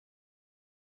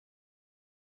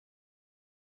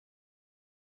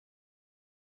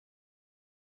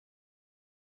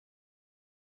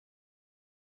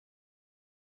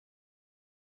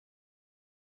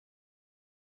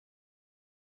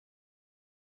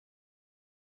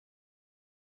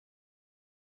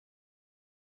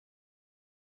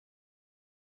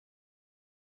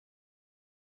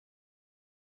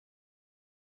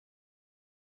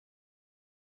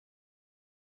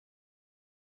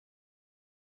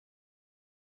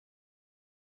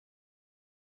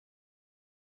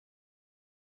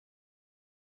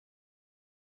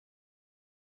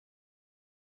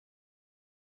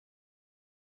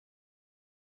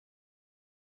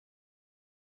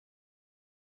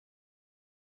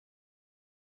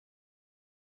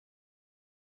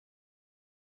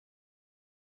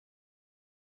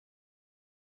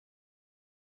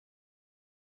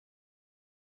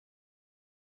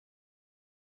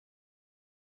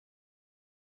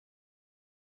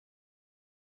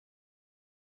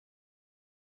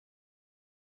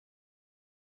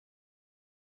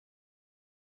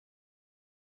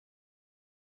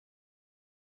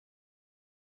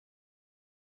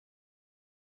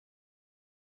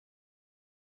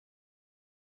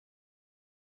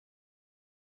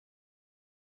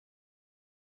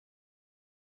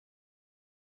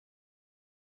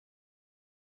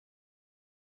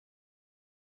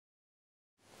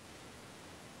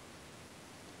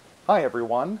Hi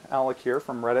everyone, Alec here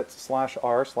from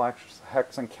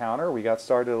Reddit/r/hexandcounter. We got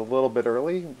started a little bit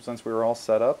early since we were all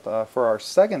set up for our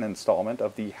second installment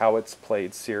of the How It's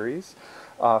Played series.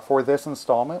 For this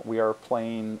installment, we are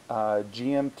playing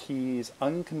GMT's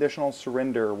Unconditional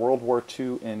Surrender World War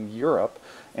II in Europe,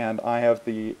 and I have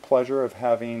the pleasure of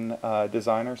having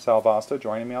designer Sal Vasta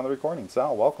joining me on the recording.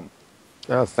 Sal, welcome.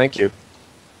 Oh, thank you.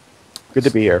 Good to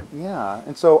be here. Yeah,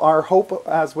 and so our hope,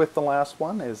 as with the last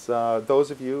one, is those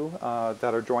of you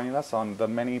that are joining us on the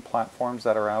many platforms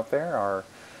that are out there are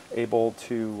able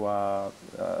to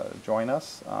join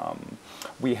us.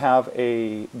 We have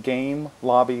a game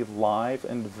lobby live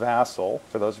in Vassal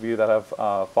for those of you that have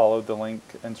followed the link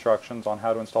instructions on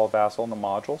how to install Vassal in the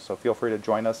module. So feel free to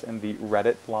join us in the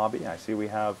Reddit lobby. I see we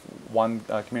have one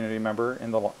community member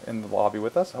in the lobby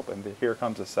with us. Oh, and here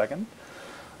comes a second.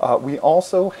 We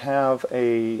also have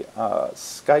a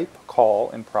Skype call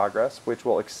in progress, which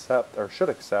will accept, or should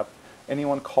accept,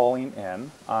 anyone calling in.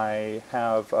 I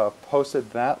have posted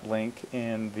that link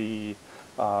in the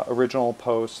original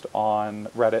post on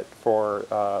Reddit for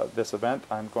this event.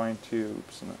 I'm going to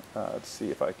see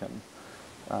if I can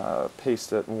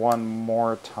paste it one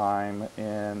more time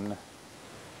in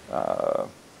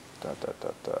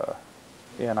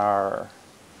in our,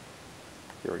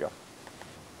 here we go.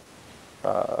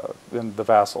 In the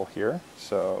Vassal here.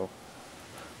 So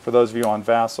for those of you on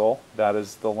Vassal, that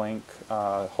is the link,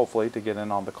 hopefully, to get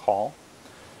in on the call.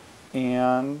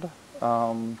 And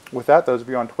with that, those of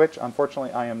you on Twitch,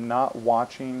 unfortunately, I am not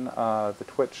watching the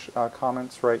Twitch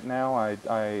comments right now.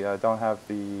 I don't have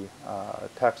the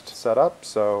text set up,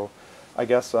 so I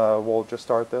guess we'll just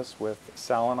start this with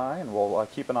Sal and I, and we'll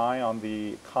keep an eye on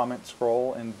the comment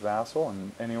scroll in Vassal,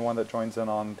 and anyone that joins in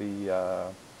on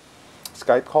the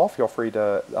Skype call, feel free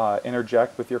to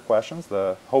interject with your questions.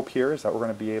 The hope here is that we're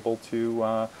going to be able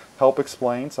to help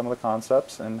explain some of the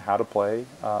concepts and how to play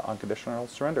Unconditional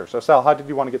Surrender. So Sal, how did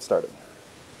you want to get started?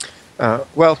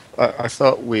 I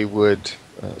thought we would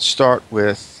start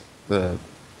with the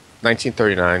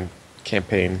 1939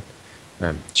 campaign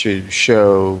to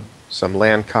show some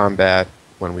land combat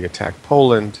when we attacked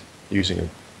Poland using a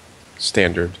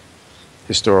standard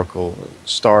historical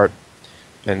start,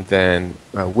 and then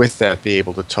with that be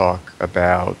able to talk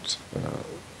about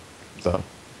the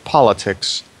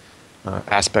politics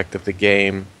aspect of the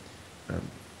game,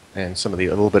 and some of the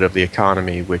a little bit of the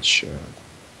economy, which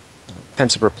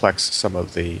tends to perplex some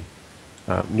of the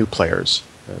new players.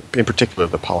 In particular,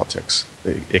 the politics.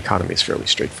 The economy is fairly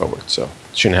straightforward, so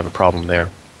shouldn't have a problem there.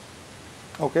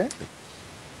 Okay.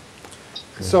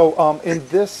 So in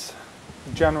this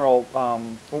general,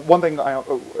 one thing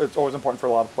it's always important for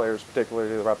a lot of players, particularly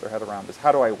to wrap their head around, is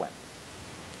how do I win?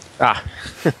 Ah,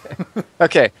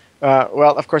 okay.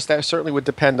 Well, of course, that certainly would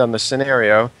depend on the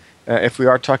scenario. If we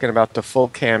are talking about the full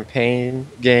campaign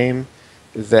game,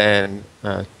 then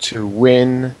to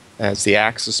win as the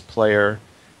Axis player,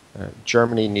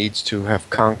 Germany needs to have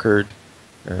conquered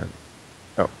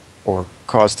or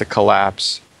caused to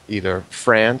collapse either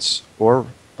France or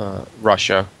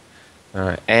Russia,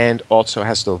 and also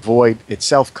has to avoid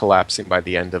itself collapsing by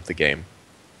the end of the game.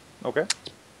 Okay.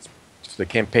 For the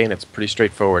campaign, it's pretty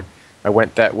straightforward. I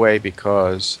went that way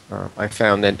because I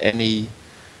found that any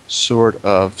sort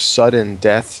of sudden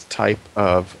death type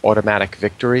of automatic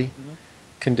victory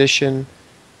condition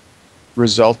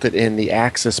resulted in the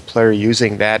Axis player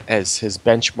using that as his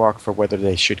benchmark for whether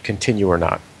they should continue or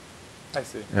not. I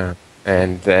see.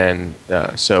 And then,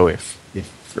 so if,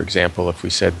 for example, if we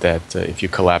said that if you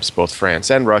collapse both France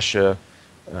and Russia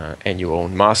and you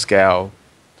own Moscow,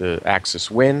 the Axis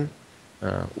win,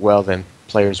 well, then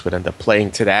players would end up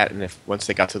playing to that, and if once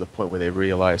they got to the point where they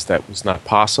realized that was not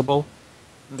possible,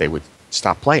 they would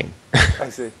stop playing. I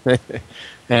see.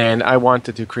 And I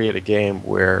wanted to create a game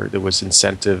where there was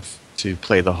incentive to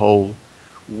play the whole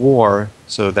war,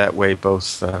 so that way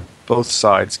both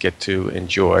sides get to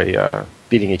enjoy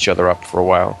beating each other up for a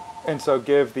while. And so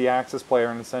give the Axis player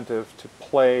an incentive to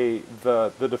play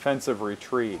the defensive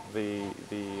retreat, the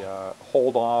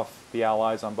hold off the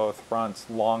Allies on both fronts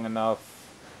long enough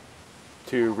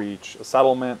to reach a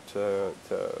settlement, to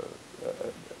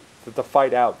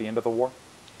fight out the end of the war?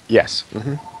 Yes.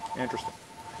 Interesting.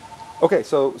 Okay,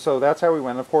 so that's how we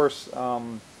went. Of course,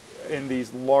 in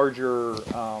these larger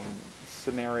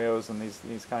scenarios and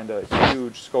these kind of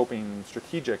huge scoping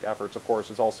strategic efforts, of course,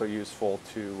 is also useful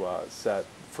to set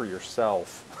for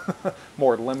yourself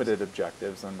more limited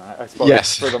objectives. And I suppose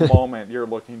Yes. for the moment you're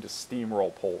looking to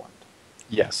steamroll Poland.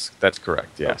 Yes, that's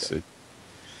correct. Yes. Okay.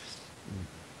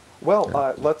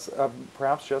 Well, let's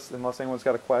perhaps just, unless anyone's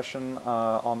got a question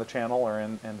on the channel or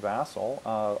in Vassal,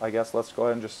 I guess let's go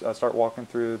ahead and just start walking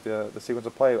through the sequence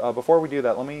of play. Before we do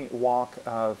that, let me walk,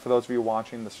 for those of you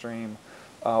watching the stream,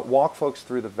 walk folks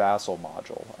through the Vassal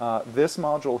module. This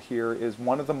module here is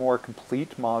one of the more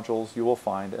complete modules you will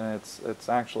find, and it's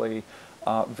actually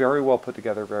very well put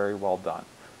together, very well done.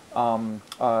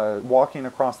 Walking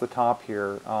across the top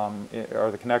here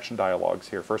are the connection dialogues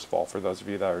here. First of all, for those of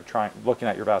you that are looking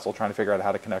at your Vassal, trying to figure out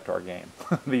how to connect to our game,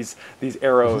 these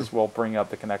arrows will bring up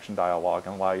the connection dialogue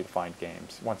and allow you to find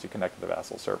games once you connect to the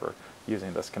Vassal server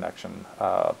using this connection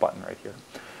button right here.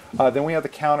 Then we have the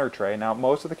counter tray. Now,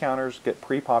 most of the counters get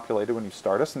pre-populated when you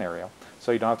start a scenario,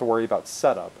 so you don't have to worry about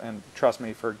setup. And trust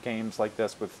me, for games like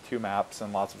this with 2 maps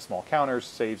and lots of small counters,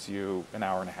 saves you an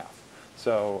hour and a half.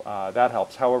 So that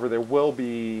helps. However, there will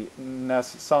be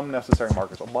some necessary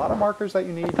markers. A lot of markers that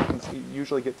you need, you can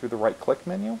usually get through the right-click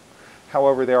menu.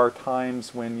 However, there are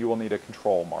times when you will need a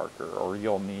control marker, or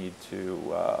you'll need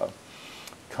to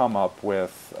come up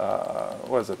with,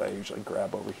 what is it I usually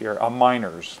grab over here?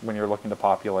 Minors, when you're looking to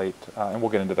populate, and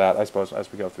we'll get into that, I suppose,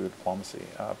 as we go through diplomacy,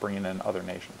 bringing in other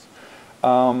nations.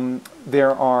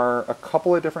 There are a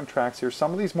couple of different tracks here.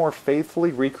 Some of these more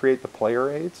faithfully recreate the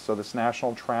player aids. So this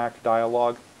national track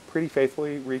dialogue pretty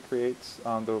faithfully recreates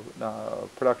the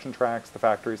production tracks, the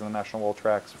factories, and the national world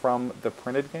tracks from the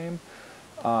printed game,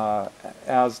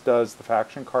 as does the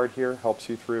faction card here, helps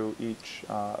you through each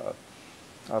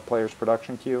player's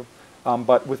production queue.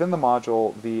 But within the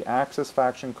module, the Axis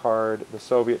faction card, the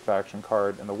Soviet faction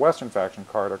card, and the Western faction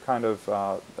card are kind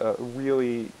of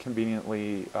really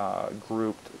conveniently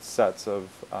grouped sets of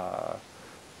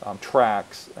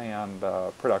tracks and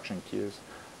production queues.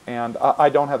 And I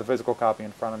don't have the physical copy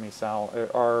in front of me, Sal.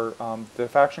 Are the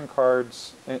faction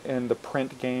cards in the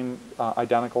print game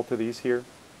identical to these here?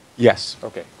 Yes.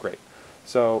 Okay, great.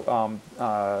 So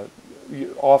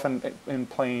often in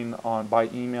playing by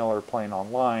email or playing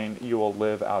online, you will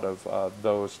live out of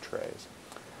those trays.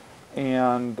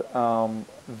 And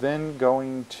then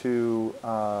going to,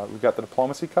 we've got the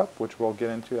Diplomacy Cup, which we'll get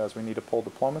into as we need to pull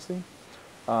diplomacy.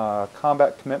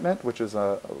 Combat Commitment, which is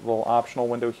a little optional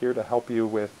window here to help you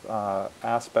with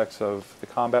aspects of the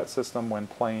combat system when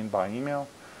playing by email.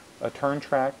 A turn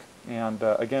track, and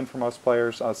again, for most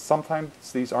players,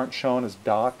 sometimes these aren't shown as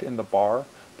docked in the bar,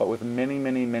 but with many,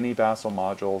 many, many Vassal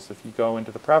modules, if you go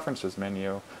into the Preferences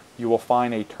menu, you will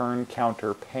find a turn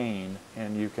counter pane,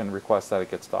 and you can request that it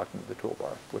gets docked into the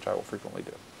toolbar, which I will frequently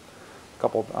do. A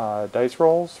couple dice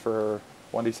rolls for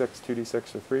 1d6,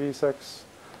 2d6, or 3d6.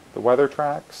 The weather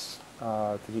tracks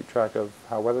to keep track of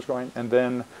how weather's going. And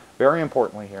then, very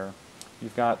importantly here,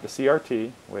 you've got the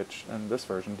CRT, which in this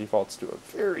version defaults to a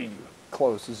very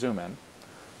close zoom in.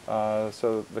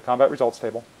 So the combat results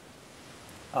table.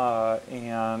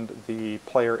 And the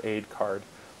player aid card,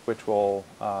 which will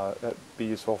be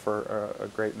useful for a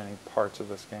great many parts of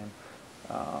this game.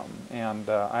 And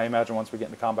I imagine once we get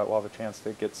into combat, we'll have a chance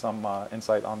to get some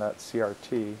insight on that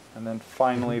CRT. And then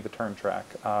finally, the turn track,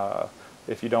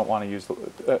 if you don't want to use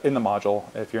in the module,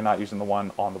 if you're not using the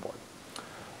one on the board.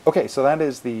 Okay, so that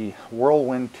is the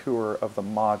whirlwind tour of the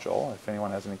module. If anyone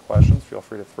has any questions, feel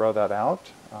free to throw that out.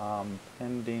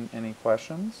 Pending any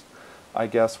questions, I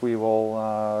guess we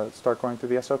will start going through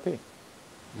the SOP.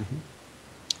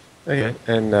 Okay,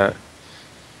 and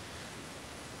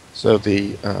so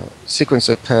the sequence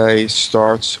of play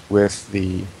starts with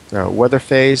the weather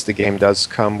phase. The game does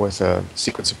come with a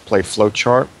sequence of play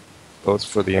flowchart, both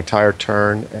for the entire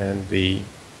turn and the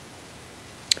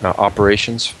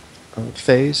operations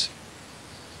phase.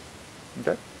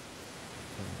 Okay.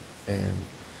 And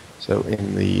so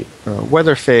in the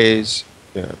weather phase,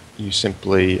 you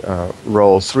simply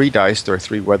roll 3 dice. There are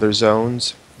 3 weather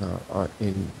zones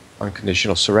in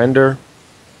Unconditional Surrender.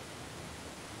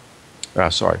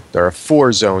 Sorry, there are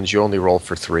 4 zones. You only roll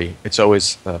for 3. It's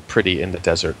always pretty in the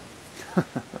desert.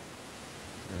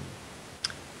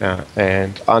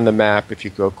 And on the map, if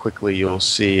you go quickly, you'll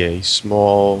see a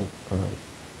small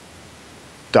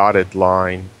dotted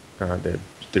line.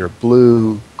 They're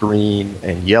blue, green,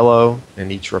 and yellow,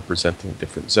 and each representing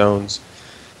different zones.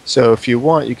 So if you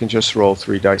want, you can just roll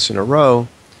 3 dice in a row.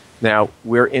 Now,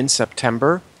 we're in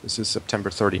September. This is September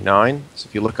 39. So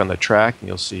if you look on the track,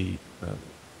 you'll see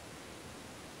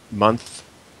month.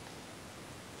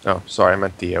 Oh, sorry, I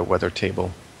meant the weather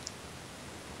table.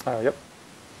 Yep.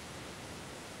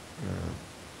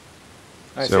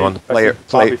 I So see. on the player,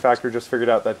 Bobby Factor just figured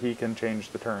out that he can change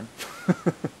the turn.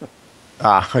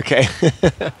 okay.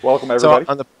 Welcome everybody.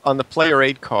 So on the player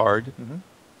aid card,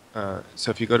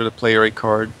 so if you go to the player aid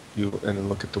card, and then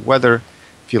look at the weather.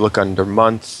 If you look under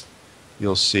month,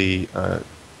 you'll see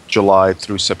July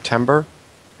through September.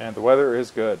 And the weather is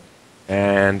good.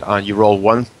 And you roll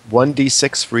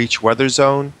 1d6 for each weather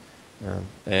zone,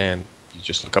 and you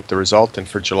just look up the result. And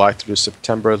for July through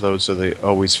September, those are the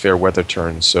always fair weather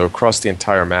turns. So across the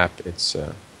entire map, it's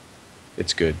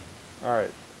good. All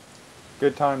right.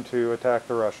 Good time to attack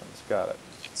the Russians. Got it.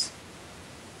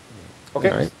 Okay.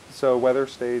 Right. So weather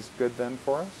stays good then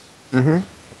for us? Mm-hmm.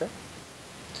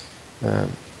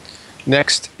 Okay.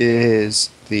 Next is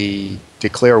the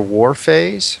declare war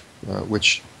phase,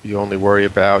 which you only worry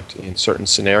about in certain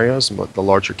scenarios, the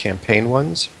larger campaign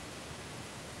ones.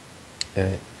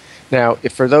 Now,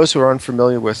 for those who are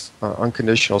unfamiliar with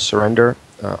Unconditional Surrender,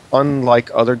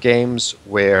 unlike other games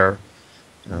where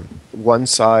one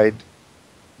side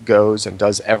goes and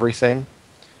does everything,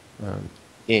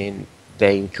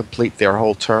 they complete their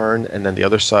whole turn, and then the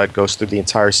other side goes through the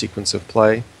entire sequence of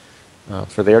play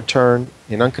for their turn.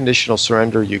 In Unconditional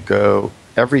Surrender,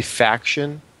 every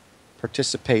faction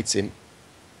participates in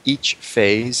each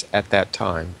phase at that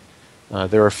time.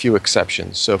 There are a few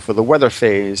exceptions. So for the weather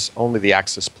phase, only the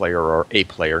Axis player or a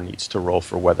player needs to roll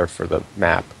for weather for the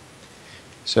map.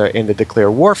 So in the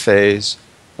declare war phase,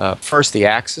 first the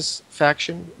Axis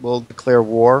faction will declare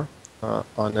war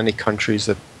on any countries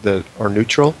that are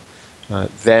neutral.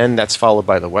 Then that's followed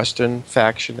by the Western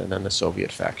faction and then the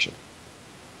Soviet faction.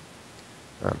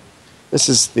 This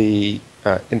is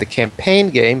in the campaign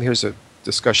game. Here's a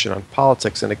discussion on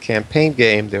politics. In a campaign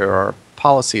game, there are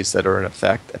policies that are in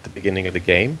effect at the beginning of the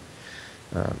game.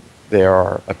 There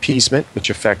are appeasement, which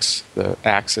affects the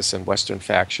Axis and Western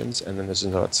factions, and then there's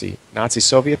a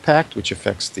Nazi-Soviet pact, which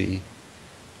affects the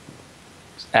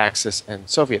Axis and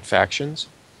Soviet factions.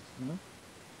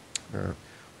 Mm-hmm.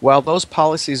 While those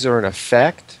policies are in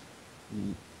effect,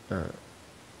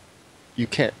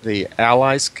 the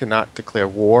Allies cannot declare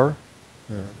war,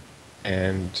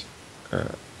 and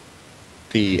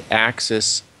the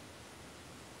Axis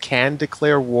can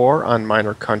declare war on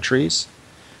minor countries,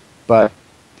 but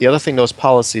the other thing those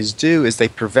policies do is they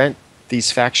prevent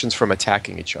these factions from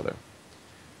attacking each other.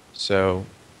 So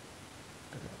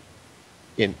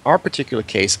in our particular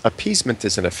case, appeasement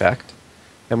is in effect,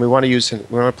 and we want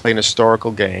to play an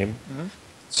historical game. Mm-hmm.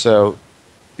 So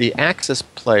the Axis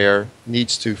player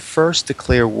needs to first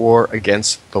declare war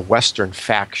against the Western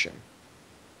faction.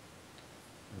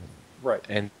 Right.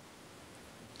 And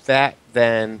that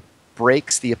then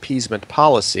breaks the appeasement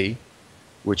policy,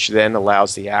 which then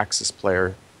allows the Axis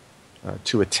player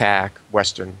to attack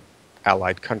Western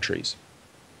allied countries.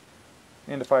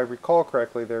 And if I recall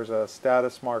correctly, there's a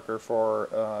status marker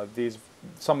for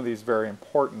some of these very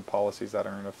important policies that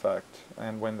are in effect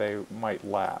and when they might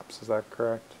lapse. Is that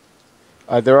correct?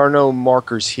 There are no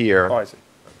markers here. Oh, I see.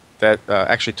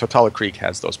 Actually, Total Krieg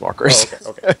has those markers. Oh,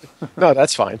 okay. No,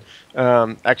 that's fine.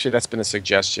 Actually, that's been a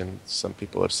suggestion. Some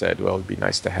people have said, well, it would be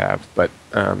nice to have. But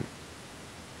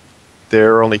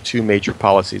there are only two major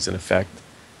policies in effect.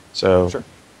 So sure.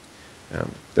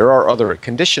 There are other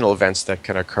conditional events that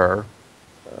can occur,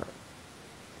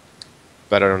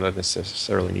 but I don't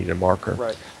necessarily need a marker.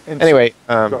 Right. And anyway,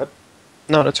 go ahead.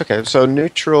 No, that's okay. So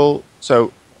neutral.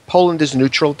 So Poland is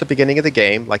neutral at the beginning of the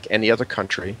game, like any other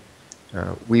country.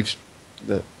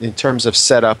 In terms of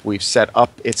setup, we've set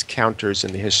up its counters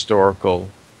in the historical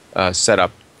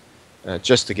setup,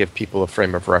 just to give people a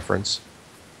frame of reference.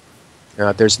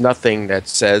 There's nothing that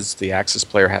says the Axis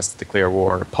player has to declare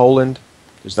war on Poland.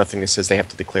 There's nothing that says they have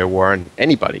to declare war on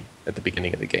anybody at the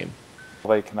beginning of the game.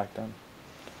 They connect in.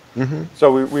 Mm-hmm.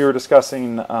 So we were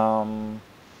discussing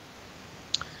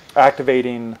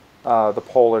activating the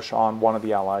Polish on one of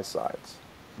the Allies' sides.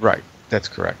 Right, that's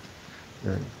correct.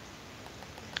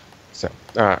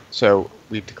 So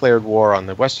we've declared war on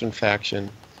the Western faction.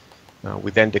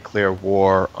 We then declare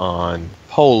war on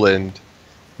Poland,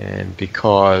 and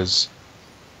because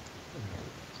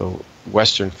the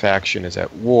Western faction is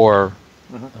at war,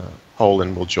 mm-hmm.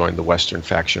 Poland will join the Western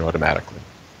faction automatically.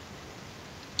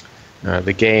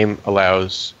 The game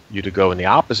allows you to go in the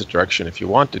opposite direction if you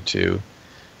wanted to.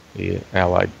 The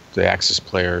Axis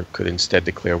player could instead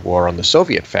declare war on the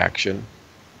Soviet faction,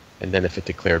 and then if it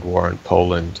declared war on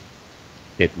Poland,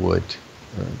 it would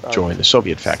join the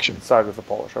Soviet faction. Side with the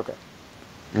Polish, okay.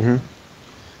 Mm-hmm.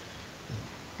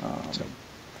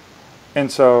 And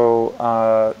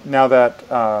so now that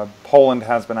Poland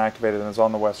has been activated and is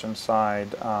on the Western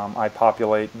side, I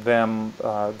populate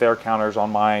their counters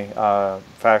on my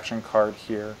faction card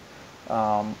here.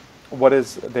 What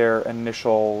is their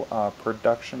initial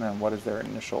production and what is their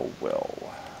initial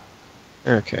will?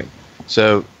 Okay,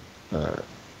 so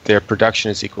their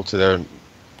production is equal to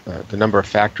the number of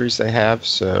factories they have.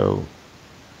 So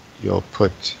you'll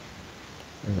put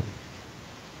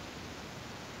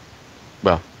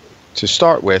well, to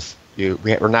start with,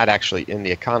 we're not actually in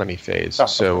the economy phase. Oh,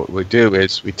 So okay. what we do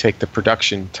is we take the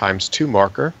production ×2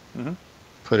 marker, Mm-hmm.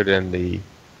 put it in the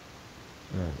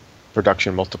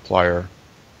production multiplier,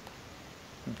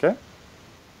 Okay.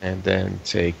 and then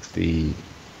take the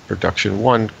production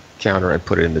 1 counter and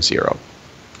put it into 0.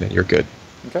 And you're good.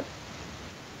 Okay.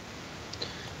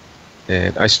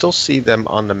 And I still see them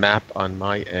on the map on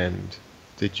my end.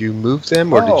 Did you move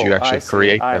them, or did you actually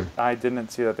create them? I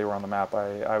didn't see that they were on the map.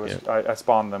 Yeah. I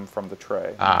spawned them from the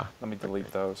tray. Ah. Let me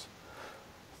delete those.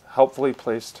 Helpfully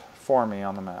placed for me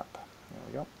on the map. There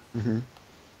we go. Mm-hmm.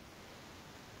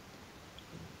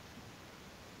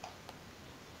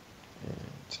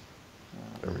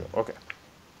 There we go. Okay.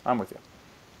 I'm with you.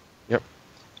 Yep.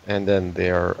 And then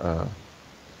their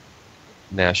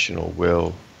national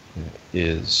will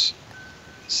is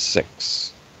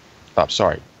 6. Oh,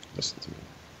 sorry. Listen to me.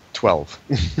 12.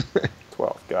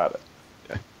 12. Got it.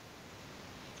 Yeah.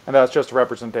 And that's just a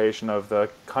representation of the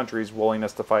country's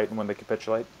willingness to fight and when they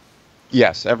capitulate?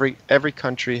 Yes. Every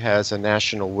country has a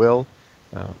national will,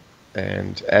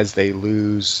 and as they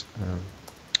lose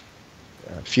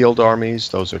field armies,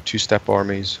 those are 2-step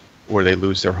armies, or they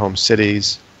lose their home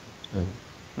cities,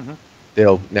 Mm-hmm.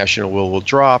 their national will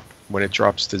drop. When it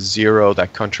drops to 0,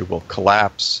 that country will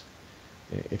collapse.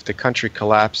 If the country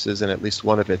collapses and at least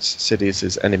one of its cities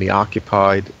is enemy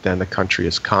occupied, then the country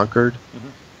is conquered.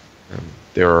 Mm-hmm.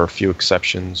 There are a few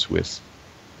exceptions with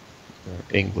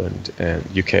England and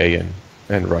UK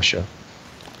and Russia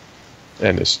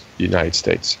and the United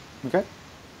States. Okay.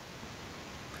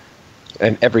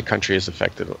 And every country is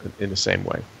affected in the same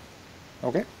way.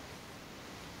 Okay.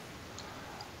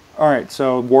 All right,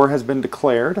 so war has been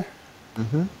declared.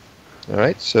 Mm-hmm. All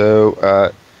right,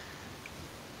 so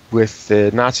with the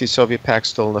Nazi-Soviet pact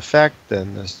still in effect,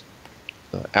 then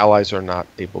the Allies are not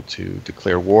able to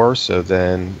declare war, so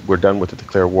then we're done with the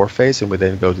declare war phase, and we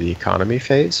then go to the economy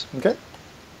phase. Okay.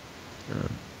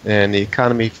 And the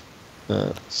economy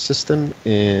system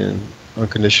in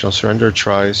Unconditional Surrender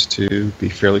tries to be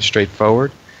fairly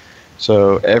straightforward.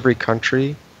 So every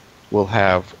country will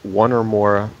have one or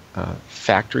more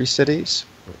factory cities,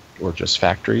 or just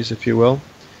factories, if you will.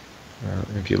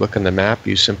 If you look on the map,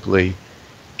 you simply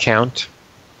count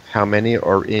how many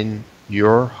are in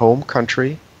your home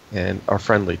country and are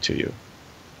friendly to you.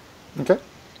 Okay.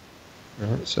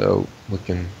 So we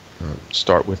can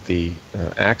start with the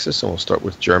axis, and we'll start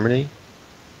with Germany.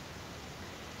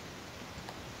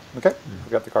 Okay,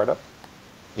 we got the card up.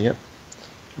 Yep.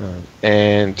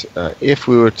 And if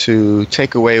we were to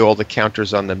take away all the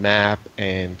counters on the map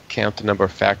and count the number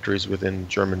of factories within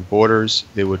German borders,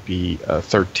 there would be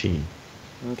 13.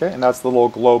 Okay, and that's the little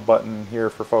globe button here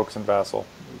for folks in Vassal.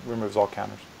 Removes all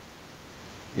counters.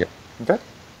 Yep. Okay.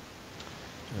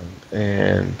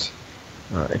 And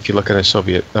if you look at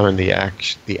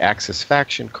the Axis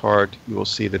faction card, you will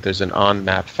see that there's an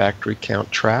on-map factory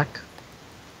count track.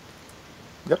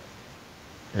 Yep.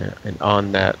 And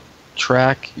on that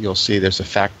track, you'll see there's a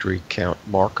factory count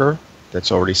marker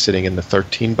that's already sitting in the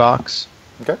 13 box.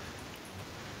 Okay.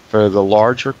 For the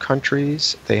larger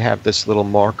countries, they have this little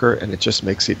marker, and it just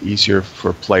makes it easier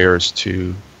for players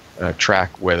to track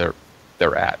where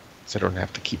they're at. So they don't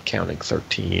have to keep counting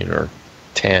 13 or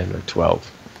 10 or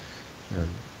 12.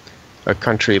 A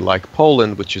country like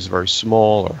Poland, which is very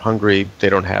small, or Hungary, they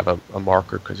don't have a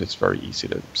marker because it's very easy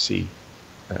to see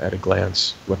at a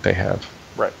glance what they have.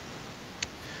 Right.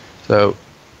 So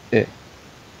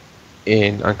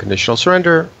in Unconditional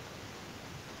Surrender,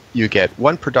 you get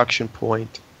 1 production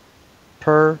point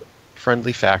per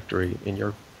friendly factory in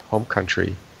your home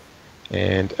country,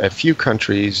 and a few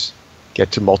countries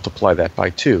get to multiply that by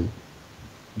 2.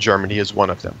 Germany is one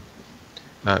of them.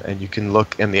 And you can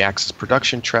look in the Axis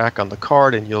production track on the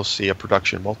card, and you'll see a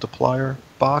production multiplier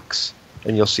box,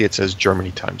 and you'll see it says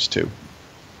Germany ×2.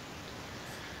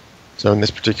 So in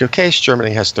this particular case,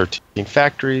 Germany has 13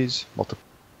 factories.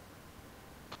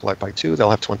 Multiplied by 2, they'll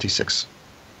have 26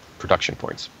 production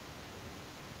points.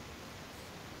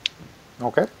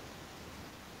 Okay.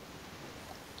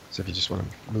 So if you just want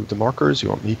to move the markers, you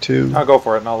won't need to. I'll go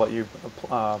for it, and I'll let you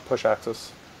push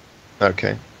Axis.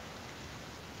 Okay.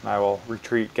 And I will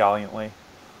retreat gallantly.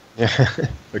 Yeah.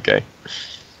 Okay.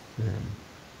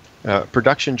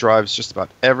 Production drives just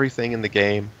about everything in the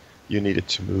game. You needed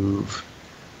to move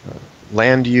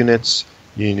land units.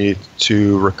 You need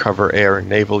to recover air and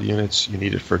naval units. You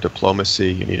need it for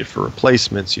diplomacy. You need it for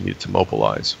replacements. You need it to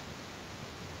mobilize.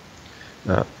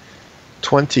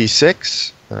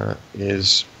 26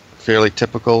 is fairly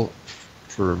typical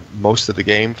for most of the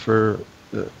game for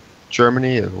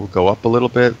Germany. It will go up a little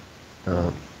bit.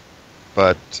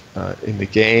 But in the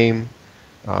game,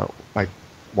 I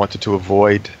wanted to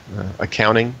avoid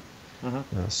accounting.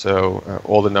 Mm-hmm. So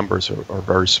all the numbers are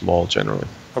very small generally.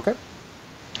 Okay.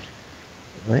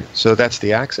 Right. So that's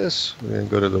the Axis. We're going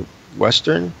to go to the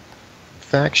Western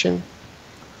faction.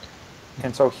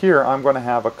 And so here I'm going to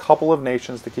have a couple of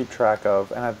nations to keep track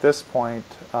of, and at this point,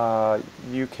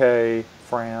 UK,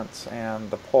 France,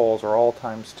 and the Poles are all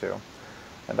 _2.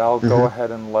 And I'll go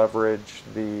ahead and leverage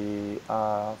the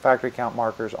factory count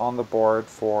markers on the board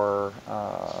for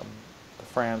the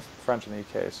French and the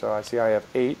UK. So I see I have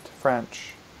 8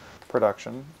 French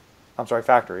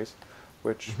factories,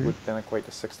 which would then equate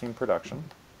to 16 production.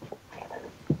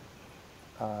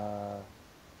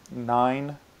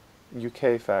 9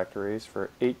 UK factories for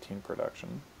 18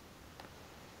 production.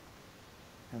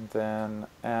 And then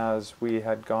as we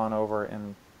had gone over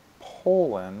in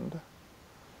Poland,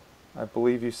 I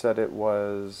believe you said it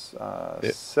was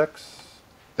 6?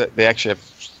 They actually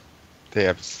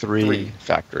have 3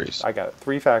 factories. I got it.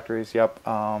 3 factories, yep.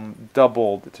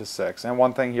 Doubled to 6. And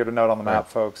one thing here to note on the map,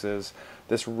 folks, is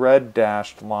this red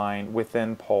dashed line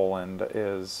within Poland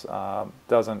is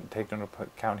doesn't take into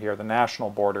account here. The national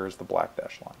border is the black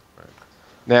dashed line. Right.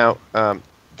 Now,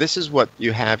 this is what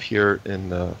you have here in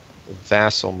the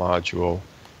vassal module.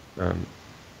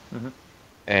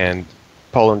 And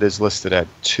Poland is listed at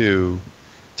 2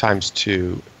 times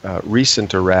 2.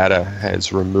 Recent errata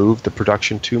has removed the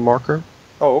production 2 marker.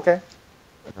 Oh, okay.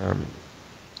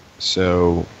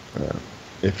 So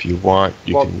if you want,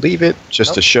 you can leave it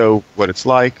just to show what it's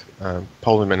like.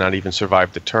 Poland may not even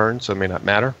survive the turn, so it may not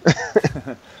matter.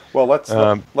 Well, let's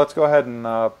go ahead and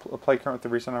play current with the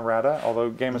recent errata, although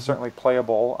the game is certainly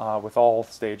playable with all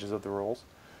stages of the rules.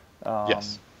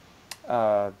 Yes.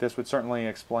 This would certainly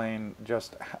explain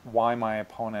just why my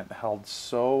opponent held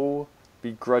so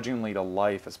begrudgingly to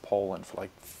life as Poland for like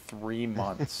 3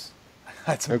 months.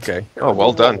 That's okay. Oh,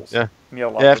 well done. Rules. Yeah.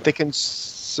 Yeah, if they can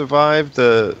survive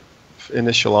the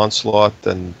initial onslaught,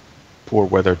 then poor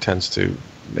weather tends to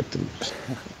make them.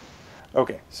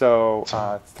 Okay, so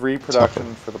 3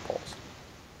 production for the Poles.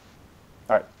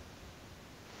 All right.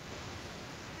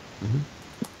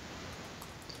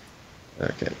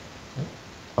 Okay.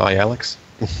 Hi, Alex.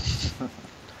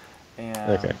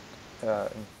 And, okay.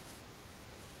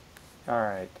 All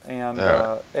right, and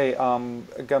hey,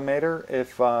 Gumator,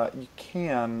 if you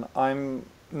can, I'm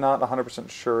not 100%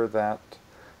 sure that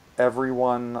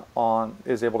everyone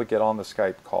is able to get on the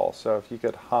Skype call. So if you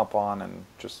could hop on and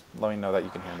just let me know that you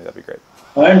can hear me, that'd be great.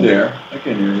 I'm there. I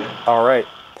can hear you. All right,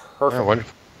 perfect. Oh,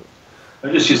 wonderful.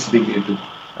 I'm just used to being muted.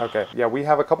 Okay, yeah, we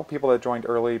have a couple people that joined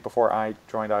early before I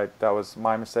joined. That was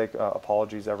my mistake.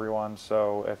 Apologies, everyone.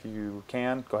 So if you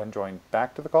can, go ahead and join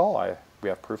back to the call. We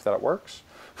have proof that it works.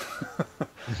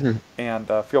 And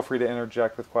feel free to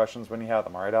interject with questions when you have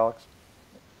them. All right, Alex?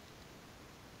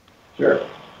 Sure.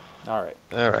 All right.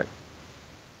 All right.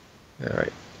 All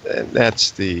right. And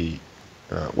that's the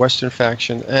Western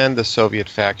faction and the Soviet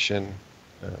faction.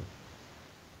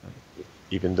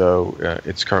 Even though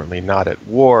it's currently not at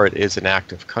war, it is an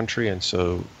active country, and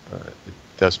so it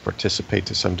does participate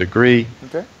to some degree.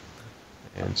 Okay.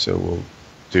 And so we'll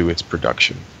do its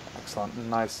production. Excellent.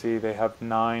 And I see they have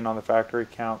 9 on the factory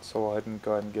count, so we'll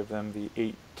go ahead and give them the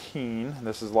 18.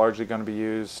 This is largely going to be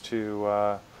used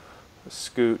to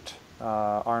scoot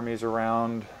armies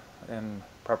around in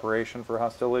preparation for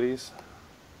hostilities.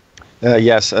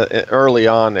 Yes, early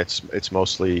on it's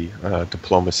mostly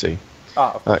diplomacy.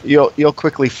 You'll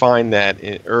quickly find that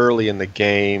early in the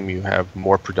game you have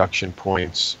more production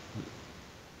points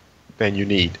than you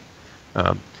need.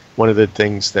 One of the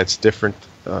things that's different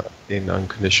in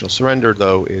Unconditional Surrender,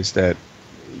 though, is that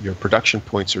your production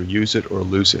points are use it or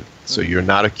lose it. So you're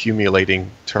not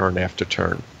accumulating turn after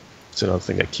turn. It's another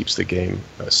thing that keeps the game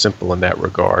simple in that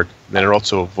regard. And then it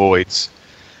also avoids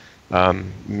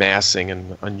massing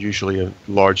an unusually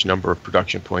large number of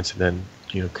production points and then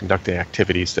conducting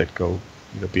activities that go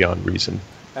beyond reason.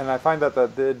 And I find that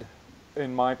did,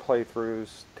 in my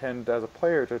playthroughs, tend as a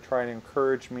player to try and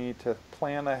encourage me to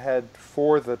plan ahead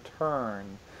for the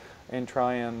turn and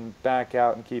try and back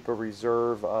out and keep a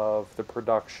reserve of the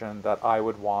production that I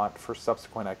would want for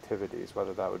subsequent activities,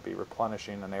 whether that would be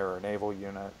replenishing an air or naval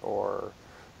unit or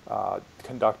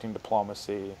conducting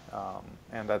diplomacy,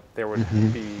 and that there would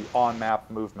be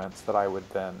on-map movements that I would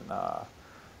then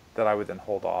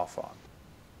hold off on.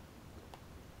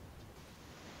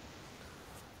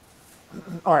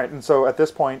 All right, and so at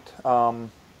this point,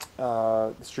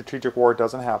 strategic war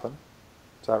doesn't happen.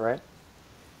 Is that right?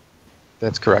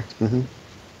 That's correct.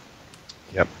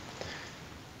 Yep.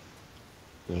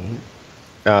 Then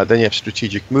you have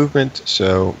strategic movement.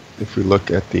 So if we look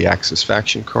at the Axis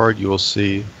faction card, you will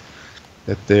see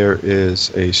that there is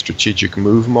a strategic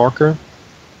move marker.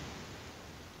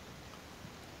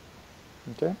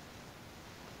 Okay.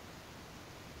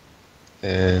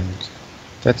 And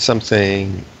that's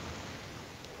something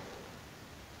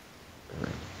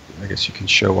I guess you can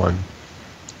show on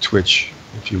Twitch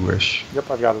if you wish.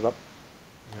 Yep, I've got it up.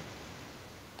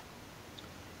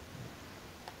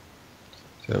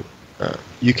 So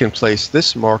you can place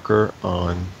this marker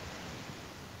on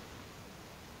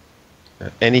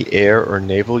any air or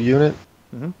naval unit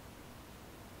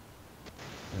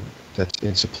that's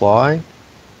in supply.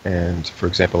 And for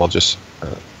example, I'll just,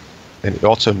 and it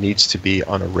also needs to be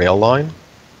on a rail line.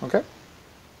 Okay.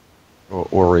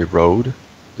 Or a road.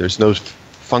 There's no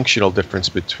functional difference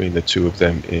between the two of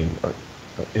them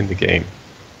in the game.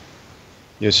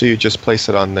 So you just place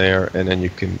it on there, and then you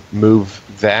can move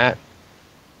that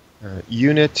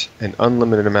unit an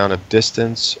unlimited amount of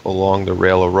distance along the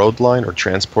rail or road line, or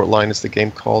transport line as the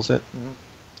game calls it.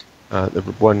 The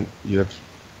one your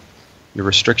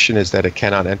restriction is that it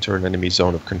cannot enter an enemy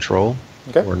zone of control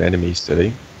or an enemy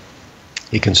city.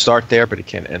 He can start there, but he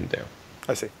can't end there.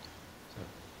 I see.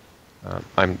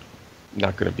 I'm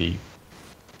not going to be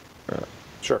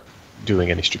doing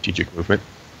any strategic movement.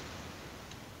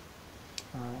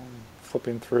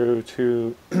 Flipping through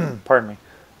to, pardon me,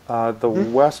 the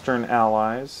Western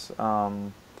allies,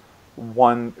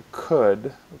 one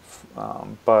could,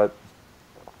 but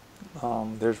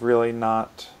there's really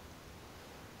not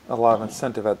a lot of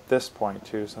incentive at this point,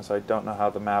 too, since I don't know how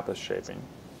the map is shaping.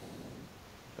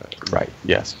 Right,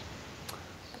 yes.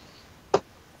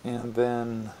 And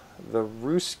then the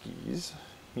Ruskies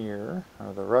here,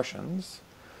 or the Russians,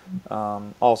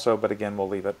 also, but again, we'll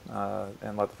leave it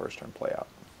and let the first turn play out.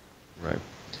 Right.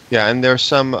 Yeah, and there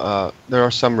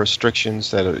are some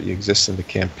restrictions that exist in the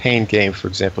campaign game. For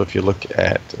example, if you look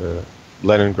at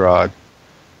Leningrad,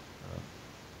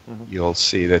 you'll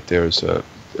see that there's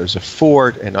a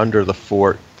fort, and under the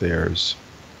fort there's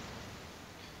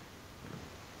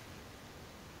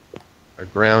a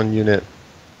ground unit.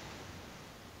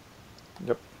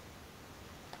 Yep.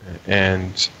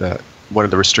 And one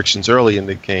of the restrictions early in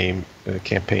the game,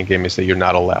 campaign game, is that you're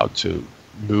not allowed to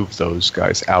move those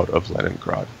guys out of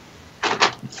Leningrad.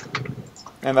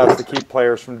 And that's to keep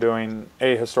players from doing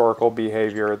a historical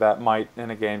behavior that might,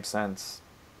 in a game sense,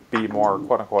 be more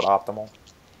quote-unquote optimal.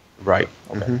 Right.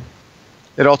 Okay.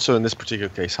 It also, in this particular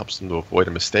case, helps them to avoid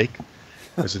a mistake,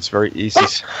 because it's very easy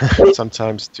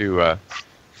sometimes to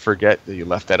forget that you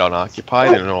left that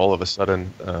unoccupied, and then all of a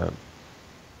sudden the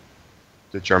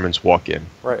Germans walk in.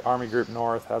 Right. Army Group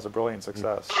North has a brilliant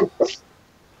success.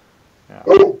 Yeah.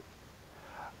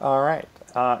 All right.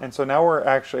 And so now we're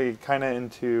actually kind of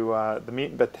into the meat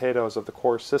and potatoes of the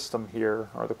core system here,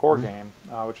 or the core game,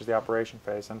 which is the operation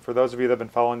phase. And for those of you that have been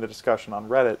following the discussion on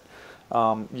Reddit,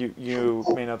 you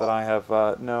may know that I have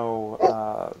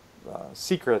no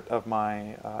secret of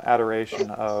my adoration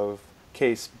of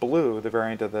Case Blue, the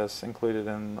variant of this included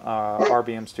in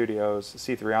RBM Studios'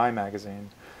 C3I magazine,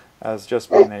 as just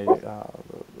being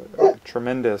a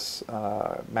tremendous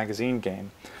magazine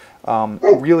game.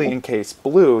 Really, in Case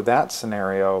Blue, that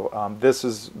scenario, this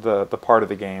is the part of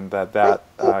the game that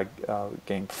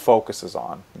game focuses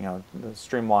on. You know, it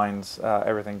streamlines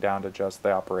everything down to just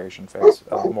the operation phase,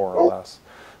 more or less.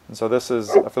 And so this is,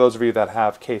 for those of you that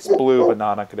have Case Blue but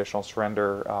not Unconditional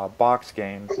Surrender box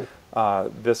game,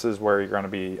 this is where you're going to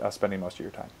be spending most of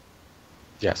your time.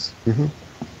 Yes.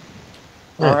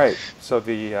 All right, so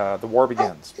the war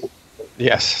begins.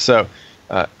 Yes, so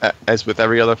as with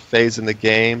every other phase in the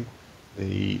game,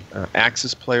 the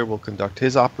Axis player will conduct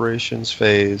his operations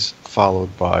phase,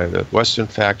 followed by the Western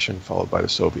faction, followed by the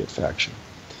Soviet faction.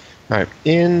 All right,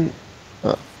 in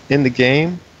the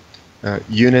game,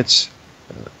 units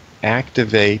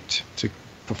activate to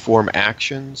perform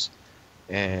actions,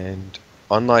 and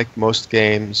unlike most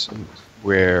games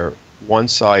where one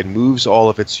side moves all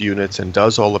of its units and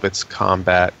does all of its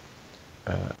combat,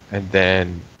 and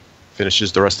then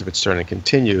finishes the rest of its turn and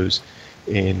continues,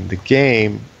 in the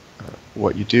game,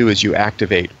 what you do is you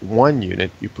activate one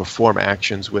unit, you perform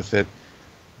actions with it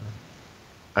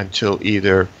until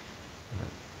either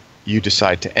you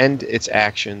decide to end its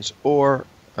actions or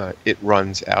it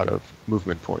runs out of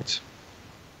movement points.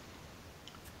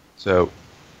 So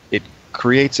it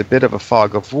creates a bit of a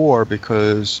fog of war,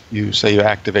 because you say you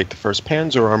activate the 1st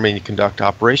Panzer Army and you conduct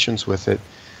operations with it.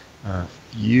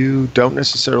 You don't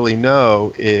necessarily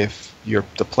know if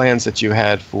the plans that you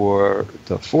had for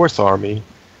the 4th Army,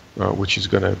 which is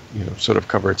going to sort of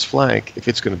cover its flank, if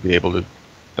it's going to be able to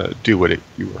do what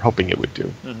you were hoping it would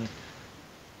do.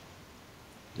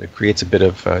 It creates a bit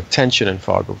of tension and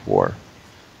fog of war.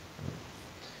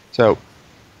 So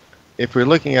if we're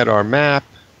looking at our map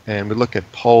and we look at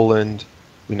Poland,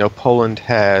 we know Poland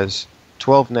has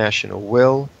 12 national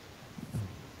will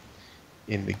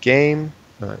in the game.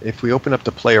 If we open up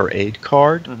the player aid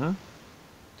card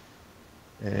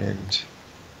and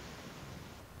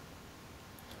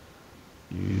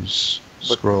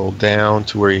scroll down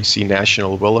to where you see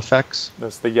national will effects.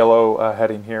 There's the yellow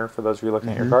heading here for those of you looking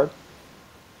at your card.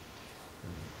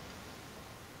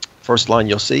 First line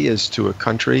you'll see is to a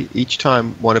country. Each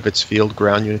time one of its field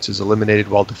ground units is eliminated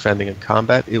while defending in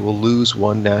combat, it will lose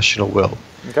one national will.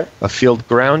 Okay. A field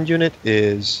ground unit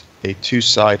is a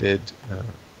two-sided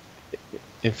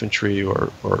infantry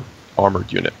or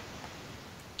armored unit.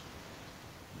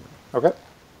 Okay.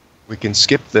 We can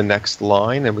skip the next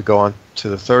line and we go on to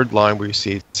the third line where you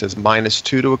see it says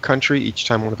 -2 to a country each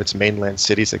time one of its mainland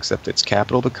cities except its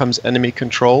capital becomes enemy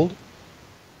controlled.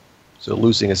 So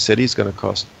losing a city is going to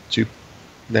cost 2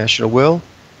 national will.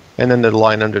 And then the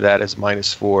line under that is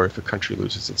 -4 if a country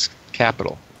loses its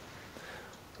capital.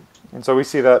 And so we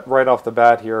see that right off the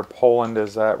bat here, Poland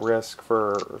is at risk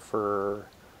for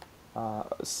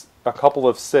a couple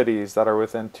of cities that are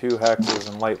within 2 hexes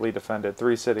and lightly defended,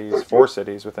 4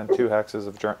 cities within 2 hexes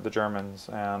of the Germans,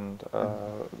 and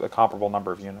a comparable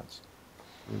number of units.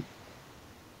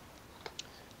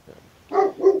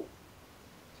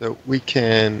 So we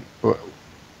can,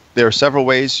 there are several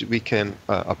ways we can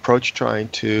approach trying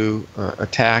to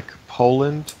attack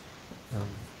Poland.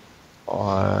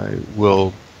 I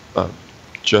will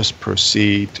just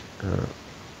proceed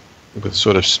with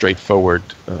sort of straightforward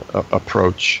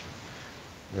approach.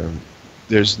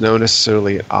 There's no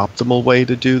necessarily an optimal way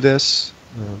to do this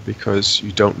because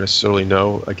you don't necessarily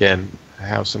know, again,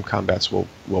 how some combats will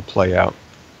play out.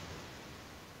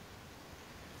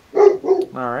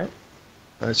 All right.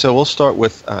 So we'll start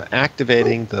with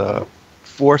activating the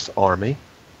 4th Army.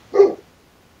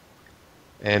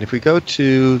 And if we go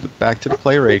to back to the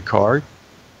player aid card,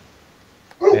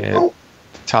 and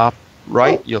the top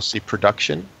right, you'll see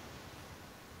production.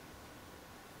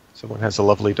 Someone has a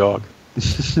lovely dog.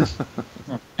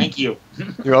 Thank you.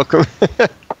 You're welcome.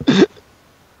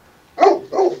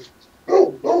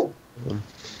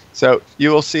 So you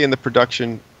will see in the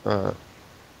production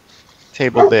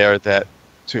table there that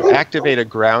to activate a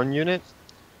ground unit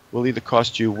will either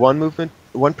cost you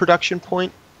 1 production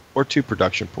point, or 2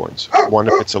 production points. 1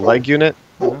 if it's a leg unit,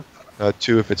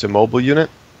 2 if it's a mobile unit.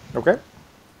 Okay.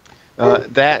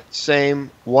 That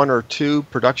same 1 or 2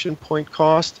 production point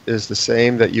cost is the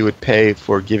same that you would pay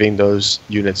for giving those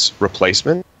units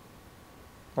replacement.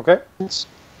 Okay.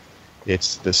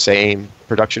 It's the same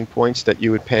production points that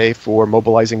you would pay for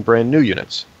mobilizing brand new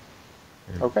units.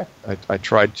 Okay. I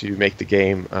tried to make the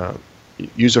game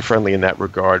user-friendly in that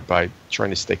regard by trying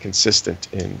to stay consistent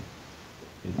in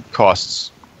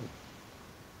costs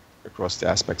across the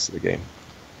aspects of the game.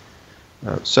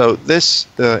 So this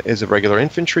is a regular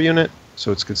infantry unit,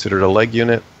 so it's considered a leg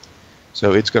unit.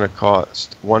 So it's going to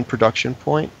cost 1 production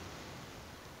point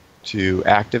to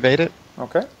activate it.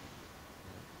 Okay.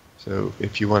 So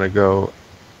if you want to go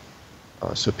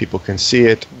so people can see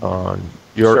it on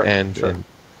your end. Sure. And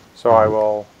so I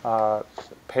will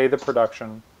pay the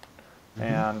production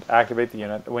and activate the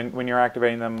unit. When you're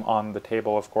activating them on the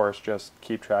table, of course, just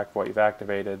keep track of what you've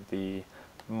activated. The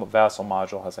vassal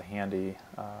module has a handy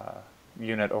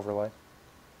unit overlay.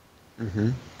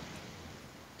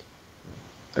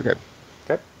 Okay.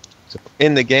 Okay. So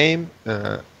in the game,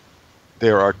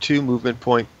 there are 2 movement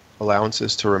point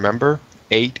allowances to remember,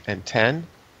 8 and 10.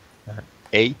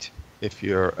 8 if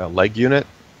you're a leg unit,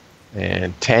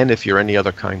 and 10 if you're any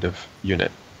other kind of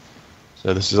unit.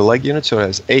 So this is a leg unit, so it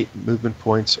has 8 movement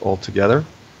points altogether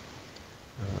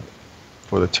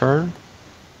for the turn.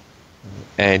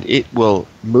 And it will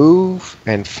move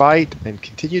and fight and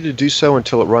continue to do so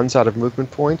until it runs out of movement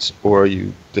points, or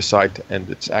you decide to end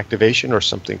its activation, or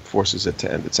something forces it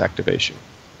to end its activation.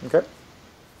 Okay.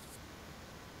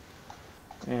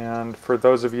 And for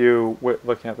those of you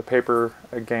looking at the paper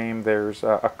game, there's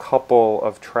a couple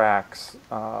of tracks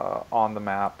on the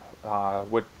map,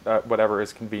 whatever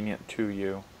is convenient to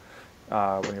you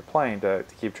when you're playing, to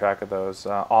keep track of those.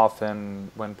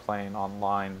 Often when playing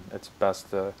online, it's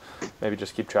best to maybe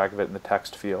just keep track of it in the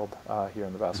text field here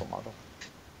in the vassal model.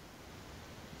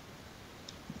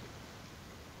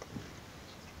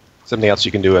 Something else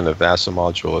you can do in the vassal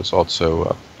module is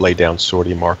also lay down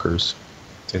sortie markers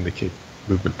to indicate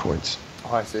movement points.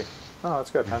 Oh, I see. Oh, that's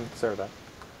good. I hadn't considered that.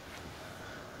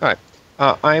 All right.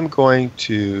 I'm going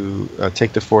to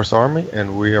take the 4th Army,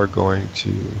 and we are going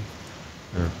to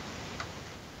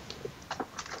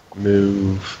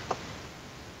move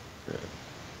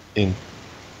in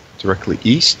directly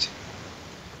east.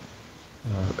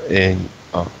 And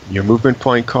your movement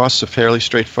point costs are fairly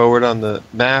straightforward on the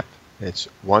map. It's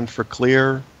 1 for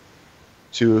clear,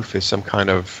 2 if there's some kind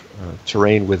of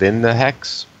terrain within the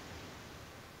hex,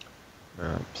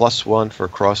 +1 for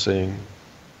crossing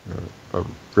a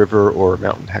river or a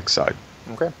mountain hex side.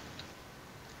 Okay.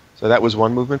 So that was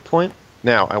 1 movement point.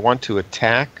 Now I want to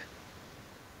attack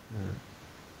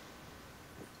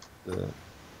the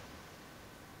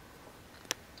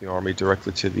army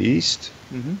directly to the east.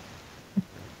 Mm-hmm.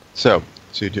 So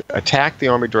to attack the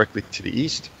army directly to the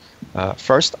east,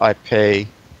 first I pay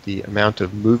the amount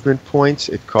of movement points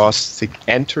it costs to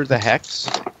enter the hex.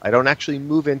 I don't actually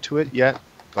move into it yet,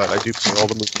 but I do pay all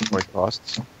the movement point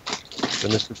costs. So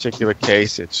in this particular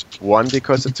case, it's 1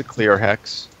 because it's a clear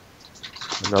hex,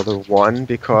 another 1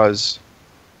 because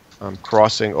I'm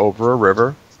crossing over a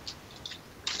river,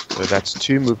 so that's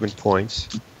 2 movement points.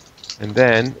 And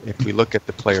then, if we look at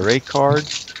the player A card,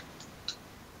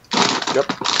 Yep.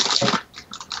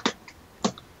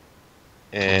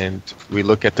 and we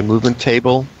look at the movement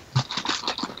table,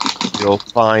 you'll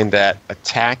find that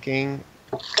attacking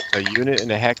a unit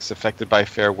in a hex affected by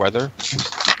fair weather,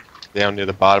 down near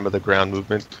the bottom of the ground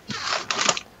movement,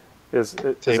 Is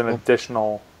an Table.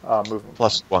 additional movement.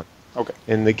 +1. Okay.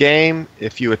 In the game,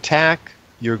 if you attack,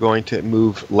 you're going to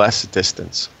move less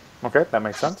distance. Okay, that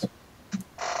makes sense.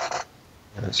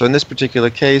 So in this particular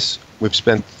case, we've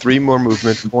spent 3 more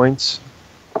movement points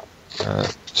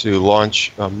to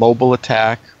launch a mobile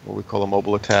attack, what we call a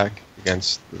mobile attack,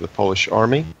 against the Polish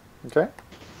army. Okay.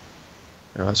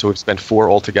 So we've spent 4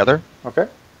 altogether. Okay.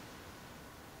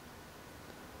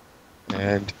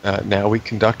 And now we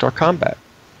conduct our combat.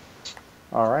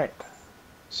 All right.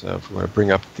 So if we want to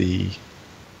bring up the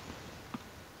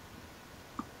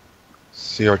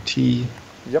CRT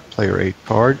Yep. player 8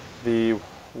 card. The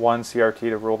 1 CRT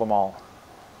to rule them all.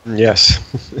 Yes,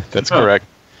 that's correct.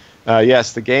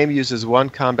 Yes, the game uses 1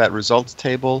 combat results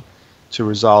table to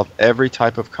resolve every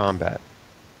type of combat: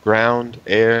 ground,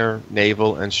 air,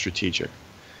 naval, and strategic.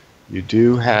 You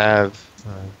do have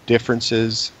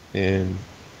differences in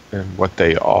what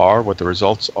they are, what the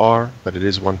results are, but it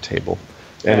is 1 table.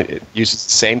 And it uses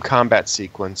the same combat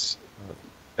sequence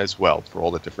as well for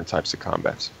all the different types of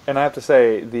combats. And I have to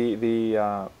say,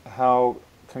 the how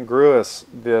congruous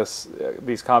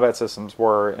these combat systems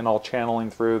were in all channeling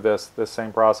through this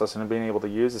same process and being able to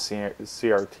use the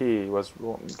CRT was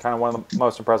kind of one of the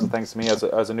most impressive things to me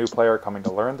as a new player coming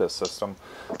to learn this system.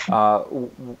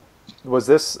 Was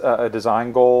this a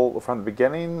design goal from the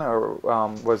beginning, or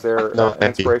was there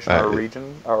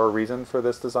inspiration or a reason for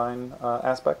this design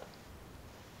aspect?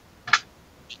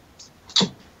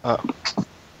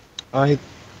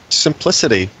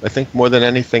 Simplicity, I think, more than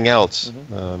anything else.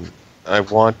 Mm-hmm. I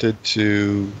wanted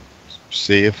to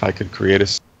see if I could create a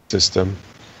system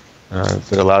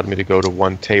that allowed me to go to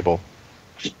 1 table.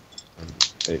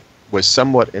 It was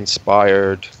somewhat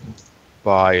inspired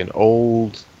by an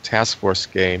old task force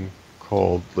game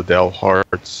called Liddell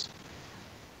Hart's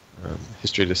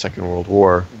History of the Second World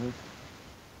War,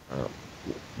 Mm-hmm.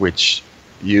 which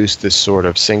used this sort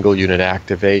of single unit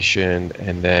activation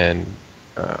and then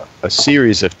a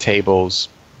series of tables,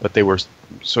 but they were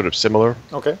sort of similar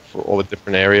Okay. for all the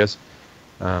different areas.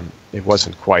 It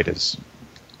wasn't quite as,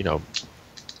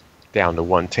 down to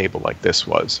 1 table like this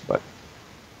was, but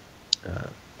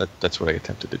that's what I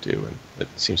attempted to do, and it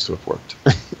seems to have worked.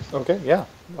 Okay, yeah,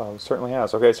 certainly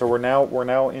has. Okay, so we're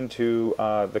now into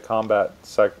the combat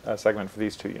segment for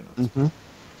these 2 units.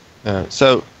 Mm-hmm.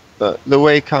 So the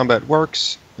way combat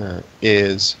works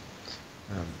is,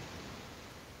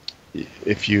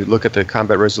 if you look at the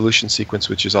combat resolution sequence,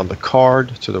 which is on the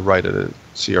card to the right of the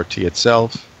CRT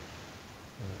itself,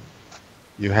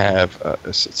 you have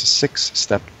it's a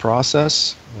 6-step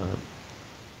process.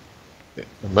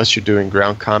 Unless you're doing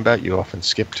ground combat, you often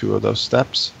skip 2 of those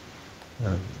steps.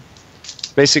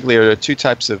 Basically, there are 2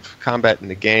 types of combat in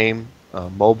the game: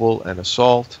 mobile and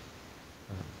assault.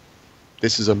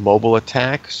 This is a mobile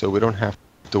attack, so we don't have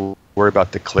to worry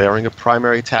about declaring a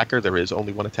primary attacker. There is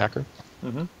only 1 attacker.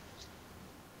 Mm-hmm.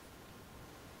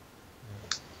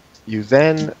 You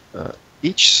then,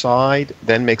 each side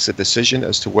then makes a decision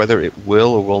as to whether it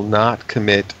will or will not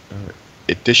commit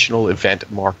additional event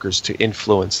markers to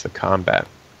influence the combat.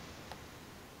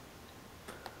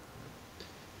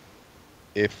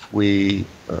 If we,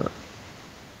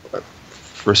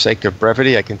 for sake of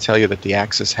brevity, I can tell you that the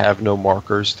Axis have no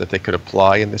markers that they could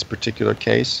apply in this particular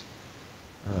case.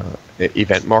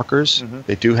 Event markers. Mm-hmm.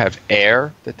 They do have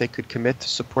air that they could commit to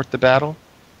support the battle.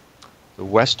 The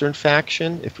Western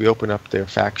faction, if we open up their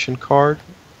faction card,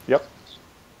 Yep.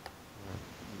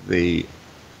 the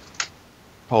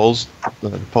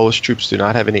The Polish troops do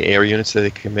not have any air units that they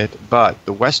commit, but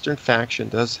the Western faction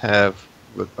does have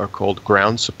what are called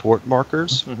ground support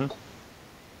markers. Mm-hmm.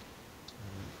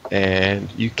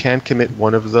 And you can commit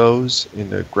one of those in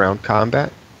the ground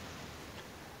combat.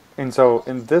 And so,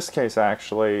 in this case,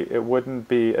 actually, it wouldn't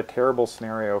be a terrible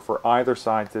scenario for either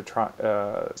side to try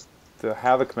to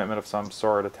have a commitment of some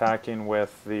sort, attacking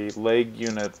with the leg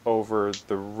unit over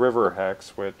the river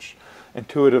hex, which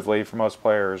intuitively, for most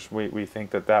players, we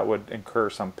think that would incur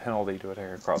some penalty to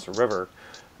attack across a river.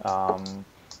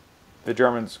 The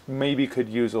Germans maybe could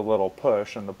use a little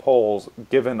push, and the Poles,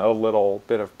 given a little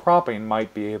bit of propping,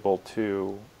 might be able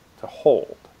to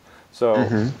hold.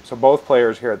 So, so both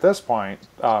players here at this point,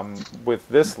 with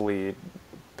this lead,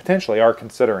 potentially are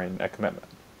considering a commitment.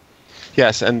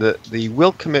 Yes, and the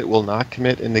will commit, will not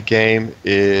commit in the game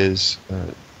is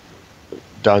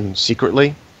done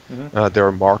secretly. There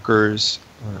are markers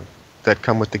that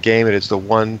come with the game. It is the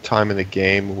one time in the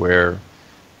game where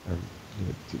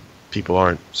people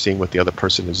aren't seeing what the other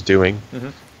person is doing.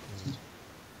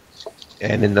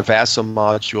 And in the Vassal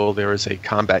module, there is a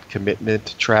combat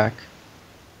commitment track.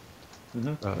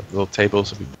 Little tables.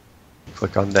 So you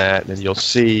click on that, and then you'll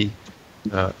see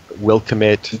will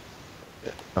commit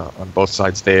on both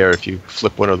sides there. If you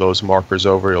flip one of those markers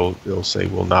over, it'll say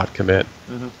will not commit.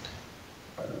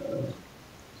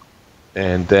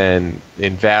 And then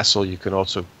in Vassal, you can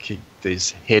also keep these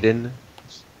hidden.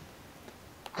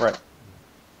 Right.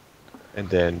 And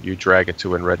then you drag it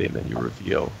to when ready, and then you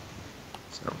reveal.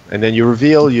 So, and then you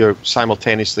reveal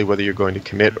simultaneously whether you're going to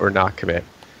commit or not commit.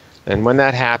 And when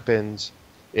that happens,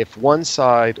 if one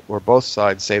side or both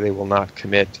sides say they will not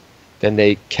commit, then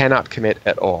they cannot commit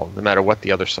at all, no matter what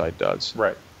the other side does.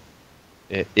 Right.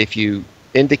 If you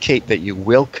indicate that you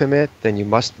will commit, then you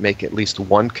must make at least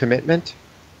one commitment.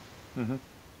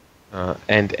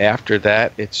 And after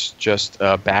that, it's just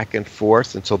back and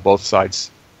forth until both sides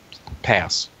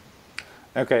pass.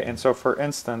 Okay, and so for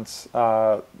instance,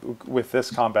 with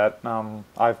this combat,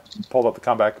 I've pulled up the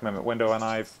combat commitment window and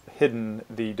I've hidden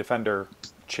the defender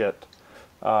chit,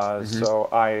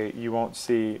 so you won't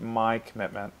see my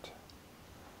commitment.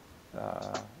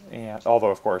 And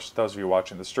although, of course, those of you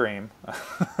watching the stream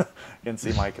can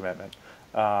see my commitment,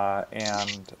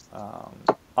 and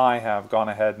I have gone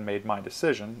ahead and made my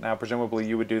decision. Now, presumably,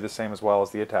 you would do the same as well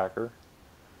as the attacker.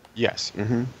 Yes.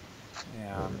 And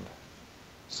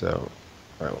so.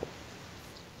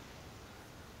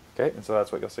 Okay, and so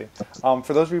that's what you'll see.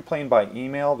 For those of you playing by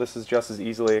email, this is just as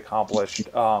easily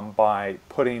accomplished by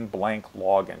putting blank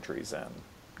log entries in.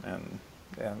 And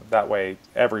that way,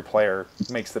 every player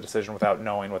makes the decision without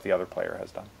knowing what the other player has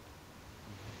done.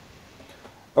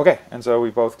 Okay, and so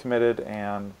we both committed,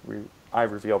 and I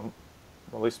revealed,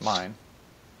 well, at least mine.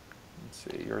 Let's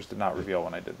see, yours did not reveal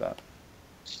when I did that.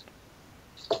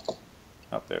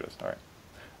 Oh, there it is. All right.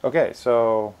 Okay,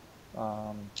 so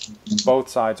both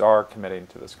sides are committing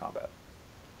to this combat.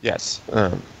 Yes.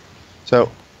 So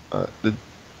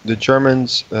the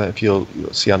Germans, if you'll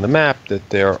see on the map, that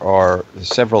there are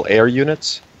several air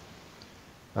units.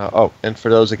 And for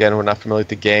those, again, who are not familiar with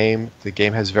the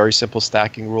game has very simple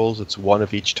stacking rules. It's one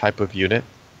of each type of unit.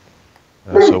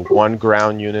 So one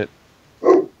ground unit,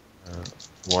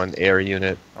 one air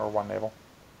unit. Or one naval.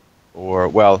 Or,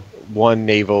 well, one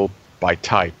naval by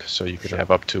type, so you can have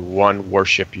up to one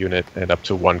warship unit and up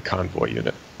to one convoy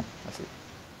unit. I see.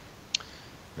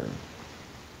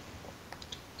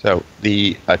 So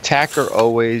the attacker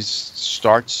always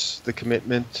starts the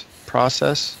commitment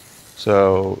process.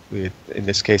 So in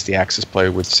this case, the Axis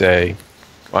player would say,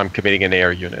 well, I'm committing an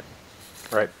air unit.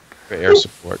 Right. For air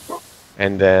support.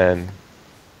 And then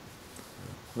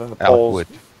the Poles would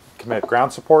commit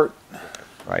ground support.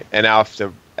 Right. And now if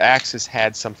the Axis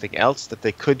had something else that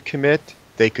they could commit,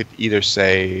 they could either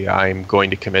say, I'm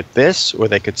going to commit this, or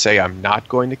they could say, I'm not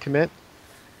going to commit.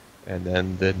 And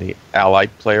then the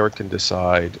Allied player can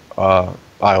decide, I'll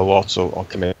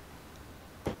commit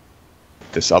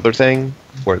this other thing,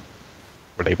 or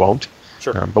they won't.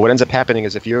 Sure. But what ends up happening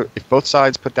is if both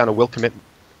sides put down a will commit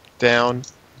down,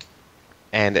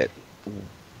 and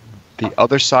the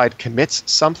other side commits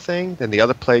something, then the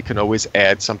other player can always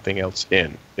add something else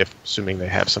in, assuming they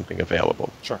have something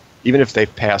available. Sure. Even if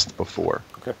they've passed before.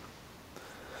 Okay.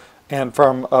 And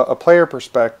from a player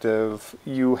perspective,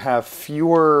 you have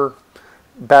fewer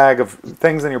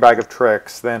things in your bag of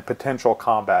tricks than potential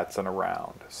combats in a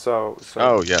round. So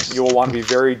oh, yes. You will want to be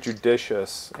very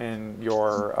judicious in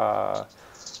your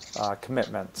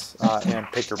commitments and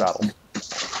pick your battles.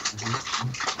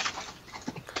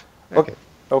 Okay.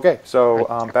 Okay,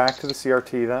 so back to the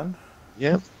CRT then.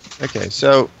 Yeah. Okay,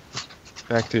 so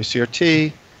back to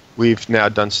CRT. We've now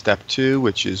done step 2,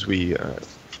 which is we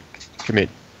commit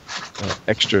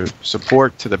extra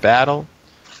support to the battle.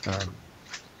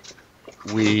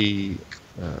 We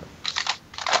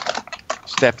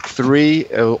Step 3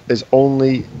 is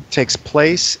only takes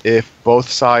place if both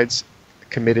sides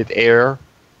committed air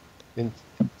in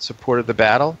support of the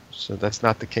battle. So that's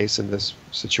not the case in this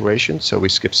situation. So we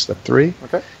skip step 3.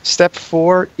 Okay. Step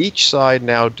 4, each side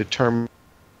now determines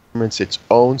its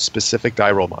own specific die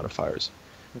roll modifiers.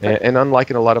 Okay. And unlike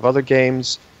in a lot of other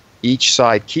games, each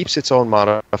side keeps its own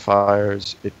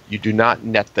modifiers. You do not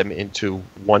net them into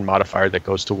one modifier that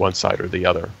goes to one side or the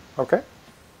other. Okay.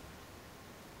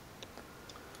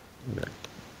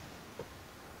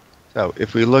 So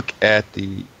if we look at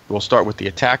we'll start with the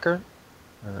attacker.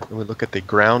 And we look at the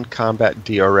ground combat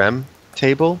DRM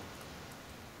table.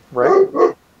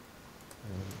 Right.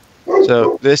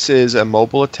 So this is a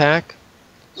mobile attack.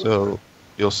 So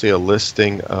you'll see a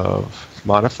listing of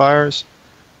modifiers.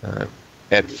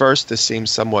 At first, this seems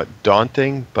somewhat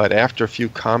daunting, but after a few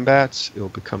combats, it'll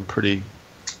become pretty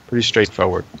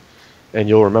straightforward, and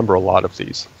you'll remember a lot of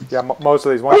these. Yeah, most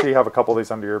of these. Once you have a couple of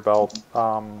these under your belt,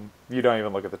 you don't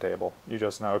even look at the table. You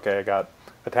just know, okay, I got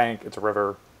a tank, it's a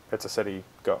river, it's a city,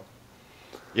 go.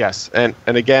 Yes, and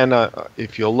again,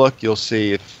 if you'll look, you'll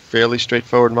see fairly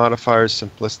straightforward modifiers,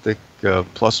 simplistic,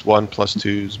 +1,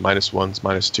 +2s, -1s,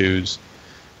 -2s.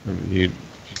 You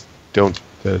don't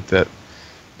that.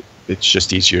 It's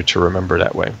just easier to remember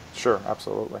that way. Sure,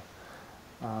 absolutely.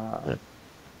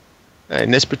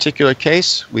 In this particular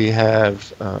case, we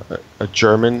have a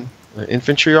German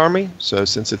infantry army. So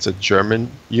since it's a German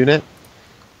unit,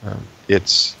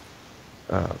 it's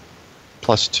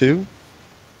 +2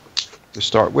 to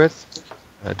start with.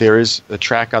 There is a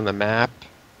track on the map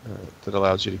that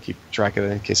allows you to keep track of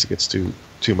it in case it gets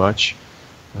too much.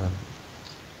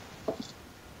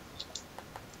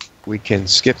 We can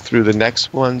skip through the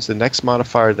next ones. The next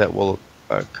modifier that will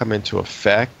come into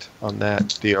effect on that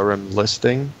DRM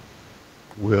listing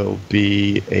will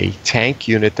be a tank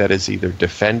unit that is either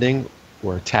defending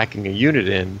or attacking a unit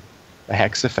in a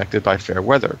hex affected by fair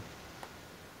weather.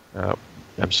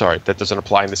 I'm sorry, that doesn't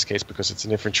apply in this case because it's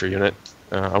an infantry unit.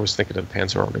 I was thinking of the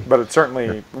Panzer Army. But it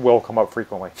certainly will come up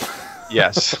frequently.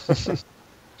 Yes.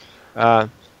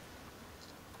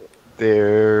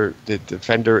 The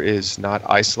defender is not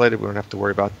isolated. We don't have to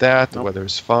worry about that. The Nope. weather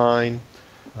is fine.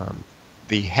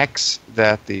 The hex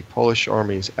that the Polish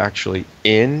army is actually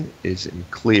in is in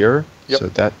clear, Yep. so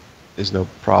that is no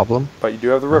problem. But you do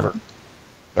have the river.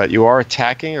 But you are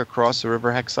attacking across the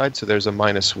river hex side, so there's a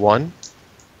 -1.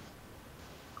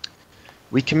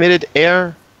 We committed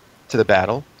air to the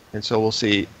battle, and so we'll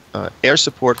see air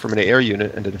support from an air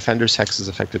unit, and the defender's hex is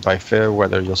affected by fair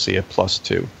weather. You'll see a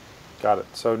 +2. Got it.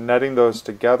 So netting those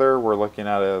together, we're looking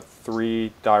at a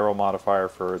 3 die roll modifier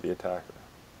for the attacker.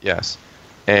 Yes,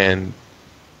 and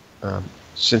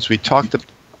since we talked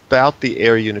about the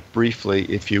air unit briefly,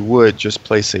 if you would just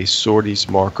place a sorties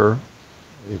marker,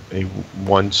 a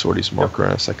 1 sorties marker,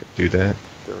 on us, I could do that.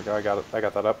 There we go. I got it. I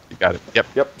got that up. You got it. Yep.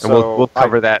 Yep. And we'll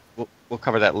cover that. We'll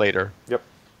cover that later. Yep.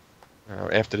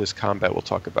 After this combat, we'll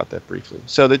talk about that briefly.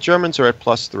 So the Germans are at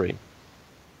 +3.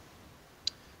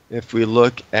 If we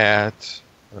look at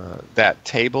that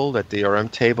table, that DRM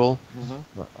table,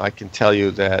 I can tell you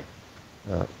that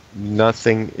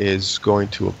nothing is going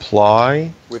to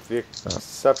apply. With the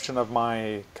exception of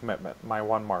my commitment, my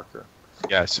 1 marker.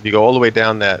 Yes, if you go all the way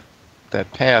down that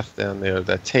path down there,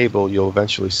 that table, you'll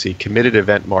eventually see committed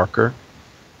event marker.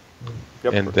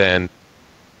 Yep. And then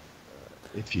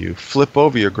if you flip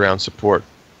over your ground support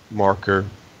marker,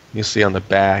 you'll see on the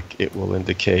back it will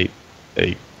indicate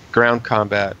a ground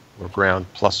combat or ground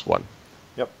 +1.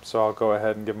 Yep, so I'll go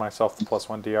ahead and give myself the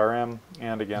 +1 DRM,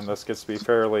 and again, this gets to be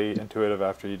fairly intuitive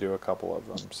after you do a couple of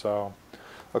them. So,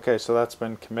 okay, so that's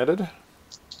been committed.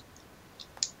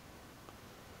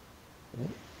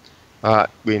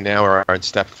 We now are in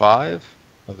step 5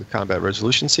 of the combat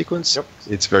resolution sequence. Yep.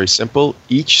 It's very simple.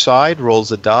 Each side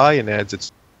rolls a die and adds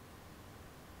its...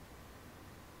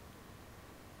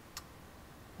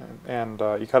 And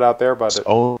you cut out there, but...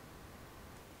 I'll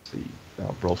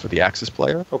roll for the Axis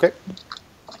player. Okay.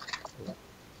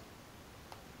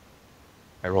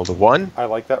 I rolled a 1. I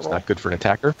like that It's roll. not good for an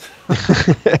attacker.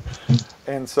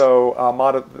 And so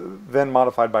then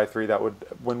modified by 3, that would,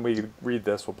 when we read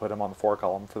this, we'll put him on the 4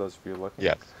 column for those of you looking.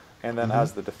 Yes. And then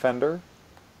as the defender,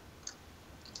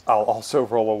 I'll also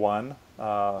roll a 1.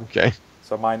 Okay.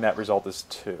 So my net result is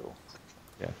 2.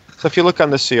 Yeah. So if you look on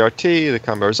the CRT, the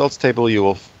combat results table, you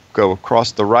will go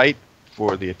across the right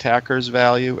for the attacker's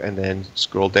value and then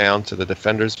scroll down to the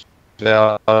defender's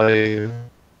value.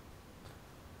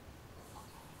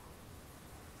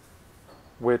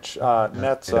 which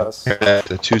nets us.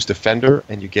 The 2's defender,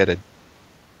 and you get a.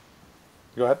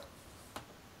 Go ahead.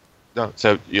 No,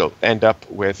 so you'll end up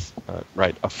with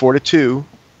a 4 to 2,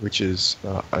 which is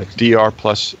a DR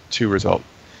plus 2 result.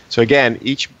 So again,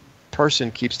 each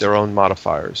person keeps their own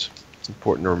modifiers. It's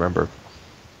important to remember.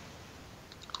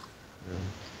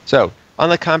 So on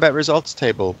the combat results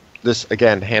table, this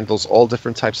again handles all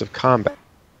different types of combat.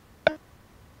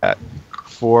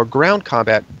 For ground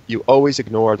combat, you always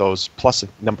ignore those plus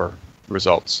number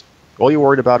results. All you're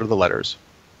worried about are the letters.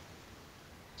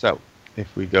 So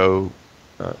if we go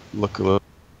look a little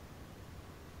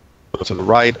to the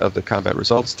right of the combat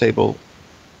results table,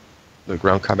 the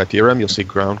ground combat DRM, you'll see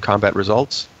ground combat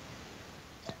results.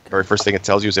 Very first thing it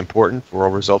tells you is important. For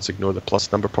all results, ignore the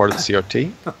plus number part of the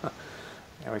CRT.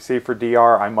 And we see for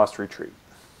DR, I must retreat.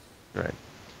 Right.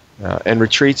 And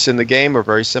retreats in the game are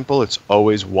very simple. It's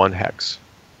always 1 hex.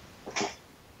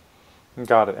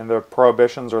 Got it. And the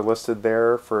prohibitions are listed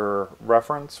there for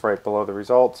reference right below the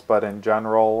results. But in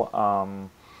general,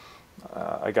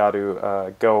 I got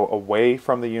to go away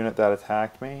from the unit that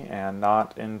attacked me and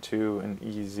not into an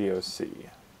EZOC,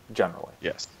 generally.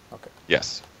 Yes. Okay.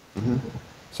 Yes. Mm-hmm.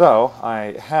 So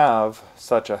I have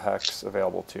such a hex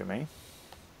available to me,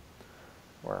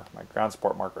 where my ground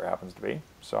support marker happens to be.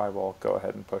 So I will go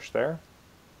ahead and push there.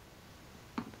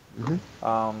 Mm-hmm.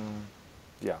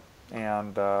 Yeah.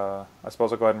 And I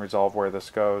suppose I'll go ahead and resolve where this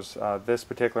goes. This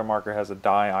particular marker has a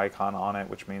die icon on it,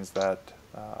 which means that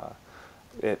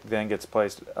it then gets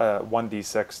placed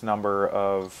 1d6 number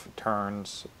of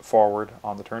turns forward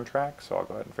on the turn track. So I'll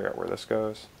go ahead and figure out where this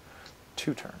goes.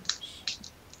 2 turns.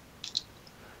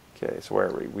 Okay, so where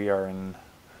are we? We are in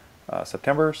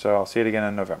September, so I'll see it again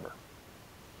in November.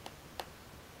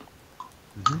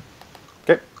 Mm-hmm.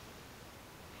 Okay.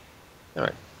 All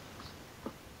right.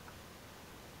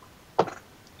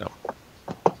 No.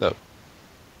 So,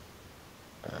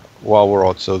 while we're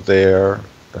also there,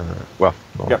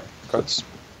 Yep.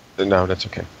 No, that's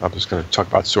okay. I'm just going to talk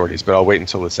about sorties, but I'll wait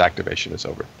until this activation is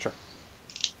over. Sure.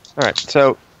 All right.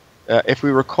 So, if we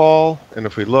recall, and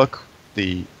if we look,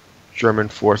 the German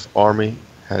Fourth Army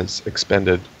has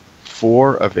expended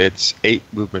 4 of its 8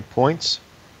 movement points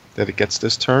that it gets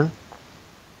this turn.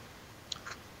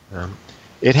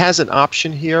 It has an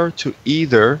option here to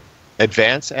either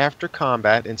advance after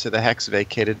combat into the hex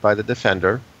vacated by the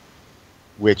defender,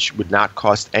 which would not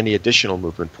cost any additional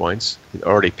movement points. It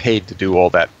already paid to do all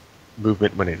that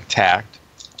movement when it attacked.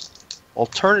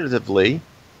 Alternatively,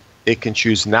 it can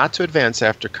choose not to advance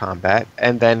after combat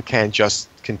and then can just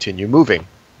continue moving,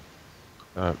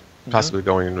 possibly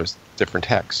going into a different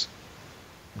hex.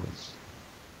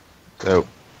 So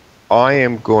I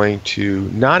am going to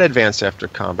not advance after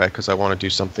combat because I want to do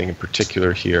something in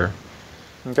particular here.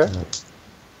 Okay.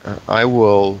 I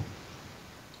will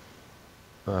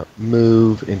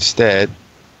move instead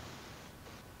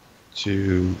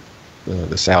to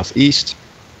the southeast,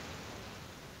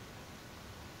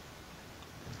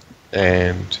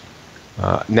 and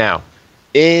now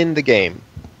in the game,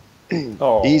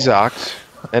 EZOCs,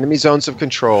 enemy zones of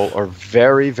control, are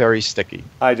very, very sticky.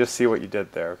 I just see what you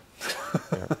did there.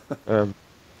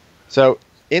 So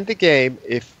in the game,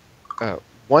 if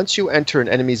once you enter an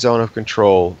enemy zone of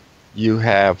control, you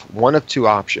have one of 2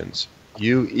 options.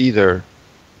 You either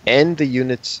end the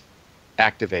unit's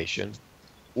activation,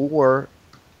 or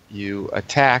you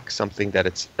attack something that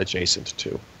it's adjacent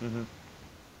to. Mm-hmm.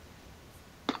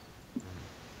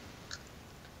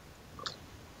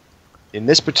 In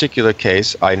this particular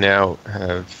case, I now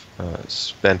have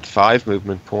spent 5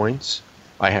 movement points.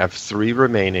 I have 3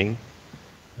 remaining.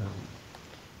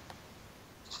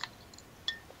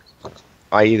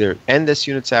 I either end this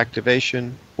unit's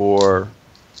activation, or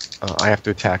I have to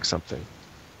attack something.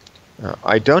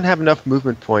 I don't have enough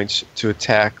movement points to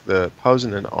attack the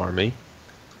Posenan army,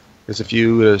 because if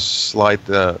you slide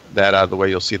that out of the way,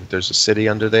 you'll see that there's a city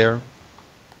under there.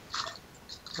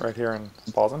 Right here in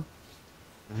Posen?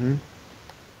 Mm-hmm.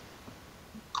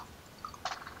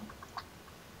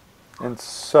 And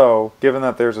so, given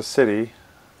that there's a city,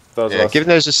 given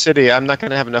there's a city, I'm not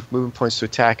going to have enough movement points to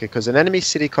attack it, because an enemy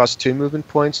city costs 2 movement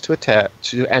points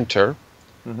to enter.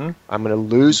 Mm-hmm. I'm going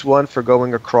to lose 1 for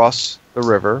going across the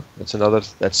river.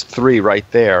 That's 3 right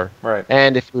there. Right.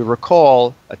 And if we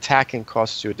recall, attacking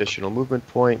costs you additional movement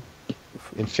point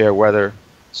in fair weather,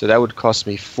 so that would cost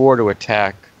me 4 to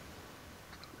attack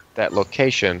that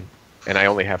location, and I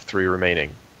only have 3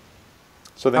 remaining.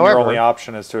 So then your only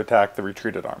option is to attack the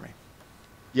retreated army.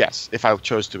 Yes, if I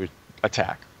chose to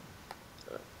attack,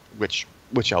 which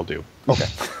I'll do. Okay.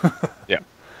 Yeah.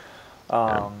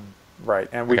 Right,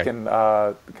 and we can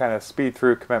kind of speed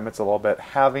through commitments a little bit.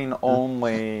 Having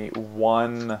only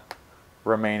one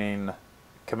remaining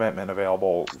commitment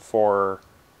available for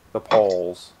the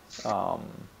polls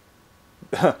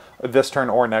this turn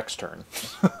or next turn.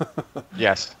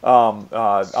 Yes.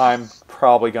 I'm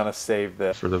probably going to save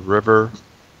this. For the river,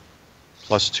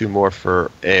 plus 2 more for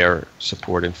air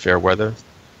support in fair weather.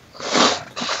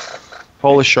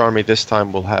 Polish Army this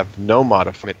time will have no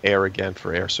modifier air again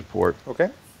for air support. Okay.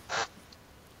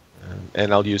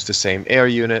 And I'll use the same air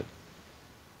unit.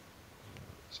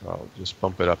 So I'll just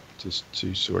bump it up to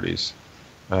 2 sorties.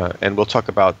 And we'll talk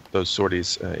about those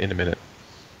sorties in a minute.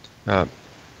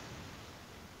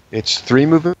 It's 3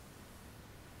 movement.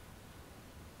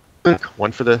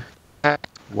 1 for the attack,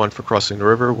 1 for crossing the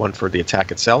river, 1 for the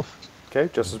attack itself. Okay,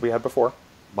 just as we had before.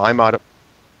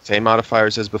 Same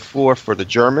modifiers as before for the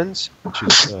Germans, which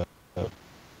is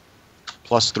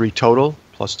plus 3 total,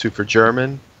 plus 2 for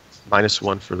German, minus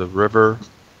 1 for the river,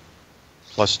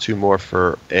 plus 2 more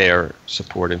for air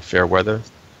support in fair weather.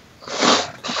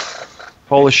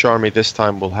 Polish Army this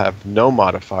time will have no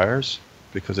modifiers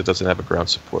because it doesn't have a ground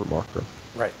support marker.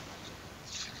 Right.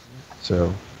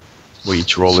 So we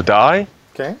each roll a die.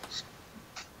 Okay.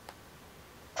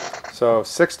 So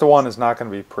 6 to 1 is not going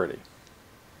to be pretty.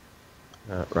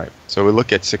 Right. So we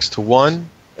look at 6 to 1,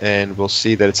 and we'll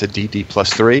see that it's a DD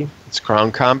plus 3. It's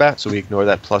crown combat, so we ignore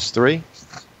that plus 3.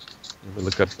 And we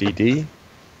look up DD.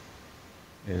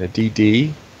 And a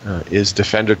DD is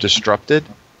defender disrupted.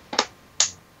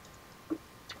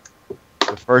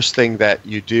 The first thing that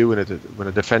you do when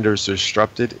a defender is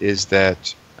disrupted is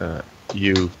that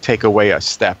you take away a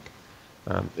step.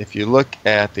 If you look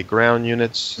at the ground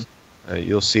units,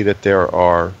 you'll see that there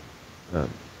are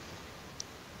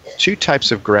 2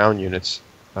 types of ground units.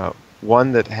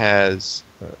 One that has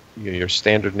your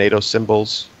standard NATO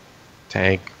symbols,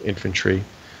 tank, infantry,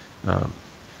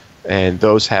 and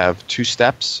those have 2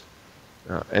 steps.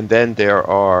 And then there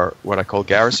are what I call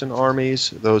garrison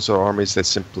armies. Those are armies that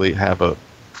simply have a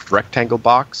rectangle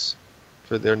box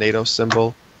for their NATO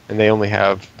symbol, and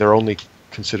they're only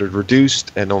considered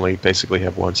reduced and only basically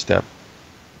have 1 step.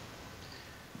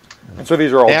 And so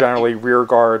these are all generally rear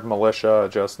guard militia,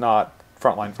 just not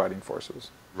frontline fighting forces.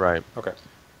 Right. Okay.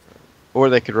 Or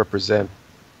they could represent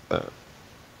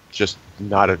just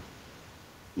not a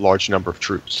large number of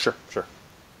troops. Sure, sure.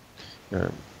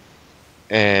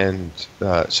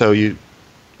 So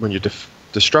when you're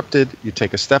disrupted, you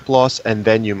take a step loss, and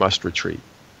then you must retreat.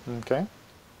 Okay.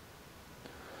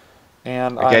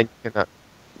 And again, I'm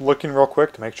looking real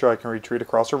quick to make sure I can retreat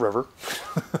across a river.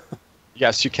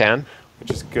 Yes, you can.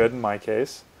 Which is good in my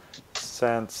case,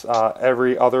 since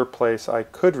every other place I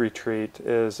could retreat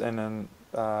is in an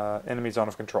enemy zone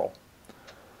of control.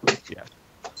 Yeah.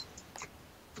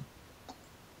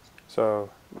 So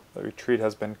the retreat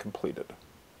has been completed.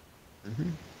 Mm-hmm.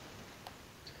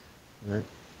 Right.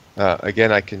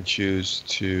 Again, I can choose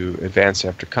to advance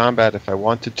after combat if I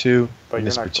wanted to. But in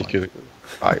this particular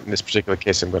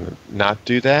case, I'm going to not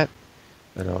do that,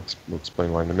 and we'll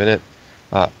explain why in a minute.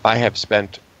 I have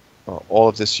spent all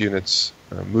of this unit's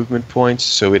movement points,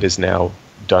 so it is now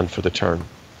done for the turn.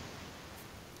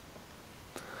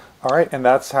 All right, and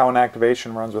that's how an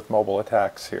activation runs with mobile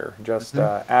attacks here. Just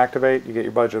activate, you get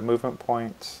your budget of movement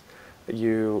points,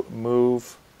 you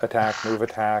move, attack,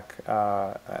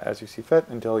 as you see fit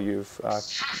until you've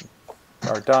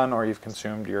are done or you've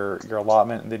consumed your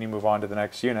allotment, and then you move on to the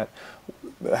next unit,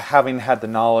 having had the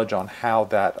knowledge on how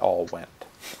that all went.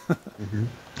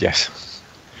 Yes.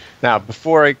 Now,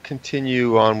 before I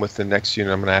continue on with the next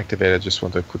unit I'm going to activate, I just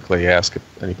want to quickly ask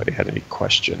if anybody had any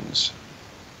questions.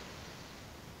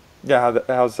 Yeah,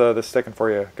 how's this sticking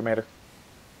for you, Commander?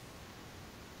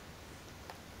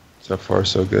 So far,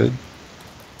 so good.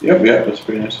 Yeah, that's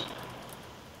pretty nice.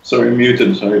 Sorry,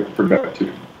 muted. Sorry, forgot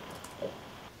to.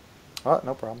 Oh,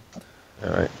 no problem.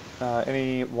 All right.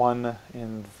 Anyone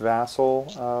in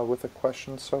Vassal with a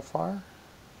question so far?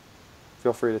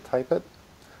 Feel free to type it.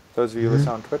 Those of you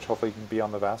listening on Twitch, hopefully you can be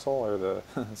on the Vassal or the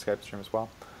Skype stream as well.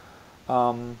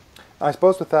 I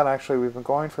suppose with that, actually, we've been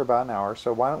going for about an hour,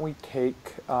 so why don't we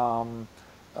take 3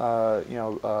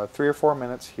 or 4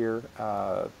 minutes here,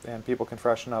 and people can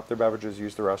freshen up their beverages,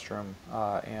 use the restroom,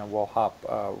 and we'll hop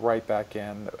right back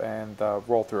in and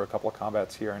roll through a couple of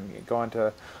combats here and go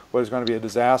into what is going to be a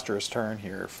disastrous turn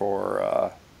here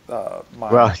for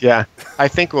Well, yeah. I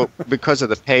think because of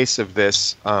the pace of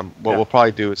this, we'll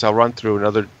probably do is I'll run through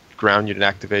another ground unit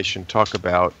activation, talk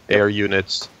about air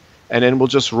units, and then we'll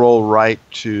just roll right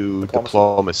to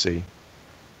diplomacy.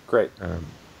 Great.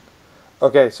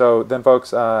 Okay, so then,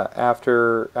 folks,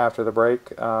 after the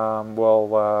break,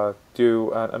 we'll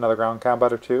do another ground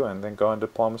combat or two, and then go into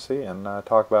diplomacy and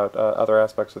talk about other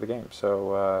aspects of the game.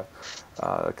 So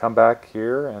come back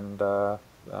here and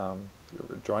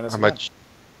join us.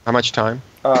 How much time?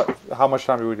 How much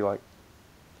time would you like?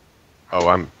 Oh,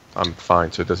 I'm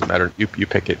fine, so it doesn't matter. You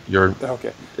pick it.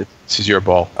 Okay. This is your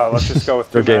ball. Let's just go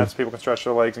with 2 minutes. People can stretch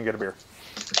their legs and get a beer.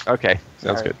 Okay,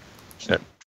 sounds good. Yeah.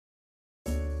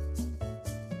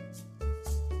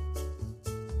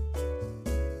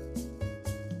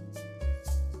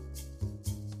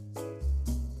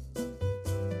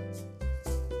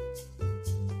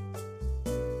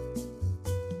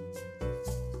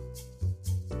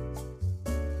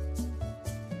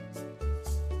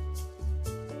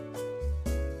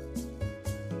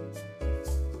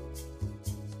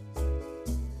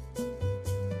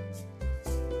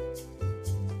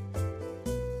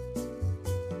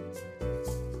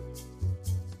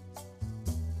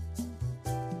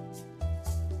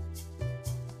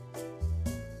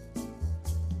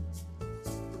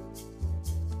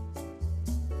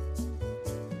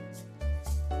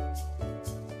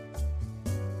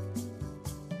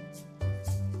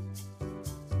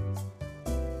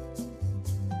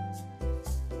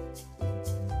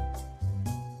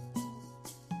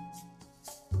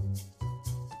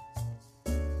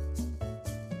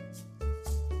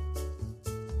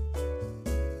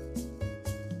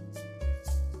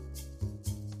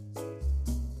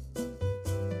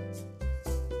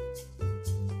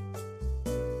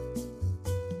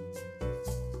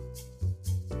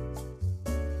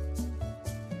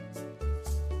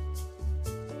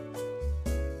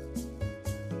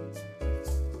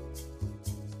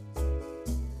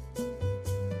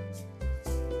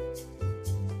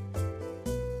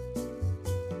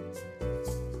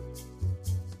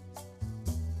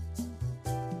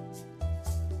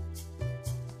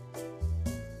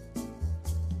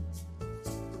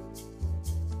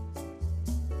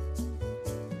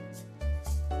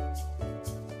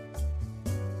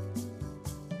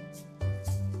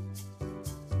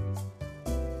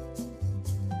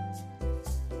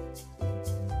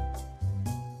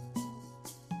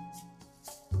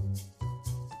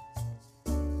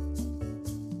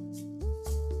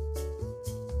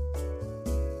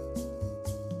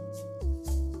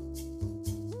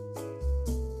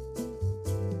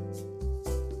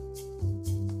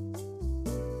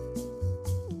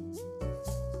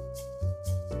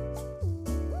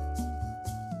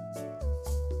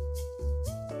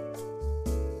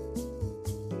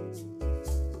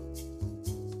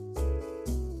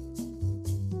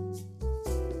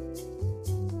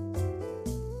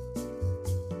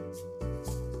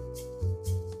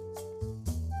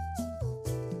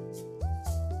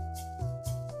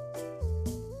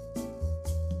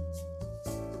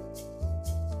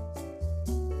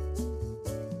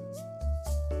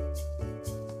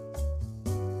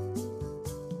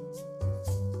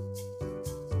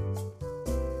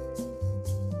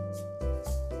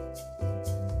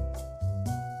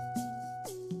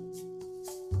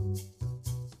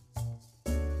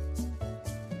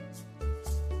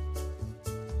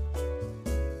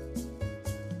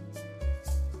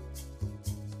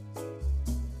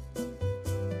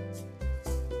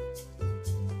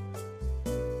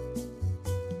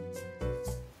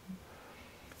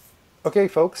 Okay,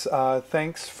 folks,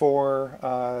 thanks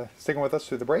for sticking with us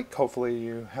through the break. Hopefully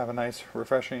you have a nice,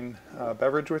 refreshing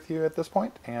beverage with you at this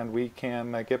point, and we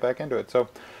can get back into it. So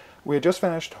we had just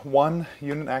finished one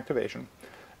unit activation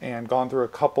and gone through a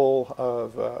couple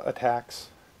of attacks,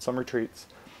 some retreats,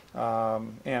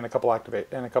 and a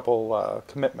couple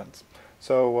commitments.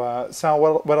 So Sal,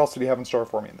 what else did you have in store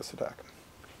for me in this attack?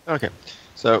 Okay,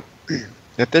 so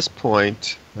at this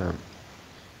point,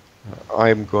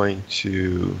 I'm going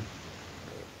to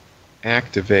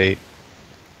activate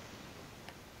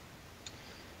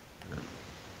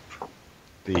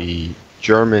the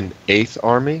German 8th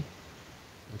Army,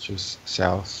 which is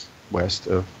southwest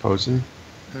of Posen.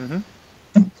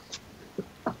 Mm-hmm.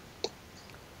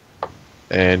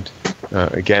 And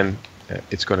again,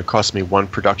 it's going to cost me 1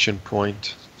 production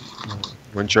point,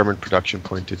 1 German production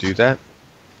point to do that.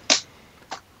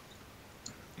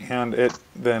 And it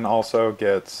then also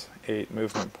gets 8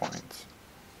 movement points.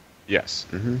 Yes.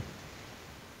 Mm-hmm.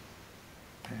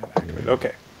 And activate.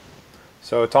 Okay.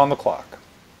 So it's on the clock.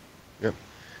 Yep.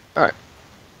 All right.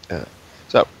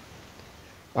 So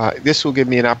this will give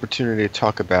me an opportunity to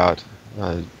talk about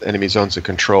enemy zones of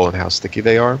control and how sticky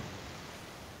they are.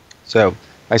 So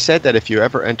I said that if you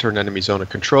ever enter an enemy zone of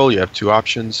control, you have 2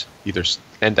 options, either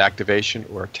end activation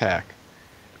or attack.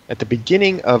 At the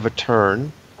beginning of a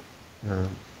turn,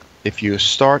 if you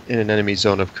start in an enemy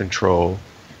zone of control,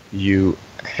 you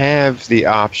have the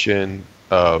option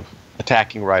of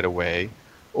attacking right away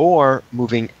or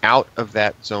moving out of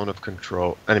that zone of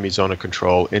control, enemy zone of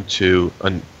control, into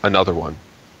another one.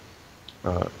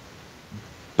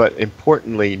 But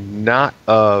importantly, not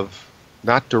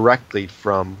directly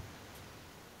from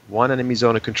one enemy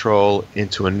zone of control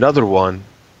into another one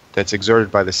that's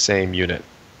exerted by the same unit.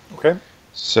 Okay.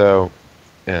 So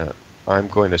I'm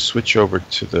going to switch over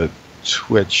to the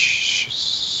Twitch.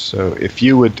 So if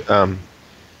you would,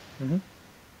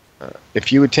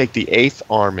 if you would take the 8th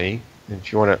Army, and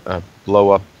if you want to blow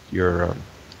up your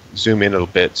zoom in a little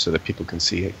bit so that people can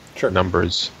see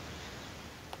numbers.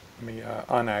 Let me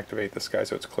unactivate this guy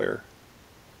so it's clear.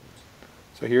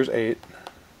 So here's 8,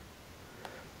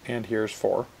 and here's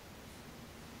 4.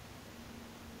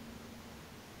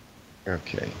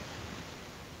 Okay.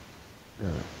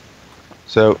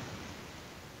 So,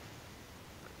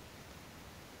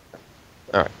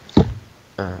 all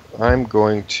right. I'm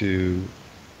going to.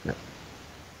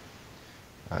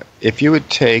 If you would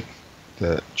take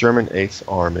the German 8th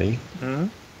Army,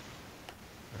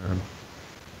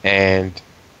 and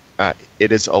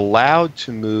it is allowed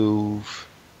to move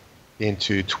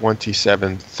into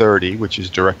 2730, which is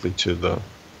directly to the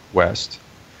west,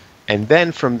 and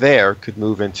then from there could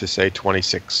move into, say,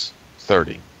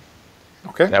 2630.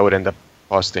 Okay. That would end up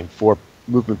costing 4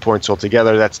 movement points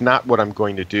altogether. That's not what I'm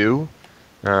going to do,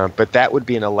 but that would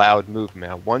be an allowed move.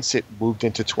 Now, once it moved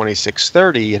into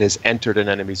 2630, it has entered an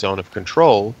enemy zone of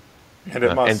control, and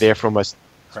it must. And therefore must.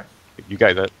 Right. You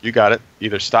got it. You got it.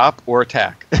 Either stop or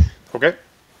attack. Okay.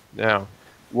 Now,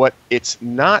 what it's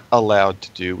not allowed to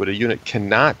do, what a unit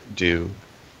cannot do,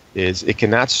 is it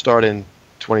cannot start in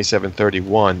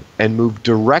 2731 and move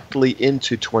directly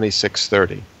into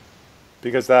 2630.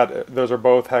 Because those are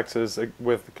both hexes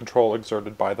with control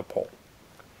exerted by the pole.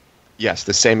 Yes,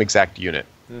 the same exact unit.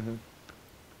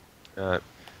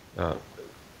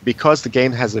 Because the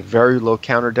game has a very low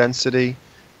counter density,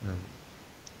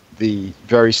 the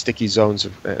very sticky zones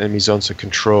of enemy zones of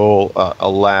control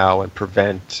allow and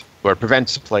prevents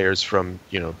players from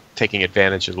taking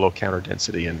advantage of the low counter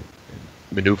density and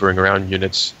maneuvering around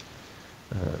units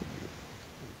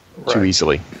too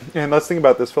easily. And let's think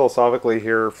about this philosophically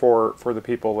here for the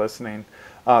people listening.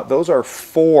 Those are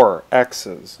 4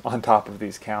 X's on top of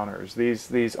these counters.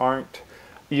 These aren't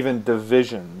even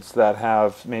divisions that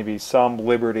have maybe some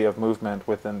liberty of movement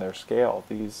within their scale.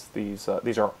 These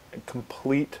are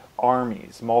complete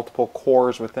armies, multiple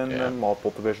corps within them,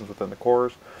 multiple divisions within the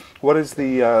corps. What is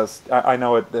the? I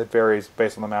know it varies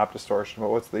based on the map distortion, but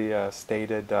what's the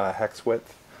stated hex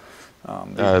width?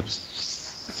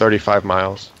 35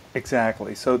 miles.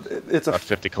 Exactly. So it's about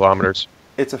 50 kilometers.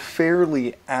 It's a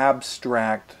fairly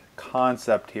abstract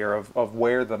concept here of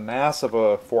where the mass of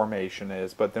a formation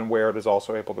is, but then where it is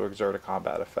also able to exert a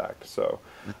combat effect. So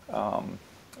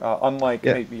unlike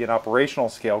maybe an operational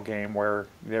scale game where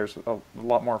there's a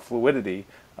lot more fluidity,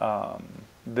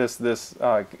 this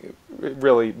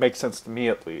really makes sense to me,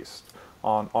 at least,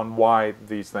 on why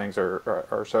these things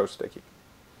are so sticky.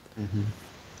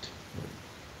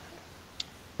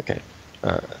 Okay.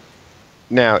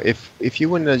 Now, if you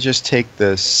want to just take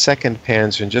the 2nd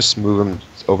Panzer and just move them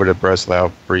over to Breslau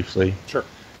briefly. Sure.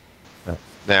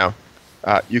 Now,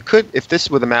 you could, if this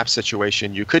were the map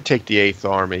situation, you could take the 8th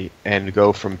Army and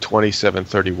go from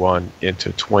 2731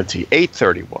 into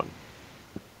 2831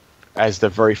 as the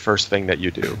very first thing that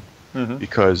you do,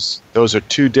 because those are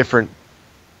 2 different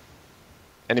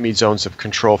enemy zones of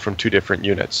control from 2 different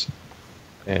units.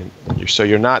 And so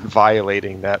you're not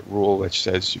violating that rule which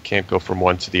says you can't go from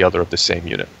one to the other of the same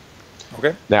unit.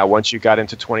 Okay. Now, once you got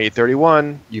into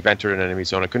 2831, you've entered an enemy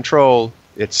zone of control.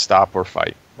 It's stop or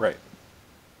fight. Right.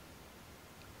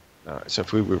 So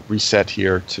if we reset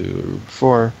here to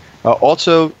 4.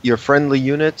 Also, your friendly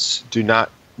units do not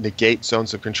negate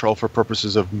zones of control for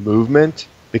purposes of movement,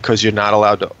 because you're not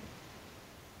allowed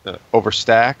to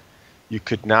overstack. You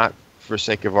could not, for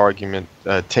sake of argument,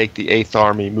 take the 8th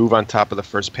Army, move on top of the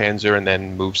 1st Panzer, and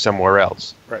then move somewhere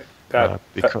else. Right.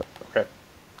 Okay.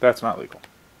 That's not legal.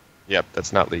 Yep,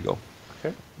 that's not legal.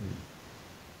 Okay.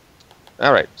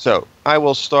 All right, so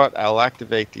I'll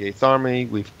activate the 8th Army.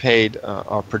 We've paid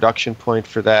our production point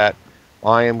for that.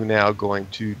 I am now going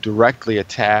to directly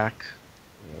attack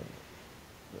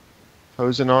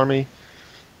Posen Army,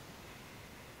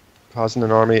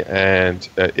 and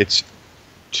it's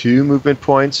 2 movement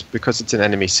points because it's an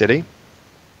enemy city,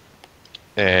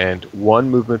 and 1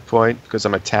 movement point because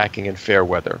I'm attacking in fair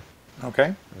weather.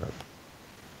 Okay.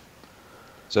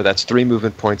 So that's 3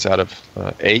 movement points out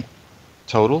of 8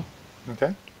 total.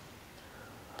 Okay.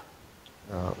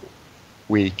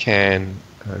 we can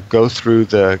go through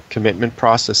the commitment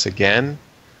process again.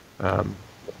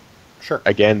 Sure.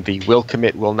 Again, the will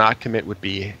commit, will not commit would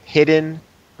be hidden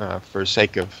for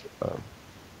sake of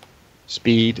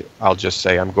speed. I'll just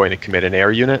say I'm going to commit an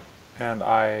air unit. And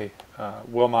I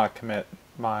will not commit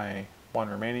my one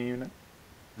remaining unit.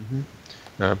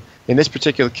 In this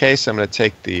particular case, I'm going to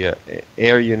take the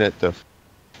air unit, the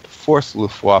 4th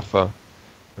Luftwaffe,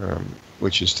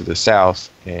 which is to the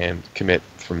south, and commit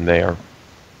from there.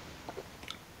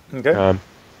 Okay.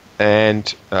 And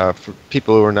for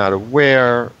people who are not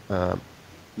aware,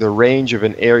 the range of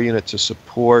an air unit to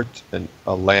support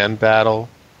a land battle,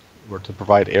 or to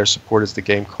provide air support as the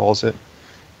game calls it,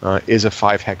 is a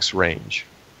 5-hex range.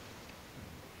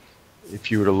 If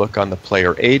you were to look on the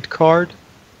player aid card.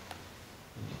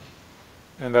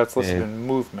 And that's listed in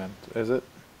movement, is it?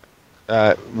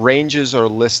 Ranges are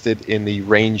listed in the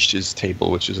ranges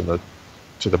table, which is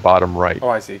to the bottom right. Oh,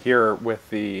 I see. Here with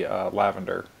the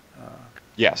lavender.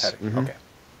 Yes. Heading. Okay.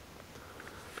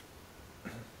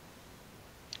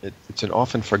 It's an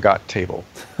often forgot table.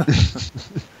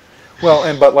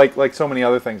 Well, but like so many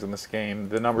other things in this game,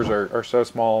 the numbers are so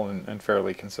small and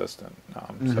fairly consistent.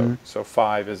 So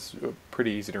 5 is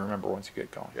pretty easy to remember once you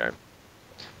get going.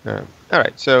 Okay. All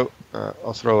right. So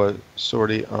I'll throw a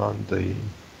sortie on the.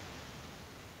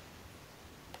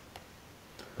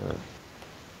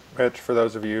 Rich, for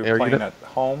those of you playing at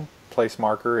home, place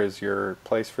marker is your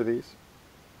place for these.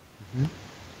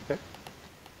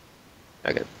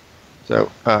 Okay. So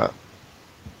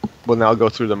we'll now go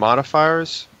through the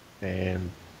modifiers, and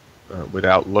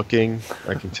without looking,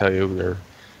 I can tell you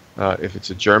if it's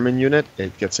a German unit,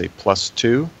 it gets a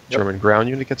 +2. Yep. German ground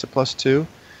unit gets a +2.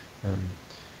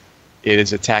 It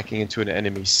is attacking into an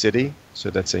enemy city, so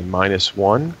that's a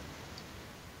 -1.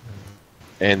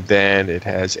 And then it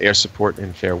has air support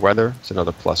in fair weather. It's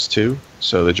another +2.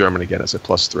 So the German again is a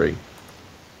 +3.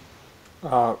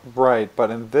 Right,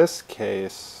 but in this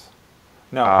case,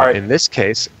 no. Right. In this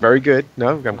case, very good.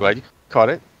 No, I'm glad you caught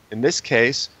it. In this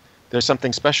case, there's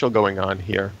something special going on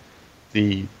here.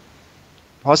 The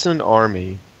Poznan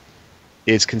army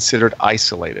is considered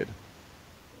isolated.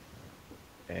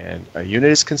 And a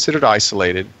unit is considered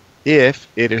isolated if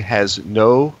it has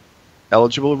no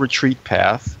eligible retreat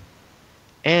path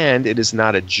and it is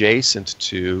not adjacent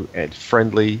to a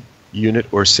friendly unit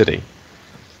or city.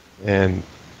 And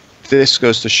this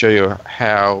goes to show you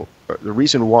how the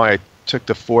reason why I took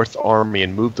the 4th Army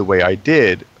and moved the way I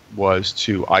did was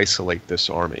to isolate this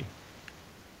army.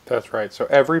 That's right. So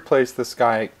every place this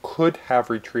guy could have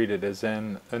retreated is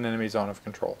in an enemy zone of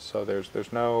control. So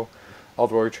there's no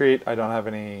eligible retreat. I don't have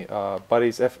any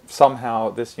buddies. If somehow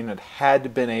this unit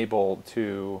had been able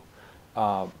to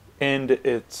end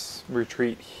its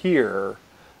retreat here,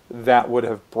 that would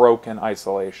have broken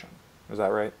isolation. Is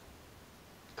that right?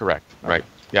 Correct. Okay. Right.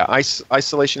 Yeah.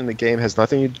 Isolation in the game has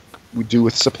nothing to do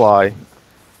with supply.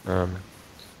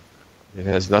 It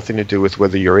has nothing to do with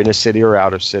whether you're in a city or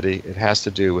out of city. It has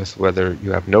to do with whether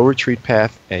you have no retreat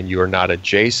path and you are not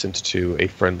adjacent to a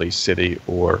friendly city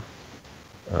or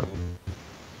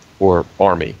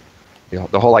army. You know,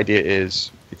 the whole idea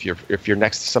is if you're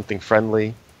next to something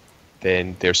friendly,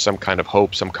 then there's some kind of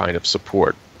hope, some kind of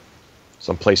support,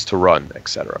 some place to run,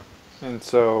 etc. And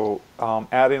so,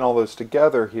 adding all those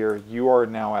together here, you are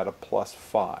now at a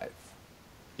 +5.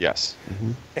 Yes.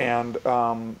 And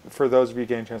for those of you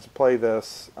getting a chance to play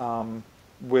this,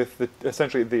 with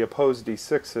essentially the opposed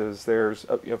D6s, there's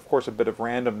of course a bit of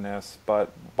randomness,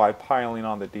 but by piling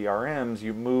on the DRMs,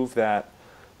 you move that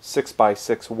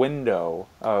 6x6 window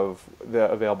of the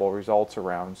available results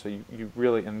around. So you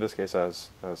really, in this case, as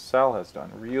Sal has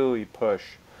done, really push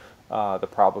the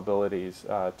probabilities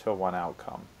to one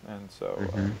outcome, and so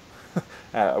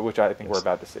which I think we're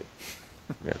about to see.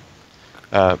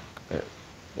 Yeah.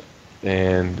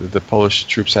 And the Polish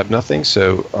troops have nothing,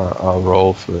 so I'll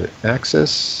roll for the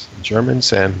Axis,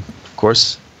 Germans, and of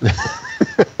course,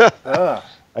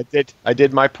 I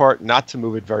did my part not to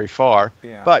move it very far.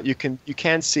 Yeah. But you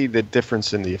can see the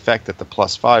difference in the effect that the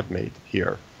 +5 made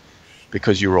here,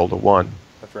 because you rolled a 1.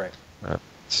 That's right.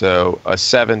 So a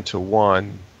 7 to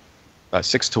 1,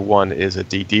 6 to 1 is a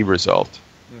DD result.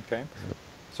 Okay.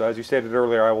 So as you stated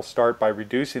earlier, I will start by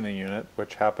reducing the unit,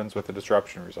 which happens with the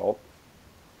disruption result.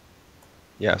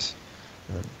 Yes.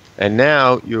 And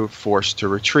now you're forced to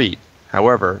retreat.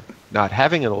 However, not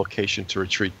having a location to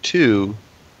retreat to,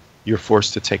 you're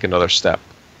forced to take another step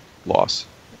loss.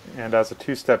 And as a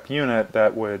 2-step unit,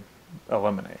 that would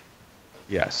eliminate.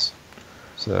 Yes.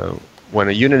 So when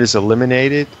a unit is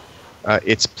eliminated,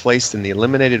 it's placed in the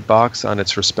eliminated box on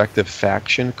its respective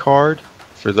faction card.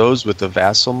 For those with the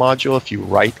vassal module, if you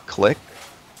right-click,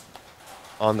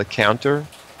 on the counter,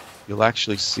 you'll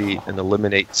actually see an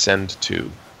eliminate send to.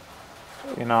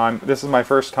 You know, this is my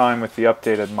first time with the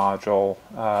updated module,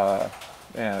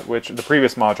 which the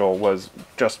previous module was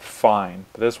just fine,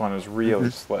 but this one is really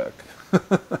slick.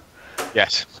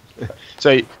 Yes.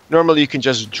 So normally you can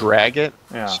just drag it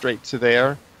Yeah. straight to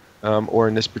there, or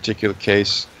in this particular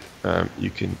case,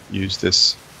 you can use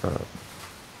this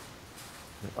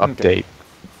update.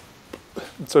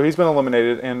 So he's been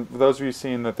eliminated, and for those of you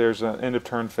seeing that there's an end of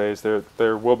turn phase,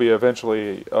 there will be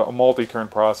eventually a multi-turn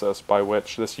process by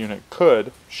which this unit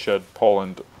should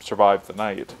Poland survive the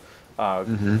night,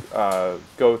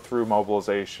 go through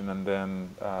mobilization and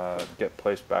then get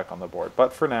placed back on the board.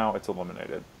 But for now, it's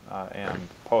eliminated, and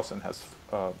Posen has,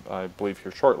 I believe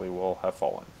here shortly, will have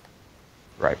fallen.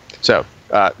 Right. So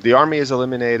the army is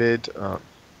eliminated.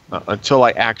 Until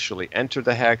I actually enter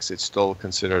the hex, it's still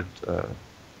considered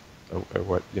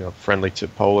friendly to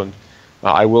Poland.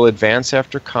 I will advance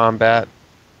after combat,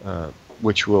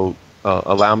 which will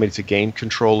allow me to gain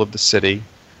control of the city.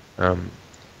 And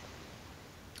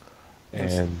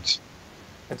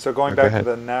so going back to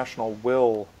the national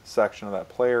will section of that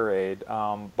player aid,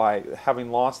 by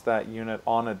having lost that unit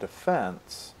on a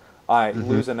defense, I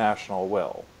lose a national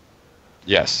will.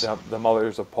 Yes. The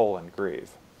mothers of Poland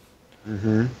grieve.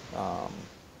 Mm-hmm.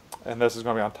 And this is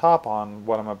going to be on top on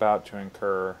what I'm about to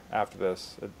incur after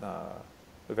this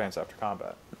advance after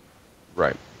combat.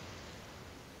 Right.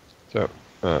 So,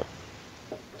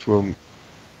 if you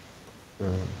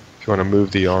want to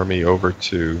move the army over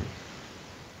to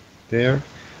there,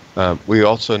 we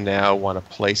also now want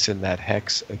to place in that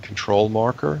hex a control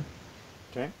marker.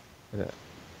 Okay.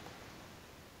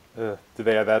 Did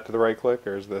they add that to the right click,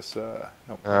 or is this?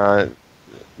 Nope.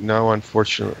 No,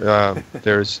 unfortunately,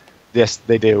 yes,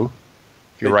 they do.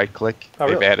 If you right click, they've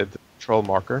really? added the control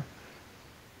marker.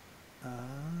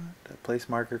 Place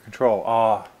marker control.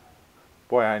 Ah,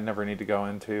 boy, I never need to go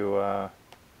into.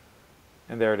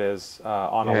 And there it is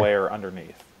on a layer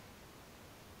underneath.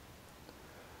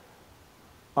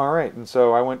 All right, and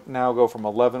so I now go from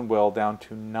 11 will down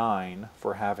to 9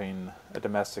 for having a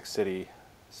domestic city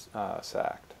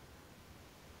sacked.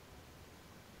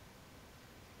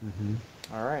 Mm-hmm.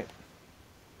 All right.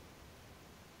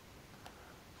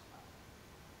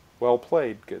 Well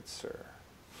played, good sir.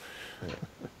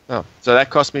 Oh, so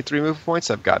that cost me 3 move points.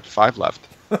 I've got 5 left.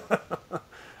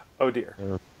 Oh dear.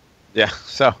 Yeah,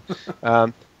 so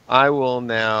I will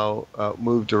now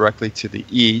move directly to the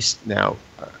east. Now,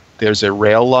 there's a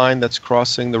rail line that's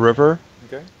crossing the river.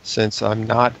 Okay. Since I'm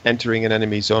not entering an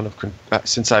enemy zone of,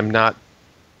 since I'm not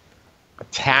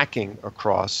attacking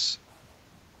across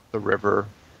the river,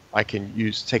 I can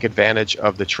take advantage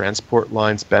of the transport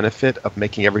line's benefit of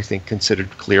making everything considered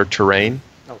clear terrain.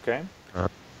 Okay.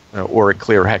 Or a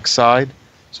clear hex side.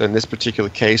 So in this particular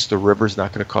case, the river's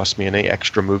not going to cost me any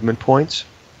extra movement points.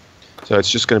 So it's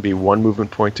just going to be 1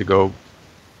 movement point to go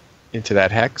into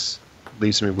that hex.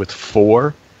 Leaves me with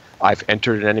 4. I've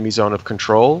entered an enemy zone of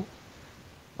control.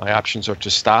 My options are to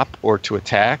stop or to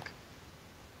attack.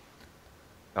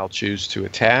 I'll choose to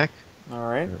attack. All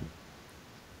right.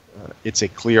 It's a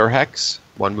clear hex,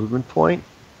 1 movement point.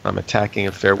 I'm attacking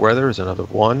in fair weather is another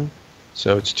 1.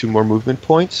 So it's 2 more movement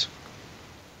points.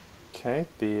 Okay.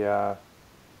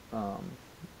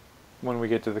 When we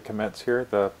get to the commits here,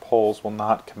 the Poles will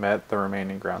not commit the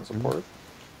remaining ground support.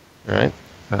 All right.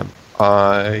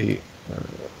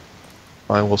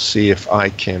 I will see if I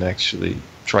can actually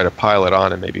try to pile it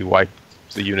on and maybe wipe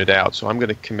the unit out. So I'm going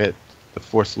to commit the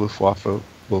 4th Luftwaffe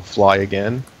will fly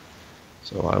again.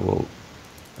 So I will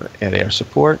add air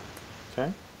support.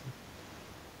 Okay.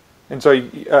 And so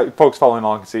folks following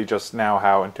along can see just now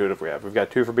how intuitive we have. We've got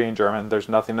 2 for being German. There's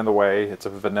nothing in the way. It's a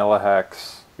vanilla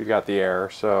hex. We've got the air,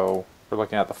 so we're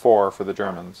looking at the 4 for the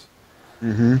Germans.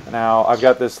 Mm-hmm. Now, I've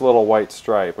got this little white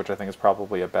stripe, which I think is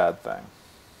probably a bad thing.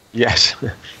 Yes.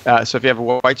 So if you have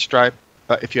a white stripe,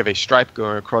 if you have a stripe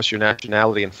going across your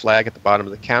nationality and flag at the bottom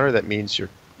of the counter, that means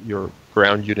your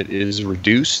ground unit is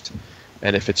reduced.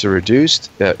 And if it's a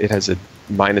reduced, it has a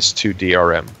 -2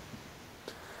 DRM.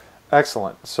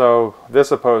 Excellent. So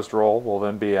this opposed roll will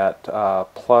then be at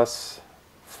 +4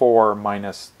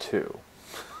 -2.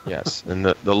 Yes. And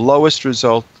the lowest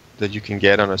result that you can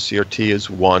get on a CRT is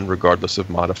 1, regardless of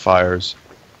modifiers.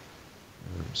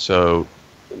 So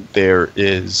there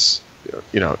is,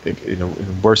 in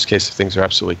the worst case, if things are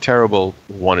absolutely terrible,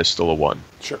 1 is still a 1.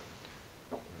 Sure.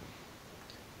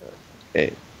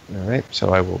 Okay. All right.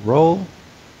 So I will roll.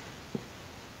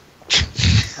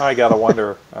 I gotta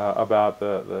wonder about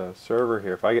the server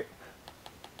here. If I get,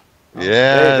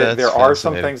 Yeah, there are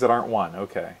some things that aren't 1.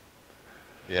 Okay.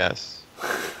 Yes.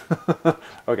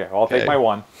 Okay. Well, I'll take my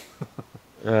 1.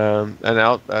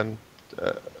 I'll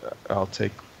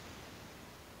take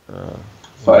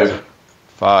 5.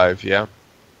 5. Yeah.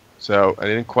 So I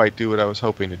didn't quite do what I was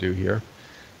hoping to do here.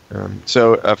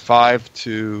 So a 5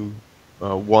 to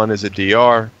 1 is a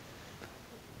DR.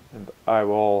 And I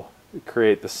will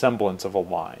create the semblance of a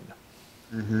line.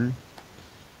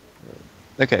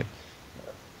 Okay.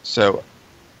 So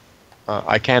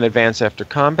I can advance after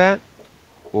combat,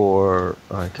 or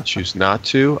I could choose not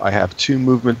to. I have 2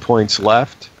 movement points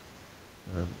left.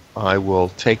 I will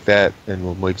take that and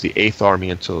we'll move the 8th Army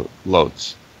into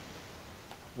Lotz.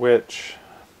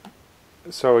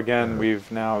 So again,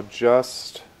 we've now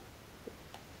just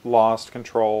lost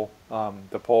control.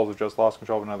 The Poles have just lost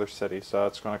control of another city, so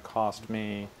it's going to cost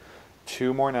me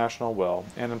 2 more national will.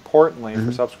 And importantly,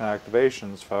 for subsequent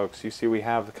activations, folks, you see we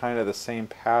have kind of the same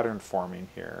pattern forming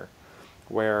here,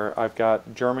 where I've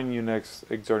got German units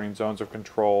exerting zones of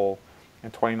control in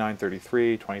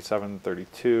 2933,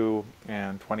 2732,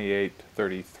 and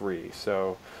 2833.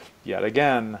 So yet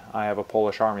again, I have a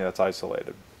Polish army that's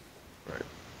isolated. Right.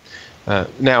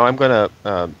 Now I'm going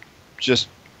to just,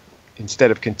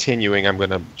 instead of continuing, I'm going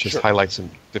to just highlight some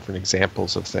different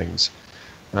examples of things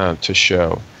to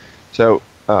show. So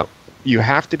you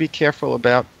have to be careful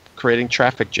about creating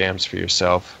traffic jams for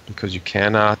yourself, because you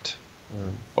cannot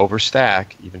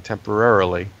overstack, even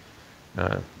temporarily,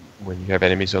 when you have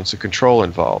enemy zones of control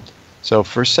involved. So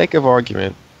for sake of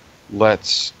argument,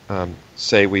 let's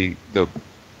say the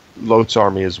Lotz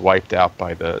army is wiped out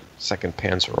by the 2nd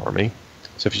Panzer Army.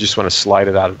 So if you just want to slide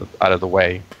it out of the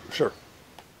way. Sure.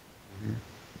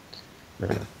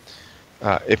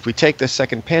 If we take the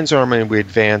 2nd Panzer Army and we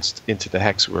advanced into the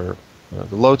hex where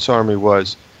the Lotz army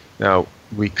was, now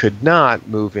we could not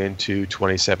move into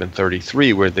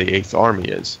 2733 where the 8th Army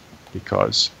is,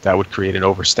 because that would create an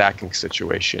overstacking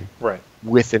situation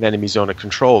with an enemy zone of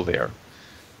control there.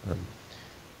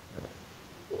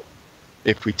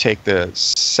 If we take the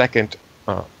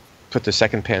put the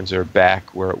 2nd Panzer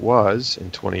back where it was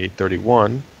in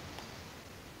 2831.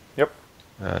 Yep.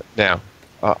 Now,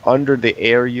 under the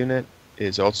air unit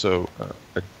is also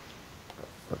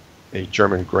a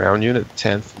German ground unit,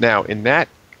 10th. Now, in that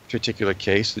particular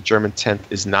case, the German 10th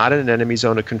is not in an enemy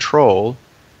zone of control.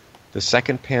 The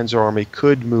 2nd Panzer Army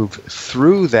could move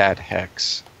through that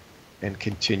hex and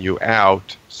continue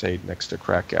out, say, next to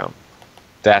Krakow.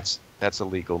 That's a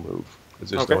legal move, because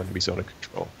there's no enemy zone of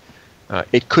control.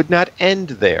 It could not end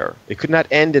there. It could not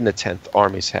end in the 10th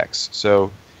Army's hex. So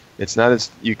it's not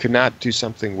as, you could not do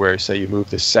something where, say, you move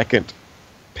the 2nd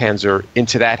Panzer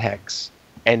into that hex,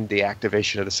 end the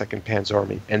activation of the 2nd Panzer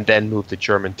Army, and then move the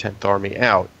German 10th Army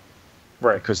out.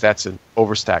 Right. Because that's an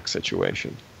overstack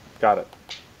situation. Got it.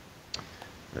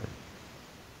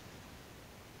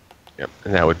 Yep,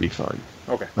 and that would be fine.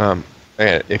 Okay.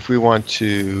 And if we want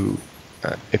to,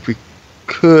 if we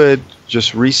could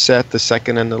just reset the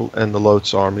 2nd and the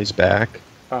Lotz armies back.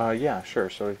 Yeah, sure.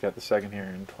 So we've got the 2nd here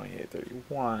in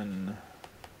 2831.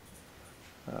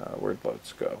 Where'd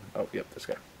Lotz go? Oh, yep, this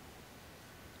guy.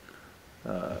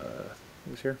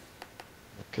 Who's here?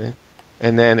 Okay.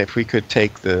 And then if we could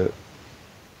take the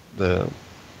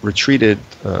retreated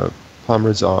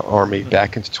Pomer's army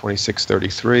back into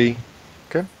 2633.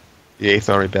 Okay. The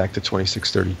 8th Army back to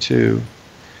 2632.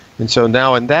 And so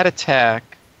now in that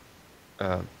attack,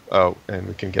 and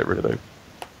we can get rid of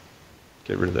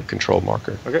the control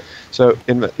marker. Okay. So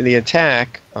in the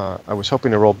attack, I was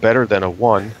hoping to roll better than a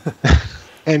 1,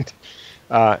 and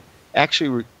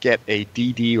actually get a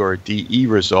DD or a DE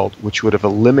result, which would have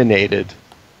eliminated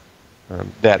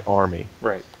that army.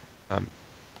 Right.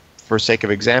 For sake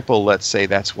of example, let's say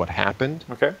that's what happened.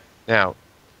 Okay. Now,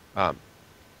 I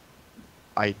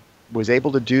was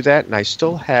able to do that, and I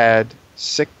still had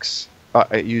 6.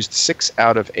 I used 6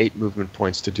 out of 8 movement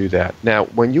points to do that. Now,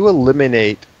 when you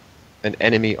eliminate an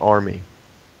enemy army,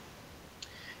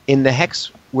 in the hex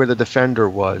where the defender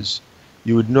was,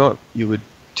 you would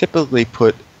typically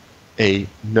put a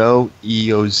no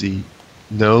EZOC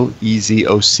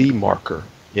marker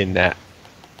in that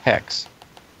hex.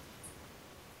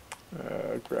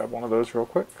 Grab one of those real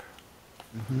quick.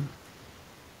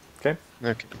 Okay.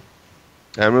 Okay.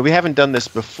 And we haven't done this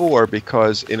before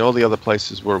because in all the other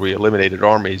places where we eliminated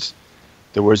armies,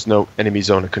 there was no enemy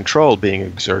zone of control being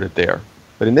exerted there.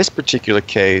 But in this particular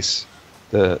case,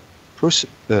 the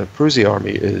Prussian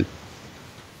army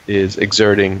is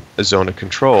exerting a zone of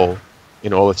control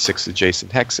in all its 6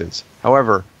 adjacent hexes.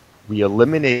 However, we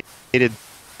eliminated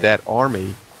that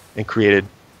army and created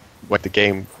what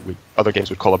other games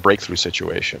would call a breakthrough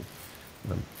situation.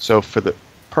 So for the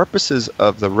purposes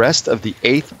of the rest of the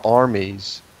 8th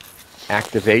Army's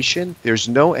activation, there's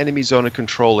no enemy zone of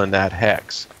control in that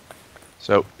hex.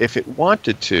 So if it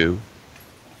wanted to,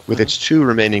 with its 2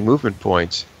 remaining movement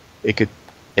points, it could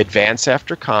advance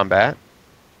after combat,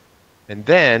 and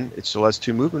then it still has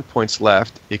 2 movement points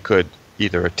left. It could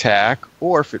either attack,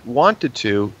 or if it wanted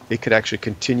to, it could actually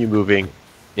continue moving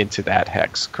into that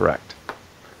hex, correct?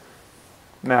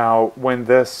 Now, when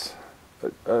this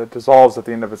dissolves at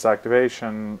the end of its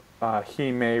activation,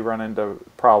 he may run into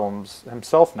problems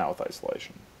himself now with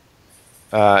isolation.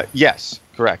 Yes,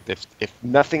 correct. If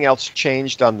nothing else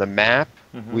changed on the map,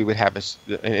 we would have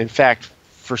in fact,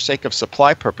 for sake of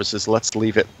supply purposes, let's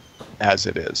leave it as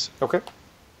it is. Okay.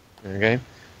 Okay.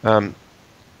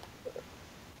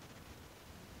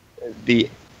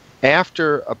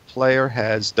 After a player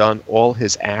has done all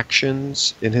his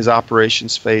actions in his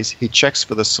operations phase, he checks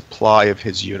for the supply of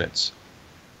his units.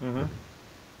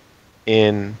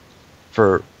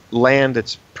 For land,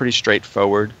 it's pretty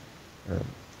straightforward.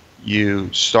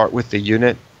 You start with the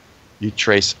unit, you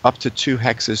trace up to 2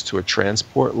 hexes to a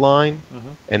transport line,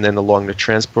 and then along the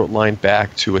transport line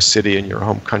back to a city in your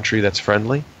home country that's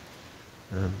friendly.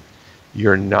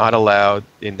 You're not allowed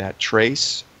in that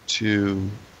trace to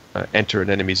enter an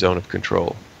enemy zone of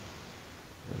control.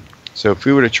 So if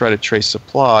we were to try to trace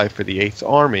supply for the 8th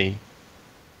Army,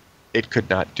 it could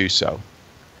not do so.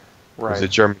 Right. Because the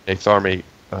German 8th Army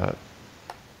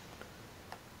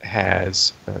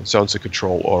has zones of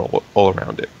control all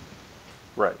around it.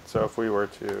 Right. So if we were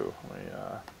to,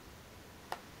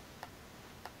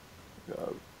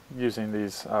 using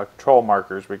these control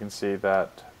markers, we can see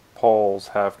that Poles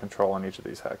have control on each of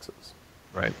these hexes.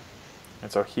 Right.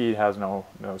 And so he has no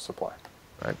supply.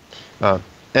 Right.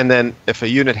 And then if a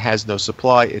unit has no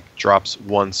supply, it drops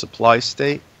 1 supply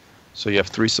state. So you have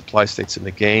 3 supply states in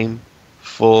the game: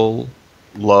 full,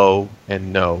 low,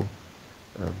 and no.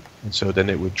 And so then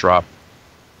it would drop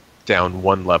down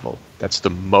 1 level. That's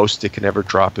the most it can ever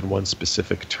drop in one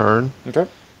specific turn. Okay.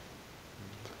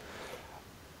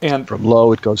 And from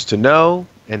low, it goes to no,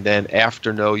 and then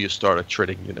after no, you start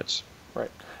attriting units.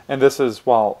 Right. And this is,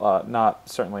 while not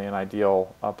certainly an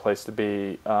ideal place to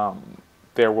be,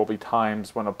 there will be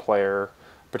times when a player,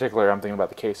 particularly I'm thinking about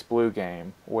the Case Blue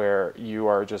game, where you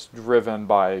are just driven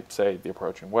by, say, the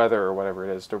approaching weather or whatever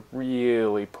it is, to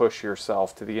really push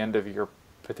yourself to the end of your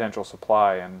potential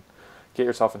supply and get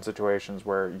yourself in situations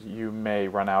where you may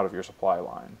run out of your supply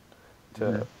line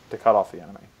to cut off the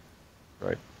enemy.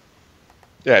 Right.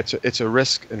 Yeah, it's a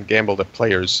risk and gamble that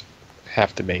players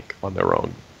have to make on their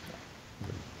own.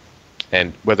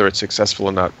 And whether it's successful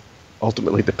or not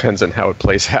ultimately depends on how it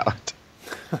plays out.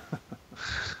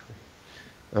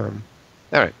 All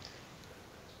right.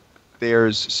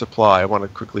 There's supply. I want to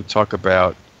quickly talk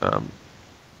about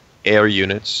air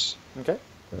units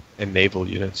and naval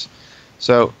units.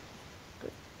 So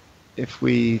if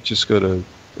we just go to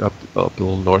up a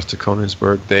little north to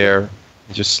Konigsberg there,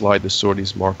 and just slide the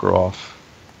sorties marker off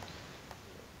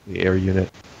the air unit.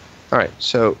 All right,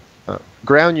 so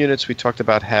ground units, we talked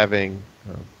about having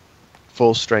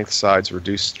full strength sides,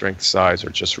 reduced strength sides, or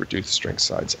just reduced strength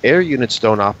sides. Air units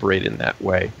don't operate in that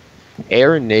way.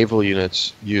 Air and naval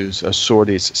units use a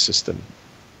sorties system.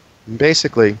 And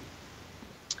basically,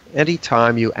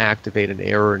 anytime you activate an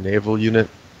air or naval unit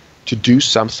to do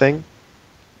something,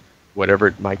 whatever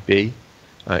it might be,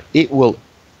 it will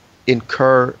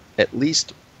incur at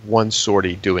least 1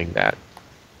 sortie doing that.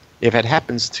 If it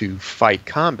happens to fight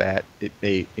combat, it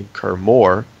may incur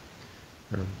more,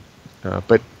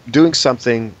 but doing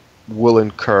something will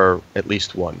incur at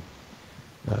least 1.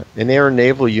 An air and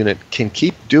naval unit can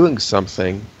keep doing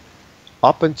something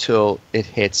up until it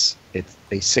hits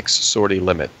a 6 sortie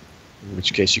limit, in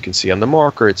which case you can see on the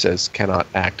marker it says cannot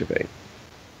activate.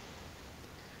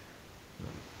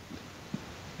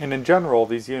 And in general,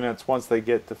 these units, once they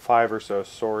get to 5 or so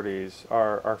sorties,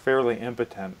 are fairly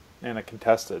impotent in a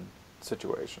contested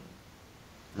situation.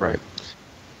 Right.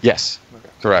 Yes, Okay.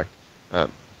 correct.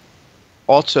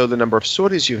 Also, the number of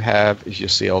sorties you have, as you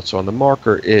see also on the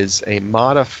marker, is a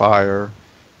modifier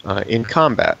in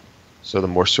combat. So the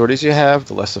more sorties you have,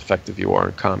 the less effective you are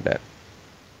in combat.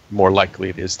 More likely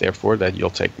it is, therefore, that you'll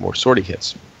take more sortie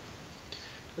hits.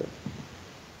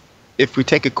 If we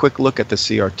take a quick look at the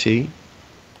CRT,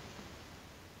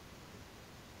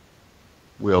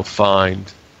 we'll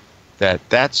find that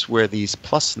that's where these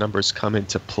plus numbers come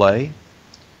into play.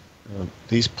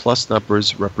 These plus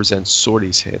numbers represent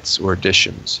sorties hits or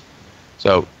additions.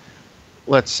 So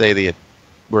let's say that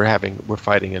we're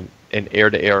fighting an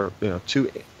air-to-air,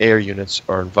 2 air units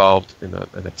are involved in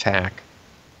an attack,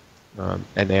 and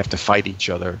they have to fight each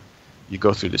other. You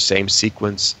go through the same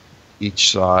sequence.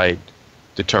 Each side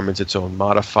determines its own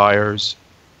modifiers,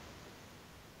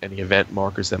 any event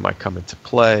markers that might come into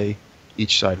play.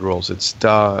 each side rolls its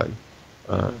die,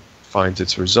 finds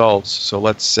its results. So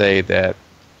let's say that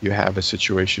you have a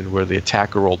situation where the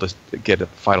attacker rolled to get a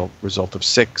final result of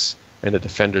 6, and the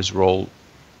defender's roll,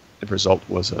 the result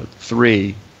was a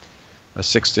 3. A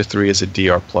 6 to 3 is a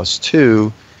DR plus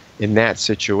 2. In that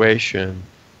situation,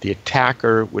 the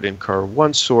attacker would incur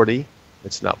 1 sortie.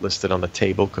 It's not listed on the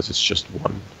table because it's just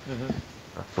 1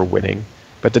 for winning.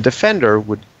 But the defender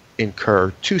would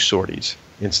incur 2 sorties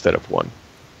instead of 1.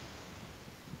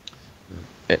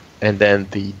 And then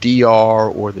the DR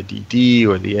or the DD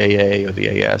or the AA or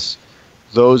the AS,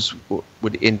 those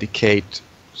would indicate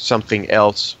something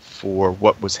else for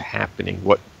what was happening,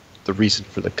 what the reason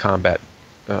for the combat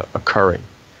occurring.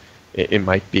 It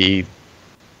might be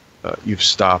you've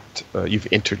stopped, you've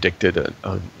interdicted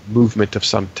a movement of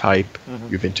some type,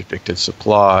 you've interdicted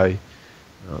supply,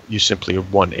 you simply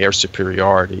have won air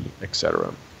superiority,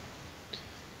 etc.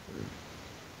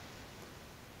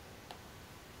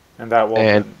 And that will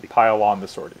then pile on the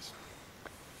sorties.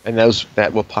 And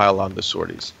that will pile on the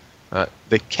sorties.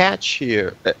 The catch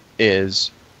here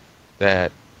is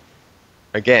that,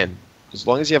 again, as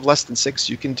long as you have less than 6,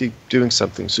 you can do doing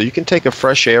something. So you can take a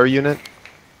fresh air unit,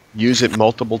 use it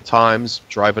multiple times,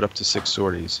 drive it up to 6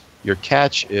 sorties. Your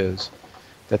catch is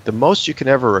that the most you can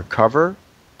ever recover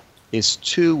is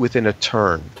 2 within a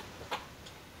turn.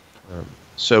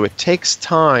 So it takes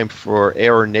time for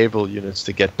air or naval units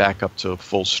to get back up to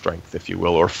full strength, if you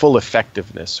will, or full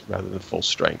effectiveness rather than full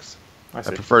strength. I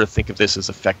prefer to think of this as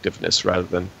effectiveness rather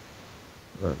than...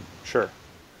 Sure.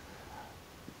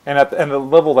 And at the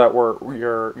level that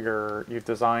you've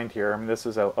designed here, I mean, this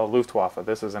is a Luftwaffe.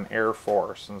 This is an air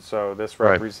force, and so this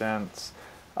represents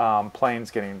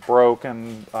planes getting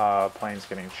broken, planes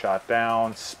getting shot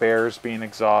down, spares being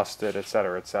exhausted, et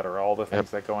cetera, et cetera. All the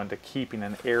things that go into keeping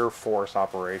an air force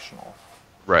operational.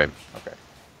 Right.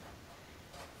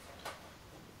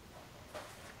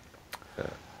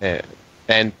 Okay.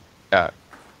 And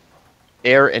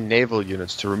air and naval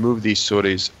units, to remove these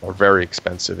sorties, are very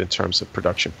expensive in terms of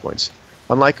production points.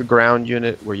 Unlike a ground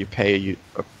unit where you pay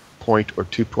a point or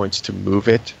 2 points to move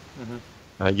it,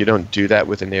 you don't do that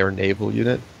with an air naval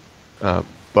unit,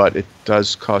 but it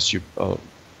does cost you a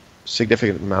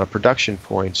significant amount of production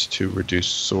points to reduce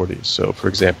sorties. So, for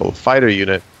example, a fighter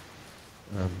unit,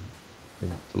 in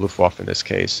the Luftwaffe in this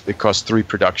case, it costs 3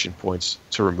 production points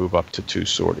to remove up to 2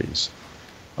 sorties.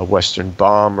 A Western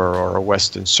bomber or a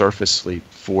Western surface fleet,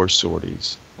 4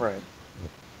 sorties. Right.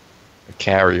 A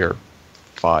carrier,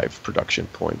 5 production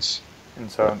points.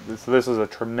 And so this is a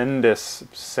tremendous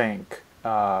sink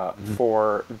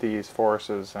for these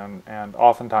forces, and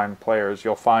oftentimes players,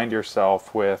 you'll find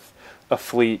yourself with a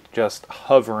fleet just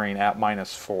hovering at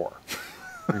 -4.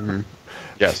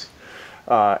 Yes.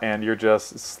 And you're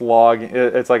just slogging.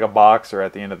 It's like a boxer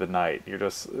at the end of the night. You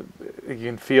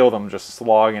can feel them just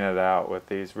slogging it out with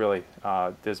these really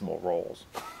dismal rolls.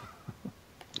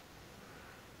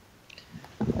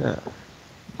 All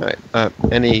right.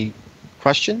 Any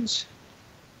questions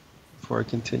before I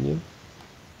continue?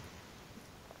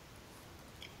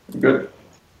 Good.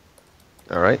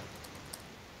 All right.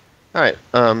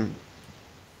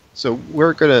 So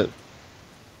we're gonna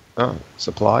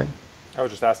supply. I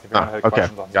was just asking if anyone had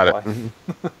questions on got supply.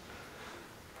 it.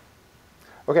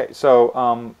 Okay,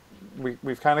 so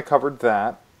we've kind of covered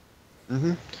that.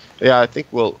 Yeah, I think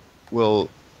we'll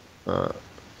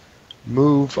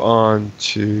move on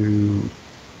to.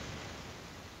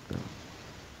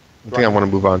 I want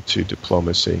to move on to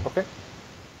diplomacy. Okay.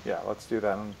 Yeah, let's do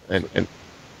that. And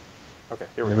okay,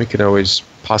 here we and go. we can always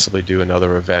possibly do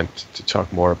another event to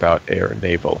talk more about air and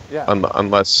naval. Yeah.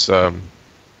 Unless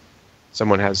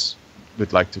someone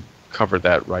would like to cover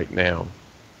that right now.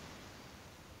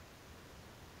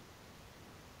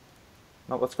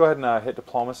 No, let's go ahead and hit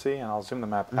diplomacy, and I'll zoom the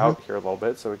map out here a little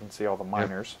bit so we can see all the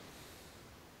miners,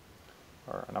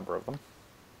 or a number of them.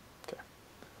 Okay.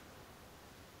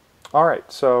 All right,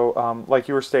 so like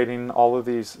you were stating, all of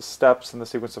these steps in the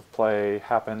sequence of play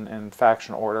happen in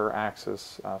faction order,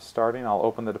 axis starting. I'll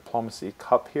open the diplomacy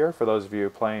cup here for those of you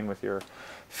playing with your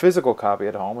physical copy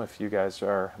at home. If you guys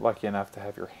are lucky enough to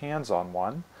have your hands on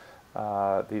one,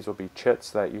 these will be chits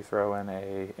that you throw in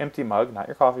a empty mug, not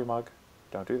your coffee mug.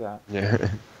 Don't do that. Yeah.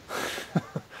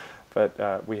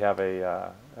 But we have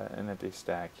an empty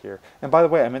stack here. And by the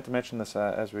way, I meant to mention this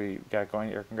as we got going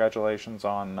here. Congratulations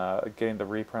on getting the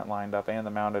reprint lined up and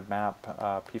the mounted map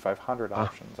P500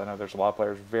 options. I know there's a lot of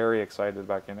players very excited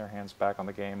about getting their hands back on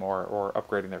the game or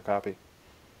upgrading their copy.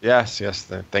 Yes.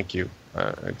 Thank you.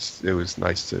 It was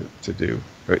nice to do,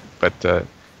 but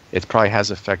it probably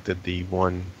has affected the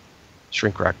one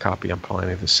shrink wrap copy I'm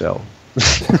planning to sell.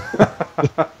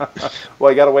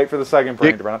 Well, you got to wait for the second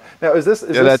printing to run out. Now, is this?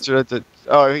 Yeah, that's right.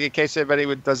 In case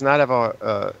anybody does not have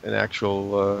an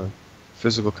actual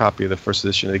physical copy of the first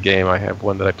edition of the game, I have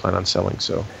one that I plan on selling.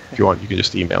 So if you want, you can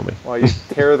just email me. Well, you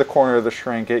tear the corner of the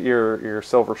shrink, get your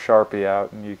silver Sharpie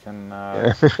out, and you can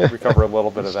recover a little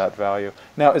bit of that value.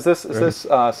 Now, is this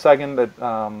second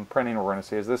printing we're going to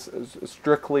see? Is this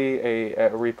strictly a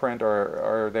reprint, or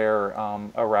are there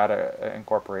errata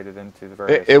incorporated into the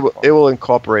various? It will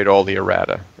incorporate all the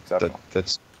errata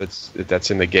that's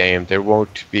in the game. There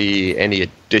won't be any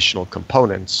additional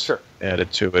components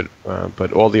added to it,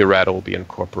 but all the errata will be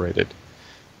incorporated,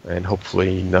 and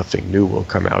hopefully nothing new will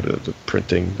come out of the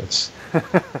printing that's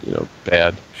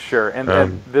bad. Sure,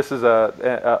 and this is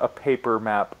a paper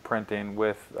map printing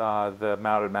with the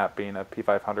mounted map being a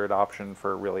P500 option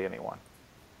for really anyone.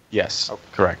 Yes,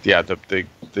 correct. Yeah, the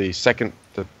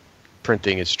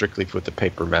printing is strictly with the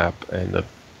paper map, and the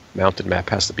mounted map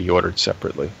has to be ordered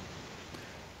separately.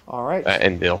 All right.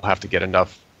 And they'll have to get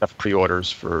enough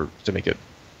pre-orders to make it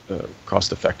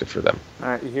cost effective for them. All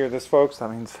right, you hear this, folks? That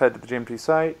means head to the GMT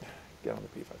site, get on the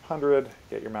P500,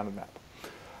 get your mounted map.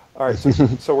 All right,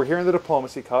 so we're here in the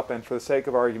Diplomacy Cup, and for the sake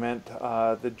of argument,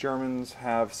 the Germans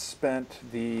have spent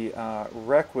the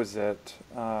requisite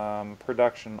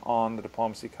production on the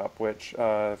Diplomacy Cup, which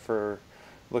for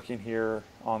looking here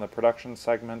on the production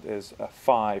segment is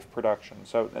 5 production.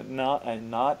 So not a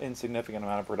not insignificant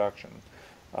amount of production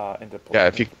in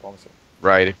diplomacy.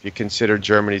 Right, if you consider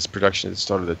Germany's production at the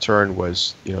start of the turn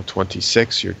was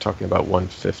 26, you're talking about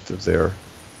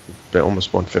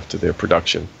almost one fifth of their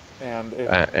production. And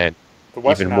the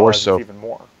Western even more Allies so. Is even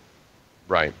more.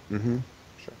 Right. Mm-hmm.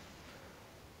 Sure.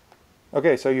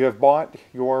 Okay, so you have bought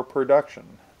your production.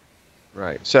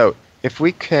 Right. So if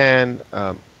we can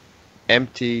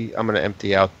empty, I'm going to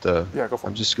empty out the. Yeah, go for it.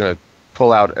 I'm just going to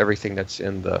pull out everything that's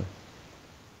in the.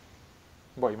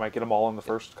 Well, you might get them all in the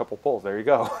first couple pulls. There you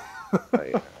go.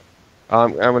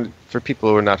 For people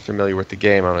who are not familiar with the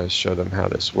game, I'm going to show them how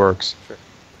this works.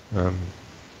 Sure.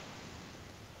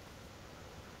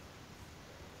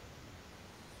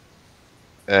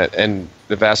 And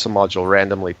the Vassal module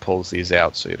randomly pulls these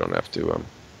out, so you don't have to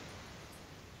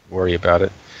worry about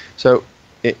it. So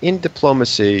in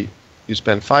diplomacy, you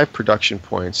spend 5 production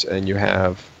points, and you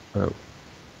have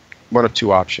one of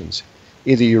 2 options.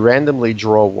 Either you randomly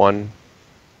draw 1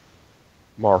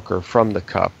 marker from the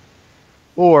cup,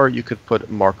 or you could put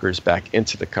markers back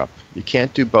into the cup. You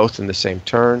can't do both in the same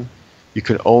turn. You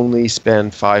can only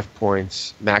spend 5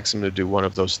 points maximum to do one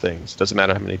of those things. Doesn't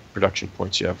matter how many production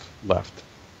points you have left.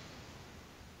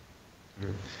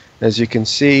 As you can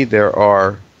see, there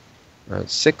are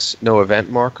 6 no event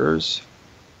markers.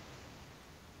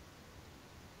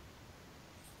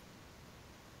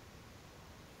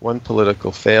 One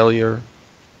political failure,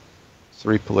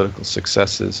 3 political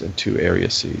successes, and 2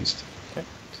 areas seized. Okay.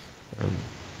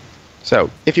 So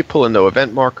if you pull a no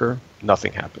event marker,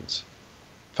 nothing happens.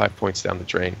 5 points down the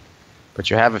drain.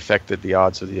 But you have affected the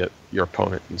odds of your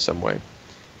opponent in some way.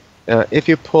 If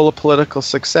you pull a political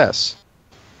success,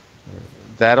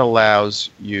 that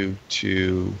allows you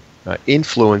to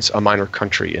influence a minor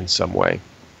country in some way.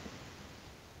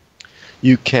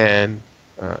 You can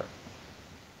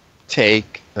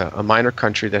take a minor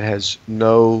country that has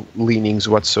no leanings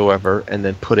whatsoever and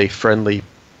then put a friendly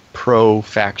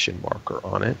pro-faction marker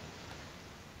on it.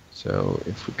 So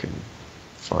if we can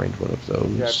find one of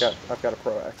those. Yeah, I've got a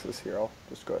pro-axis here. I'll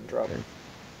just go ahead and drop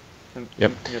it.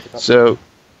 Yep. So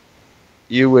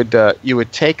you would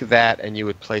take that and you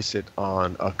would place it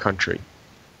on a country's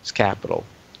capital,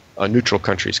 a neutral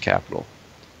country's capital,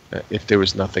 if there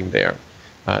was nothing there.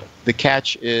 The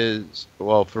catch is,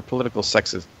 well, for political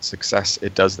success,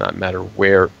 it does not matter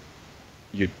where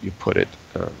you put it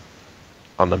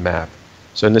on the map.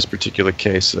 So in this particular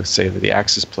case, let's say that the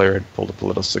Axis player had pulled a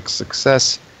political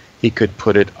success, he could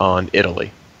put it on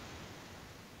Italy.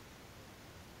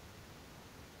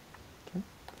 Okay. Go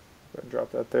ahead and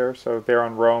drop that there. So there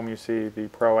on Rome, you see the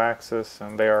pro-Axis,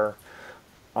 and they are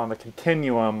on the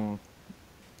continuum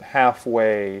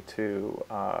halfway to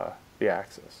the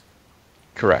Axis.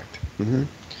 Correct.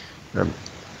 Mm-hmm.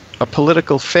 A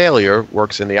political failure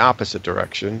works in the opposite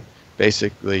direction.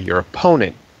 Basically, your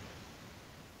opponent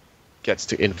gets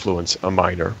to influence a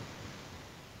minor.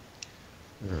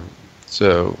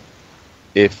 So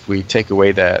if we take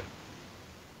away that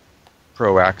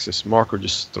pro-Axis marker,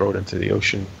 just throw it into the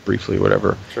ocean briefly,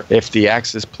 whatever. Sure. If the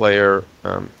Axis player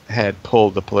had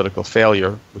pulled the political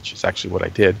failure, which is actually what I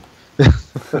did,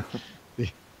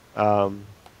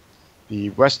 the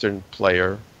Western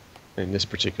player, in this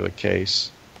particular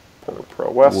case,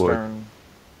 Pro-Western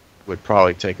would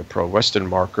probably take a pro-Western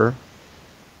marker,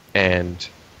 and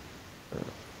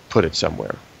put it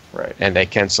somewhere. Right. And they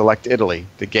can select Italy.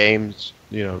 The game's,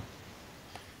 the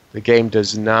game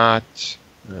does not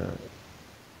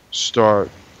start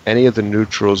any of the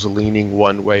neutrals leaning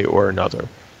one way or another.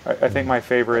 I think my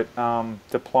favorite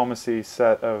diplomacy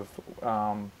set of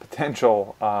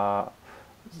potential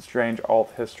strange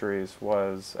alt histories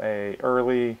was a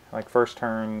early, like, first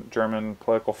turn German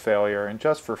political failure, and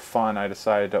just for fun, I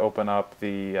decided to open up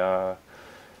the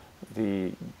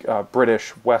British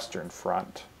Western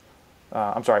Front.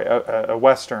 I'm sorry, a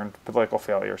Western political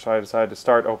failure. So I decided to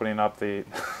start opening up the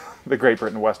the Great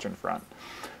Britain Western Front.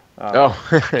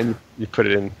 And you put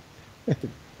it in.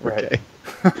 Right.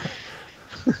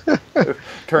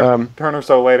 Turn or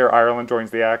so later, Ireland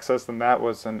joins the Axis, and that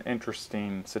was an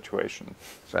interesting situation.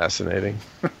 Fascinating.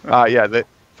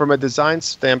 From a design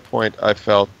standpoint, I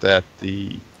felt that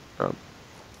the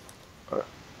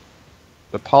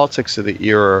politics of the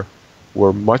era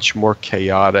were much more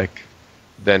chaotic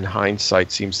than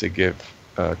hindsight seems to give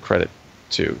credit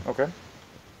to. Okay.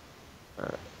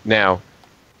 Now,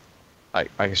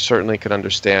 I certainly could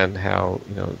understand how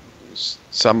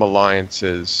some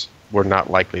alliances were not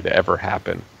likely to ever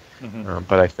happen,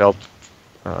 but I felt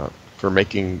for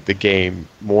making the game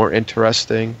more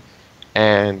interesting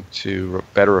and to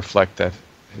better reflect that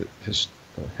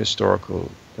historical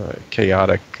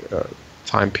chaotic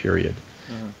time period,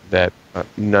 that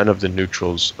none of the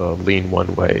neutrals lean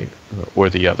one way or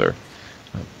the other.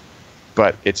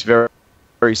 But it's very,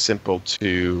 very simple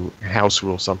to house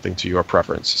rule something to your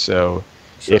preference. So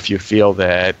if you feel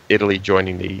that Italy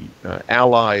joining the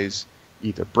Allies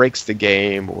either breaks the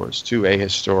game or is too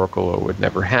ahistorical or would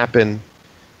never happen,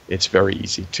 it's very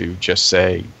easy to just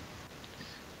say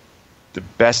the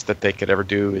best that they could ever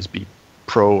do is be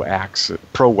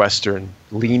pro-Western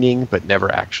leaning, but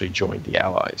never actually join the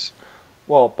Allies.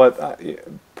 Well, but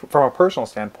from a personal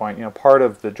standpoint, part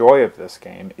of the joy of this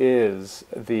game is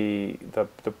the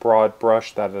broad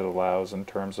brush that it allows in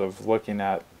terms of looking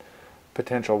at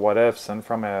potential what ifs, and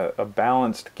from a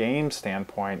balanced game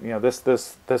standpoint, this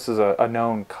is a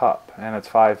known cup, and it's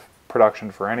 5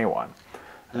 production for anyone.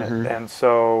 And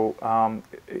so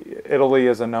Italy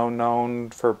is a known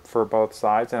for both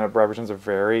sides, and it represents a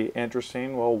very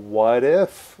interesting, well, what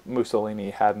if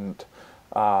Mussolini hadn't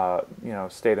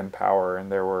stayed in power, and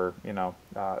there were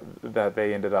that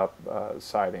they ended up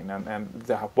siding, and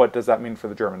what does that mean for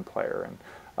the German player? And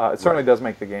it certainly does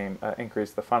make the game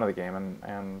increase the fun of the game,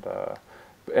 and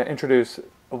introduce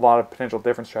a lot of potential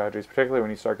different strategies, particularly when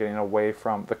you start getting away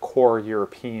from the core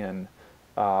European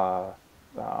minor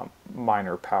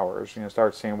powers.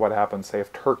 Start seeing what happens, say,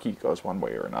 if Turkey goes one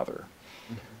way or another.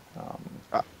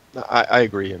 I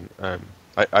agree, and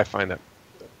I find that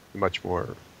much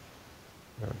more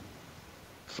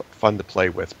fun to play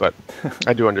with. But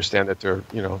I do understand that there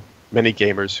are many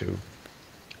gamers who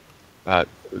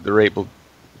they're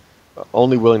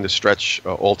only willing to stretch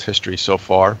alt history so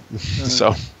far.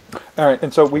 So. All right,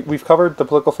 and so we've covered the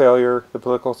political failure, the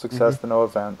political success, the no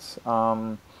events.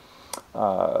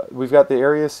 We've got the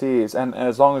area Cs, and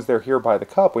as long as they're here by the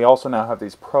cup, we also now have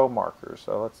these pro markers.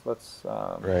 So let's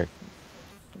right.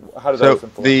 How do those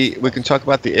influence? We can talk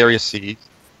about the area Cs.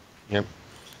 Yep.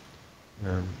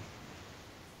 I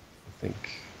think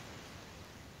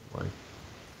I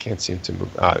can't seem to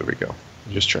move. There we go.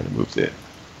 I'm just trying to move the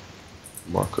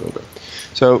marker over.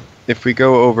 So if we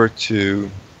go over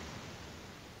to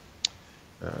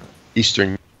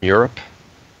Eastern Europe,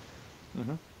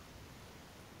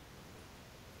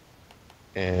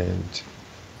 and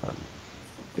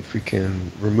if we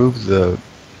can remove the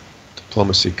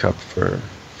diplomacy cup for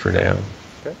now.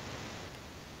 Okay.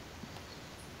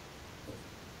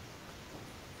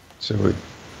 So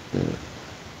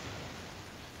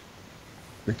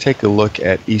we take a look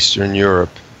at Eastern Europe.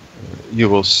 You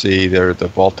will see there are the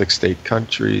Baltic state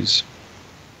countries,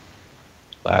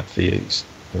 Latvia,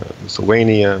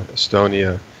 Lithuania,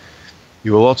 Estonia.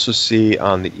 You will also see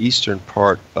on the eastern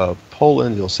part of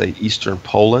Poland, you'll say Eastern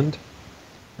Poland.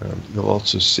 You'll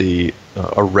also see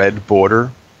a red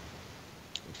border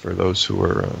for those who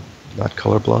are not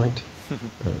colorblind.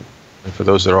 And for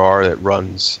those that are, that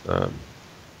runs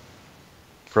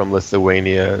from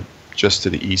Lithuania just to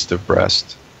the east of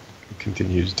Brest. It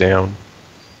continues down.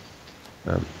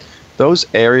 Those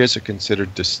areas are considered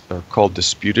called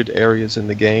disputed areas in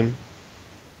the game.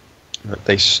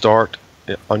 They start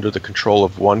under the control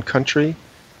of one country,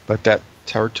 but that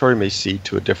territory may cede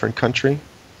to a different country.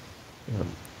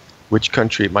 Which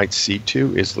country it might cede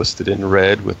to is listed in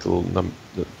red with the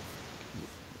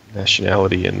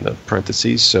nationality in the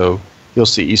parentheses. So you'll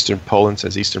see Eastern Poland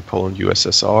says Eastern Poland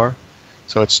USSR.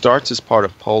 So it starts as part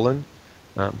of Poland,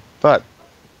 but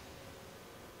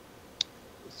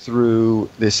through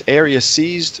this area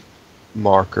seized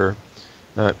marker.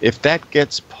 If that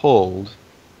gets pulled,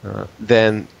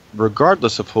 then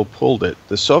regardless of who pulled it,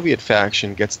 the Soviet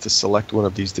faction gets to select one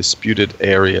of these disputed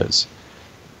areas,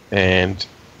 and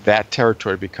that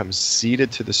territory becomes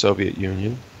ceded to the Soviet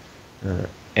Union.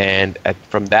 And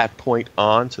from that point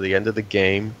on to the end of the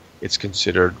game, it's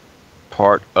considered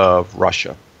part of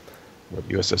Russia, or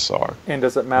the USSR. And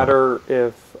does it matter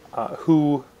if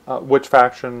which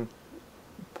faction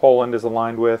Poland is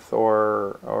aligned with,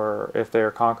 or if they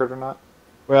are conquered or not?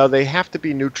 Well, they have to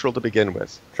be neutral to begin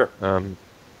with. Sure.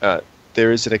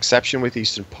 There is an exception with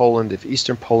Eastern Poland. If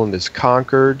Eastern Poland is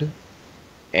conquered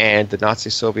and the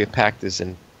Nazi-Soviet pact is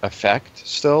in effect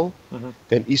still,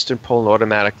 then Eastern Poland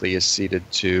automatically is ceded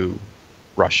to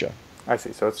Russia. I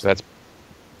see. So it's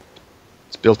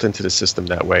built into the system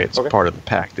that way. It's okay. Part of the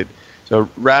pact. So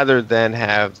rather than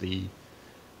have the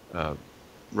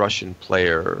Russian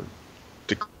player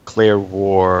declare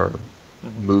war,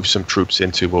 move some troops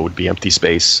into what would be empty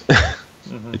space,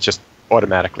 it just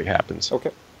automatically happens.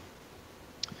 Okay.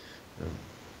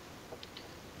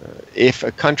 If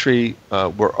a country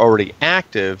were already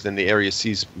active, then the area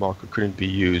seized marker couldn't be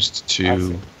used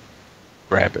to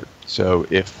grab it. So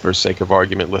if, for sake of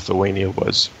argument, Lithuania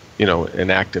was,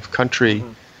 an active country,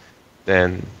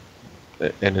 then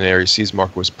and an area seized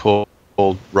marker was pulled,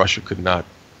 Russia could not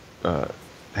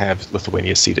have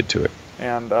Lithuania ceded to it.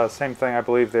 And same thing, I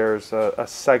believe there's a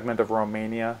segment of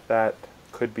Romania that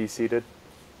could be ceded.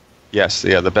 Yes,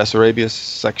 yeah, the Bessarabia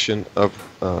section of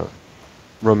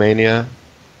Romania,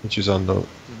 which is on the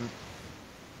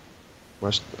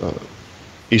west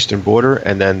eastern border,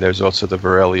 and then there's also the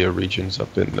Karelia regions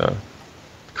up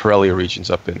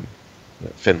in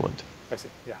Finland. I see.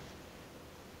 Yeah.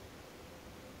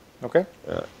 Okay.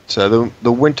 So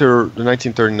the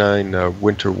 1939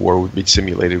 Winter War would be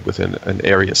simulated with an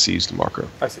area seized marker.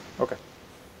 I see. Okay.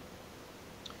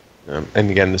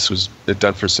 And again, this was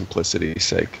done for simplicity's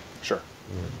sake. Sure.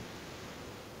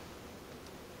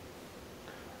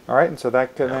 All right, and so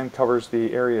that then covers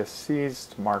the area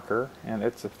seized marker and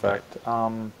its effect.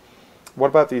 What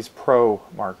about these pro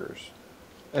markers?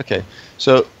 Okay,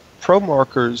 so pro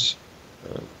markers.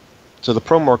 So the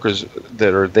pro markers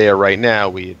that are there right now,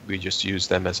 we just use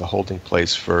them as a holding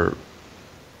place for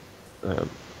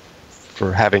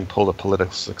having pulled a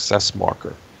political success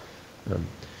marker.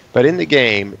 But in the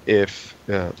game, if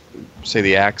say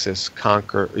the Axis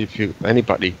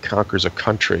anybody conquers a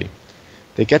country,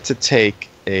 they get to take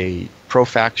a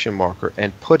pro-faction marker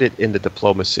and put it in the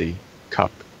diplomacy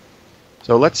cup.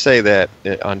 So let's say that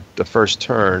on the first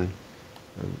turn,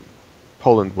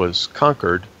 Poland was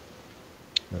conquered.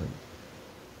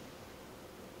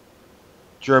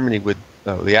 Germany would,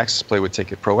 the Axis player would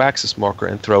take a pro-Axis marker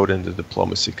and throw it in the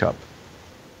diplomacy cup.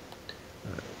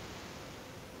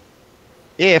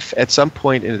 If at some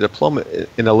point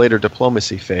in a later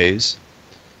diplomacy phase,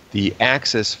 the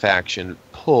Axis faction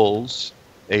pulls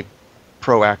a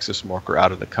pro-Axis marker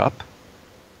out of the cup,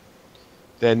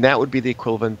 then that would be the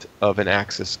equivalent of an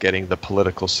Axis getting the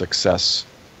political success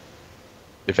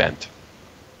event.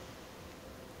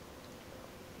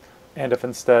 And if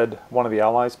instead one of the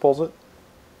allies pulls it?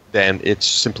 Then it's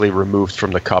simply removed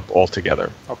from the cup altogether.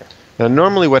 Okay. Now,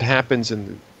 normally what happens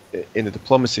in the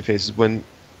diplomacy phase is when,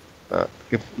 I'm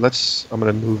going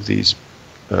to move these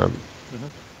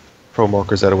pro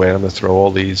markers out of the way. I'm going to throw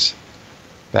all these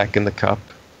back in the cup.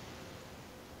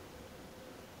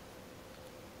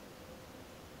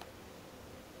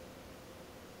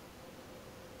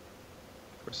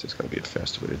 Of course, there's going to be a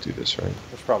faster way to do this, right?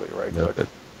 That's probably right. No, Click.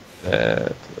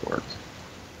 that worked.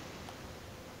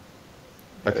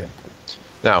 Okay.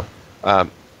 Now,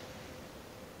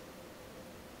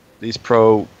 these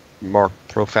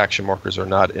pro-faction markers are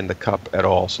not in the cup at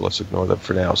all, so let's ignore them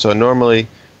for now. So normally,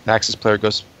 the Axis player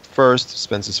goes first,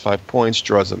 spends his 5 points,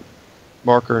 draws a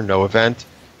marker, no event.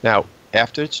 Now,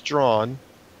 after it's drawn,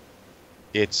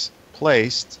 it's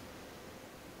placed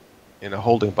in a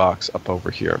holding box up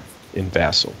over here in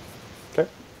Vassal. Okay.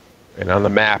 And on the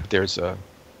map, there's a...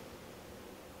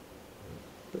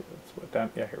 Down,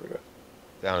 yeah, here we go.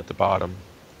 Down at the bottom.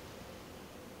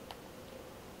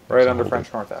 Right under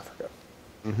French North Africa.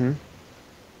 Mm-hmm.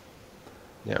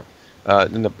 Yeah.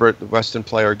 Then the Western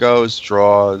player goes,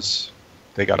 draws.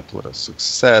 They got a political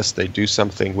success. They do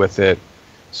something with it.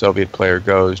 Soviet player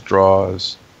goes,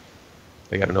 draws.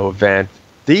 They got no event.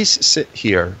 These sit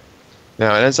here.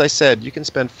 Now, and as I said, you can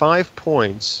spend 5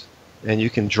 points, and you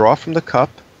can draw from the cup,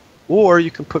 or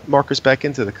you can put markers back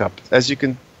into the cup. As you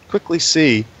can quickly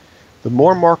see, the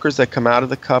more markers that come out of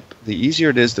the cup, the easier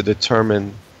it is to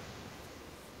determine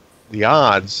the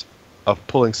odds of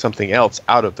pulling something else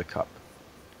out of the cup.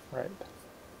 Right.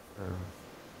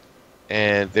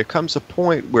 And there comes a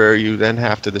point where you then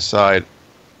have to decide,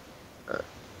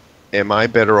 am I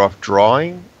better off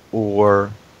drawing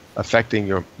or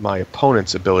affecting my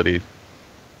opponent's ability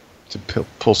to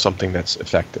pull something that's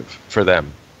effective for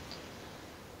them?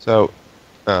 So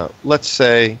let's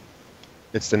say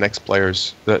it's the next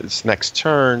it's next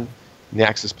turn, and the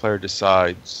Axis player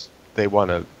decides they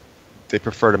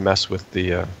prefer to mess with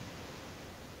the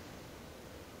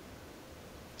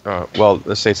well,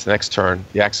 let's say it's the next turn.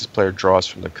 The Axis player draws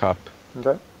from the cup,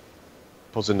 Okay.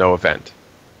 pulls a no event.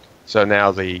 So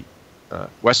now the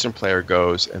Western player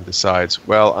goes and decides,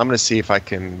 well, I'm going to see if I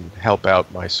can help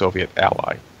out my Soviet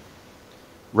ally.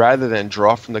 Rather than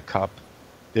draw from the cup,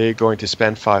 they're going to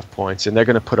spend 5 points, and they're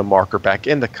going to put a marker back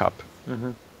in the cup.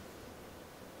 Mm-hmm.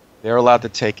 They're allowed to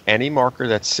take any marker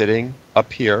that's sitting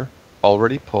up here,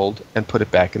 already pulled, and put it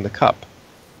back in the cup.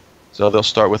 So they'll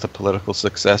start with a political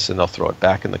success, and they'll throw it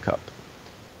back in the cup.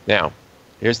 Now,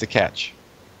 here's the catch.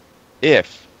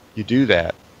 If you do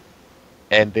that,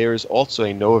 and there is also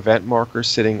a no event marker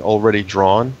sitting already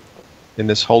drawn in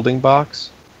this holding box,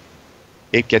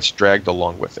 it gets dragged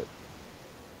along with it.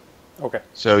 Okay.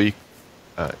 So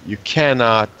you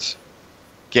cannot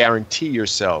guarantee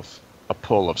yourself a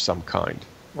pull of some kind,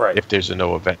 Right. if there's a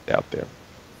no event out there.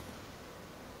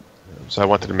 So I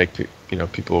wanted to make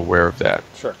people aware of that.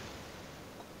 Sure.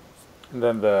 And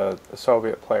then the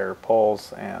Soviet player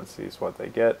pulls and sees what they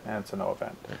get, and it's a no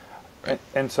event. Right.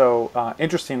 And so,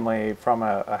 interestingly, from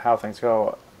a how things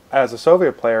go, as a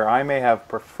Soviet player, I may have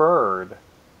preferred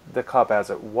the cup as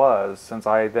it was, since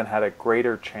I then had a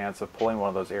greater chance of pulling one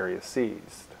of those areas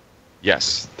seized.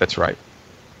 Yes, that's right.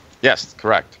 Yes,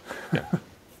 correct. Yeah.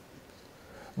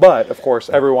 But, of course,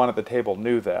 everyone at the table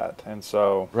knew that, and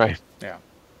so... Right. Yeah.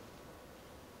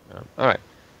 All right.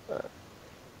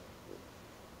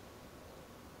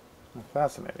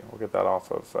 Fascinating. We'll get that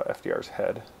off of FDR's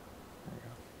head.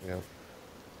 Yeah.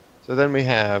 So then we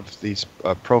have these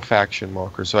pro-faction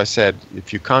markers. So I said,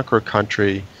 if you conquer a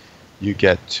country, you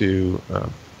get to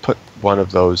put one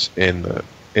of those in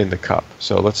the cup.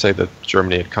 So let's say that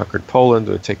Germany had conquered Poland,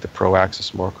 they would take the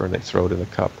pro-Axis marker and they throw it in the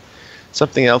cup.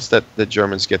 Something else that the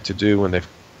Germans get to do when they've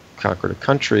conquered a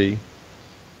country,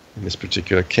 in this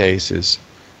particular case, is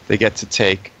they get to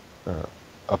take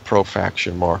a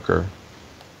pro-faction marker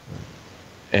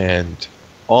and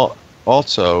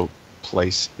also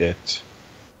place it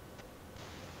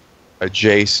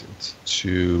adjacent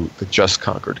to the just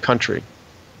conquered country.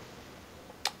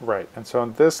 Right. And so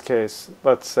in this case,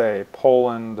 let's say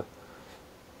Poland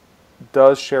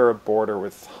does share a border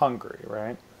with Hungary,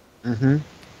 right? Mm-hmm.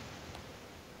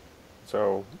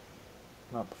 So,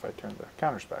 if I turn the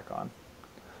counters back on,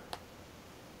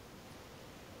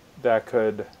 that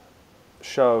could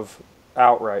shove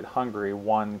outright Hungary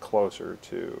one closer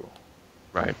to...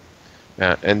 Right.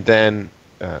 And then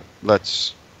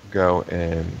let's go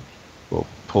and we'll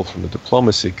pull from the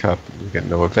diplomacy cup. We get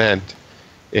no event.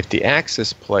 If the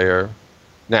Axis player...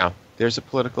 Now, there's a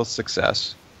political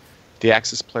success. If the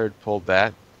Axis player had pulled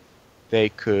that, they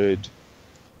could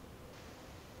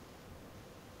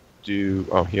do...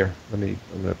 Oh, here. I'm going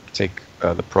to take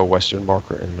the pro-Western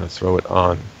marker and I'm going to throw it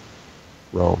on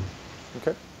Rome.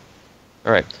 Okay.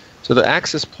 All right. So the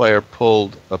Axis player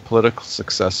pulled a political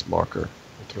success marker.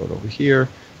 I'll throw it over here.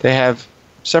 They have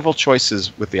several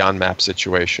choices with the on-map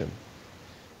situation.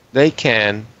 They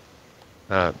can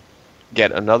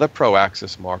get another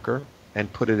pro-Axis marker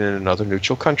and put it in another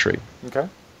neutral country. Okay.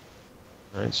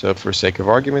 All right. So for sake of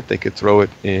argument, they could throw it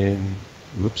in...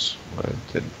 Oops.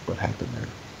 What happened there?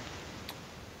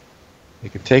 They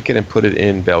could take it and put it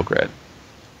in Belgrade.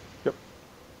 Yep.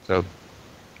 So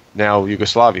now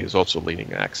Yugoslavia is also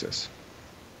leading Axis.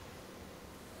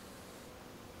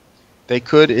 They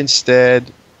could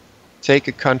instead take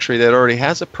a country that already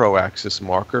has a pro-Axis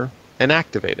marker and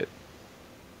activate it.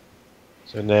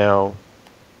 So now...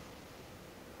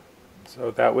 So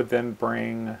that would then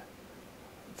bring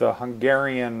the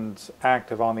Hungarians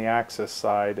active on the Axis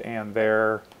side and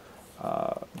their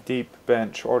deep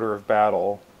bench order of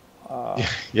battle.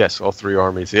 Yes, all three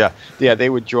armies. Yeah, they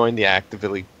would join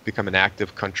become an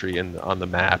active country on the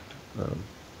map.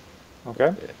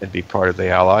 Okay. And be part of the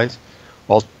Allies.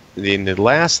 The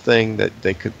last thing that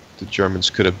the Germans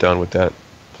could have done with that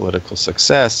political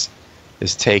success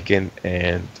is taken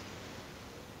and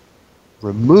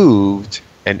removed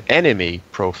an enemy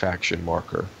pro-faction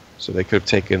marker. So they could have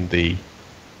taken the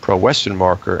pro-Western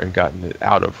marker and gotten it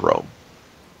out of Rome,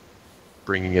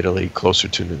 bringing Italy closer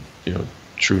to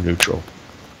true neutral.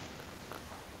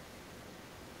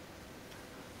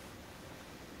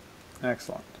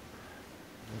 Excellent.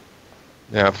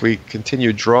 Now, if we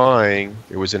continue drawing,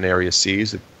 there was an area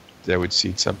C's that would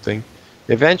seed something.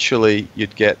 Eventually,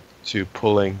 you'd get to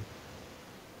pulling.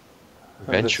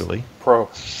 Eventually. This pro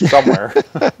somewhere.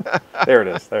 There it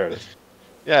is. There it is.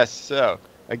 Yes. So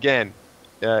again,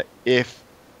 if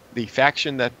the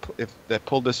faction that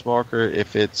pulled this marker,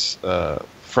 if it's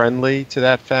friendly to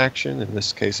that faction, in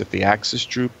this case, if the axis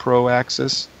drew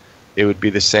pro-axis, it would be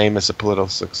the same as a political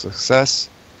success.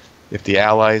 If the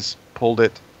allies pulled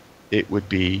it, it would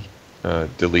be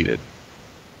deleted,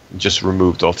 just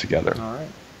removed altogether. All right.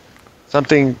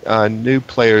 Something new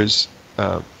players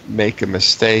make a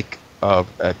mistake of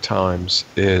at times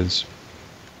is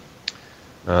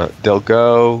they'll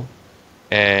go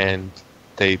and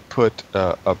they put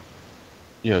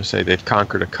say they've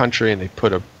conquered a country and they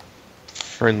put a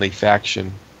friendly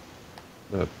faction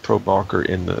pro marker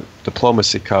in the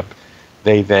diplomacy cup.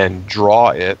 They then draw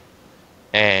it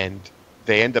and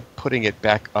they end up putting it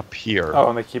back up here. Oh,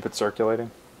 and they keep it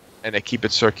circulating? And they keep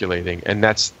it circulating, and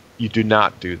you do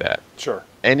not do that. Sure.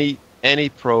 Any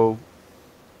pro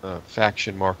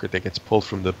faction marker that gets pulled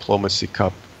from the diplomacy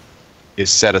cup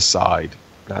is set aside,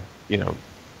 not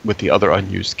with the other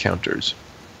unused counters.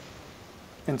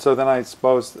 And so then I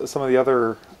suppose some of the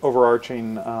other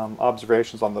overarching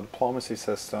observations on the diplomacy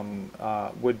system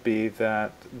would be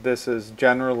that this is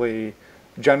generally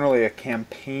a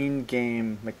campaign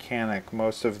game mechanic.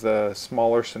 Most of the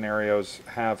smaller scenarios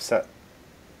have set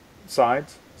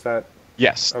sides. Is that?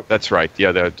 Yes, okay? That's right.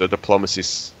 Yeah, the diplomacy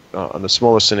on the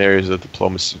smaller scenarios, the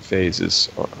diplomacy phase is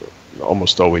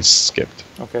almost always skipped.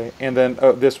 Okay, and then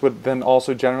this would then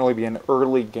also generally be an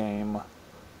early game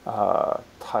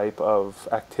type of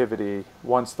activity.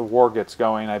 Once the war gets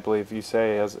going, I believe you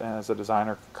say, as a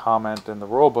designer comment in the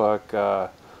rulebook,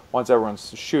 once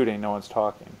everyone's shooting, no one's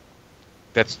talking.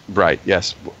 That's right,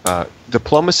 yes.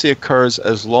 Diplomacy occurs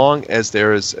as long as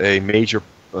there is a major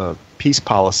peace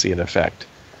policy in effect,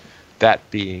 that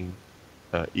being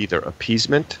either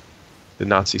appeasement, the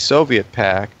Nazi-Soviet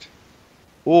pact,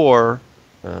 or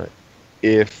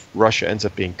if Russia ends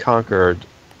up being conquered,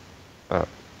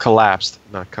 collapsed,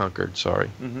 not conquered, sorry,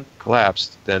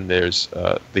 collapsed, then there's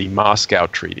the Moscow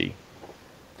Treaty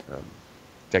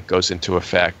that goes into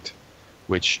effect,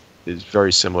 which is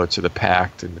very similar to the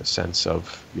pact in the sense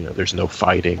of, there's no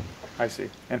fighting. I see.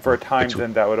 And for a time,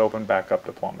 then that would open back up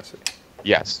diplomacy.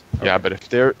 Yes. Okay. Yeah, but if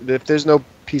there's no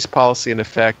peace policy in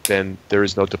effect, then there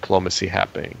is no diplomacy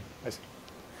happening. I see.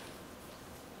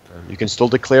 You can still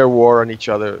declare war on each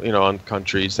other, on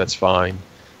countries. That's fine.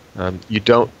 You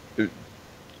don't.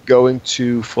 Going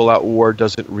to full-out war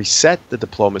doesn't reset the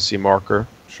diplomacy marker.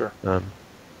 Sure.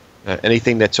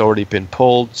 Anything that's already been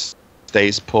pulled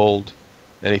stays pulled.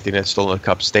 Anything that's still in the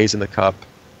cup stays in the cup.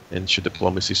 And should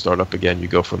diplomacy start up again, you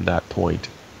go from that point.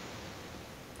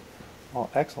 Well,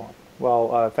 excellent.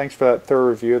 Well, thanks for that thorough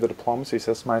review of the diplomacy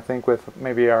system. I think with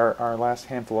maybe our last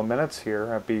handful of minutes here,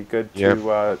 it'd be good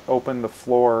to open the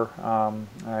floor.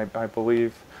 I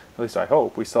believe, at least I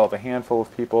hope, we still have a handful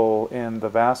of people in the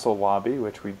Vassal lobby,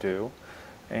 which we do,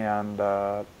 and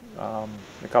a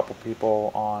couple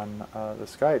people on the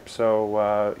Skype.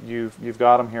 So you've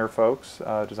got them here, folks.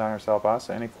 Designer Sal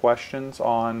Vasta. Any questions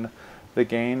on the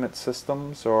game, its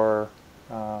systems, or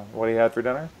what he had for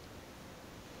dinner?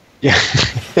 Yeah,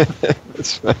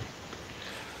 that's fine.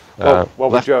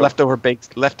 We joke. Leftover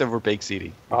baked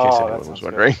ziti, in case anyone was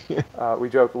wondering. We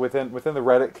joke within the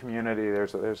Reddit community.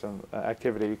 There's an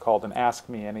activity called an Ask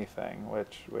Me Anything,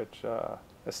 which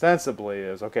ostensibly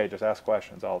is okay. Just ask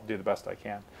questions. I'll do the best I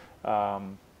can.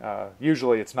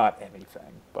 Usually it's not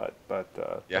anything, but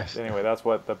yes. Anyway, that's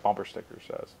what the bumper sticker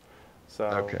says. So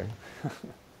okay.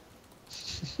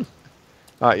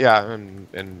 Yeah,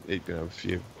 and if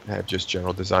you have just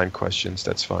general design questions,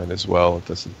 that's fine as well. It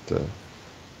doesn't.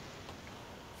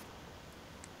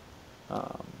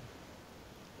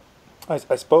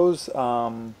 I suppose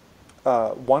one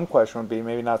question would be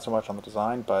maybe not so much on the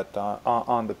design, but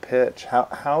on the pitch.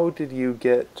 How did you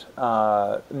get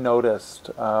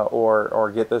noticed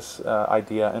or get this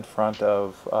idea in front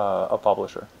of a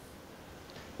publisher?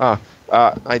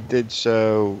 I did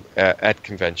so at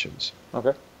conventions.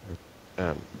 Okay.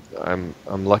 I'm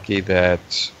lucky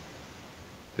that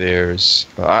there's.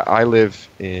 I live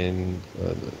in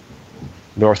the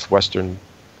northwestern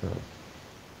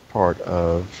part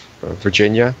of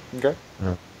Virginia. Okay.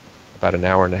 About an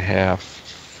hour and a half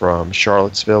from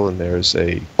Charlottesville, and there's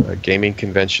a gaming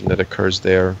convention that occurs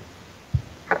there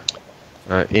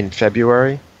in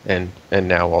February, and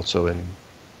now also in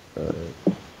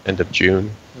end of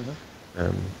June.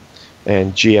 Mm-hmm.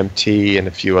 And GMT and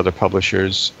a few other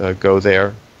publishers go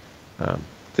there. That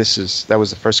was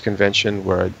the first convention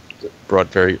where I brought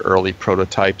very early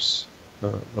prototypes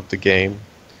of the game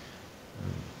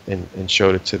and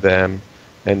showed it to them.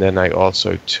 And then I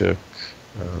also took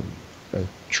a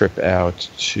trip out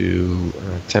to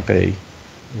Tempe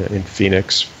in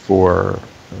Phoenix for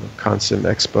Consim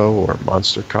Expo, or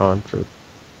MonsterCon for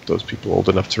those people old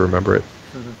enough to remember it,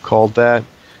 called that.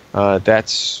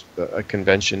 That's a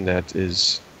convention that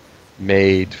is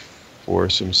made for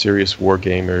some serious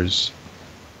wargamers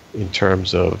in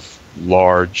terms of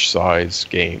large size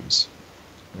games.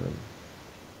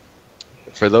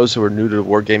 For those who are new to the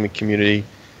wargaming community,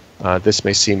 this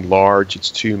may seem large.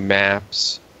 It's 2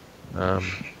 maps,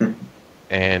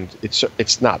 and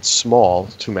it's not small.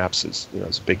 2 maps is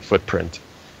it's a big footprint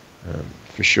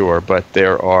for sure. But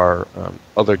there are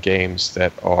other games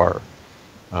that are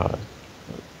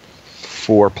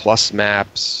 4+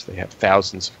 maps. They have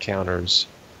thousands of counters.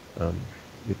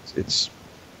 It's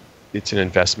an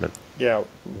investment. Yeah,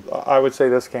 I would say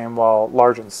this game, while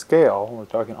large in scale, we're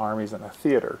talking armies in a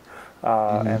theater,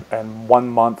 and 1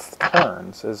 month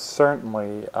turns, is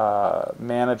certainly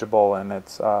manageable in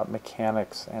its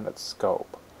mechanics and its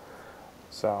scope.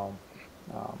 So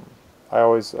I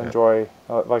always enjoy,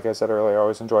 like I said earlier, I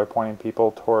always enjoy pointing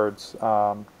people towards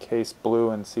Case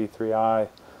Blue and C3I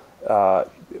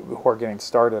who are getting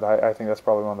started. I think that's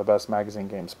probably one of the best magazine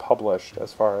games published,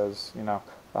 as far as,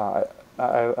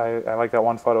 I like that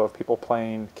one photo of people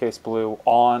playing Case Blue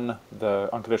on the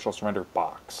Unconditional Surrender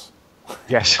box.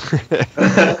 Yes.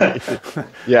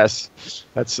 Yes,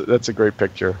 that's a great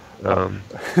picture.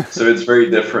 So it's very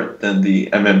different than the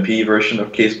MMP version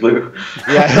of Case Blue.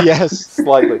 Yeah. Yes.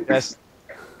 Slightly. Yes.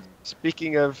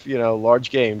 Speaking of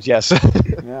large games, yes.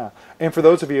 Yeah, and for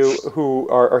those of you who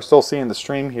are still seeing the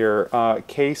stream here,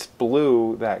 Case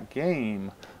Blue, that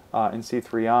game in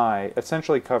C3I,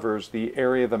 essentially covers the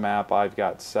area of the map I've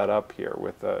got set up here,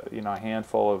 with a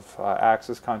handful of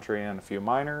Axis country and a few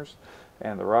miners,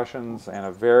 and the Russians, and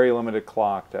a very limited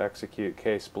clock to execute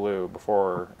Case Blue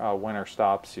before winter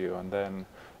stops you, and then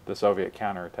the Soviet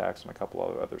counterattacks and a couple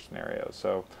of other scenarios.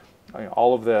 So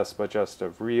all of this, but just a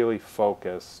really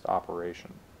focused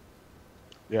operation.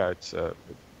 Yeah, it's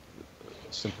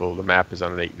simple. The map is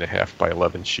on an 8.5 by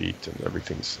 11 sheet, and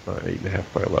everything's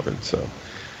 8.5 by 11. So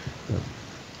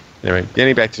anyway,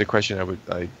 getting back to the question,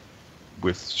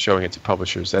 with showing it to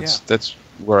publishers, that's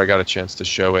where I got a chance to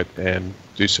show it and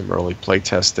do some early play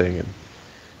testing and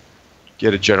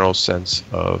get a general sense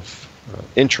of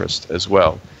interest as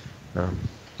well.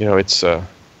 It's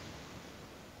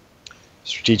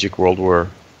Strategic World War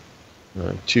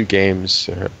II games.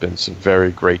 There have been some very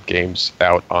great games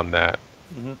out on that.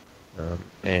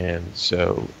 And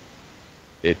so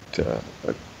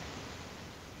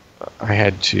I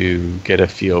had to get a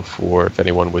feel for if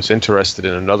anyone was interested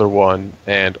in another one,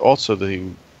 and also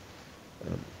to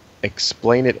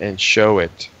explain it and show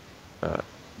it,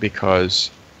 because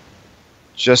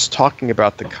just talking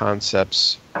about the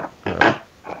concepts I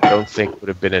don't think would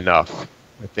have been enough.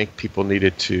 I think people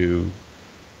needed to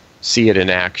see it in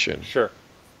action. Sure.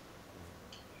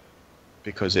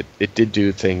 Because it did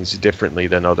do things differently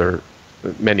than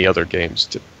many other games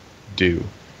do.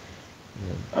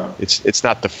 It's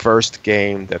not the first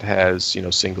game that has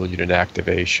single unit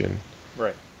activation.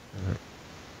 Right.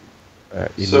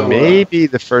 It may be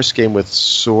the first game with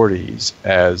sorties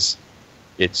as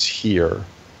it's here.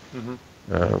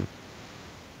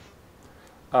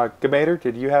 Gamator,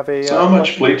 did you have a? So how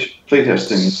much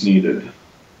playtesting is needed?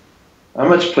 How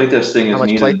much playtesting is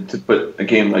needed to put a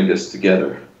game like this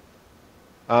together?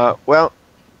 Well,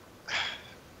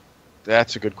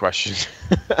 that's a good question.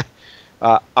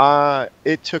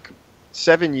 It took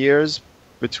 7 years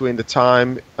between the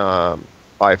time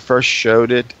I first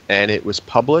showed it and it was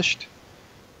published.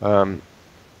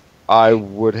 I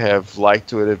would have liked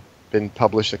to have been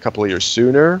published a couple of years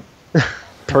sooner,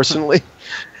 personally.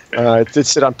 It did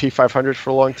sit on P500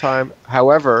 for a long time.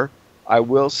 However, I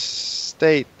will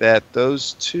state that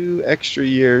those 2 extra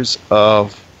years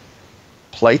of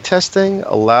playtesting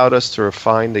allowed us to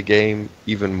refine the game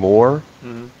even more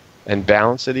and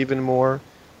balance it even more.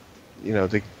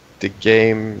 The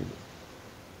game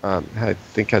I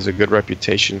think has a good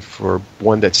reputation for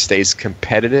one that stays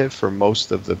competitive for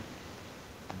most of the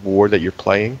war that you're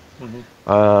playing.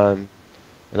 And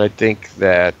I think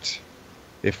that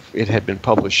if it had been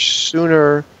published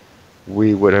sooner,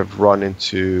 we would have run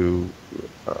into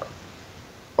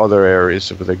other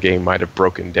areas where the game might have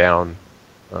broken down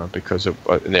because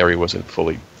an area wasn't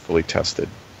fully tested.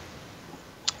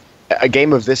 A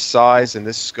game of this size and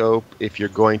this scope, if you're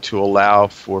going to allow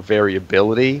for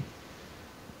variability,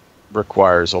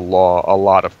 requires a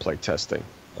lot of play testing.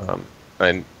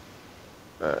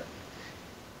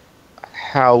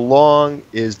 how long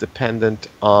is dependent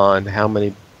on how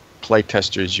many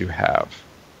playtesters you have.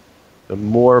 The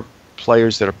more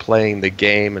players that are playing the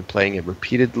game and playing it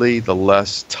repeatedly, the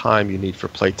less time you need for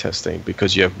playtesting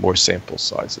because you have more sample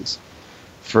sizes.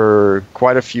 For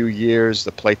quite a few years,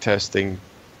 the playtesting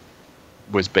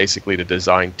was basically the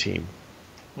design team.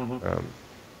 Mm-hmm.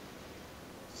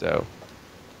 So.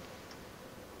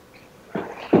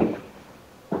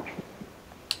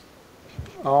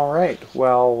 All right.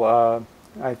 Well,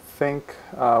 I think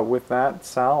with that,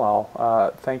 Sal,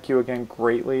 I'll thank you again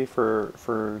greatly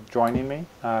for joining me.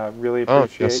 Really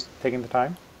appreciate taking the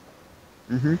time.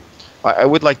 Mm-hmm. I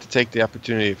would like to take the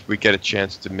opportunity, if we get a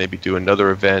chance, to maybe do another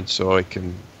event so I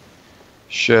can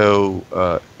show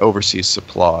overseas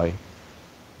supply.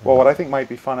 Well, what I think might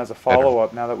be fun as a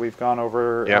follow-up, now that we've gone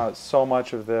over so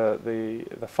much of the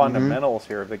fundamentals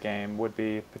here of the game, would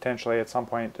be potentially at some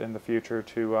point in the future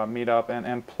to meet up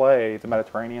and play the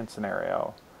Mediterranean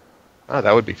scenario. Oh,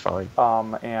 that would be fine.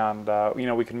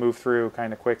 We can move through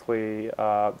kind of quickly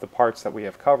the parts that we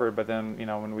have covered, but then,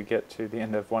 when we get to the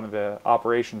end of one of the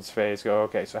operations phase, go,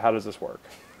 okay, so how does this work?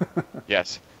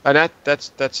 Yes. And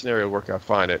that scenario worked out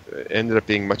fine. It ended up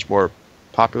being much more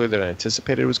popular than I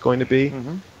anticipated it was going to be.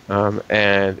 Mm-hmm.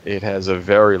 And it has a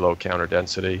very low counter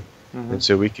density. Mm-hmm. And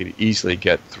so we could easily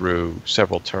get through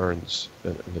several turns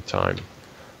in the time.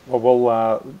 Well,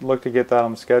 we'll look to get that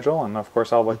on the schedule, and of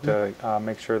course I'll look to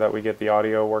make sure that we get the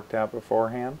audio worked out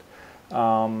beforehand.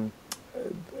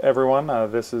 Everyone,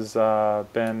 this has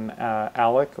been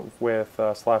Alec with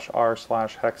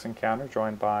 /r/hexandcounter,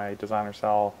 joined by designer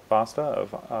Sal Vasta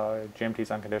of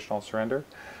GMT's Unconditional Surrender.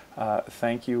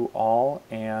 Thank you all,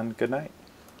 and good night.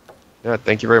 Yeah,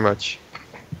 thank you very much.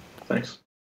 Thanks.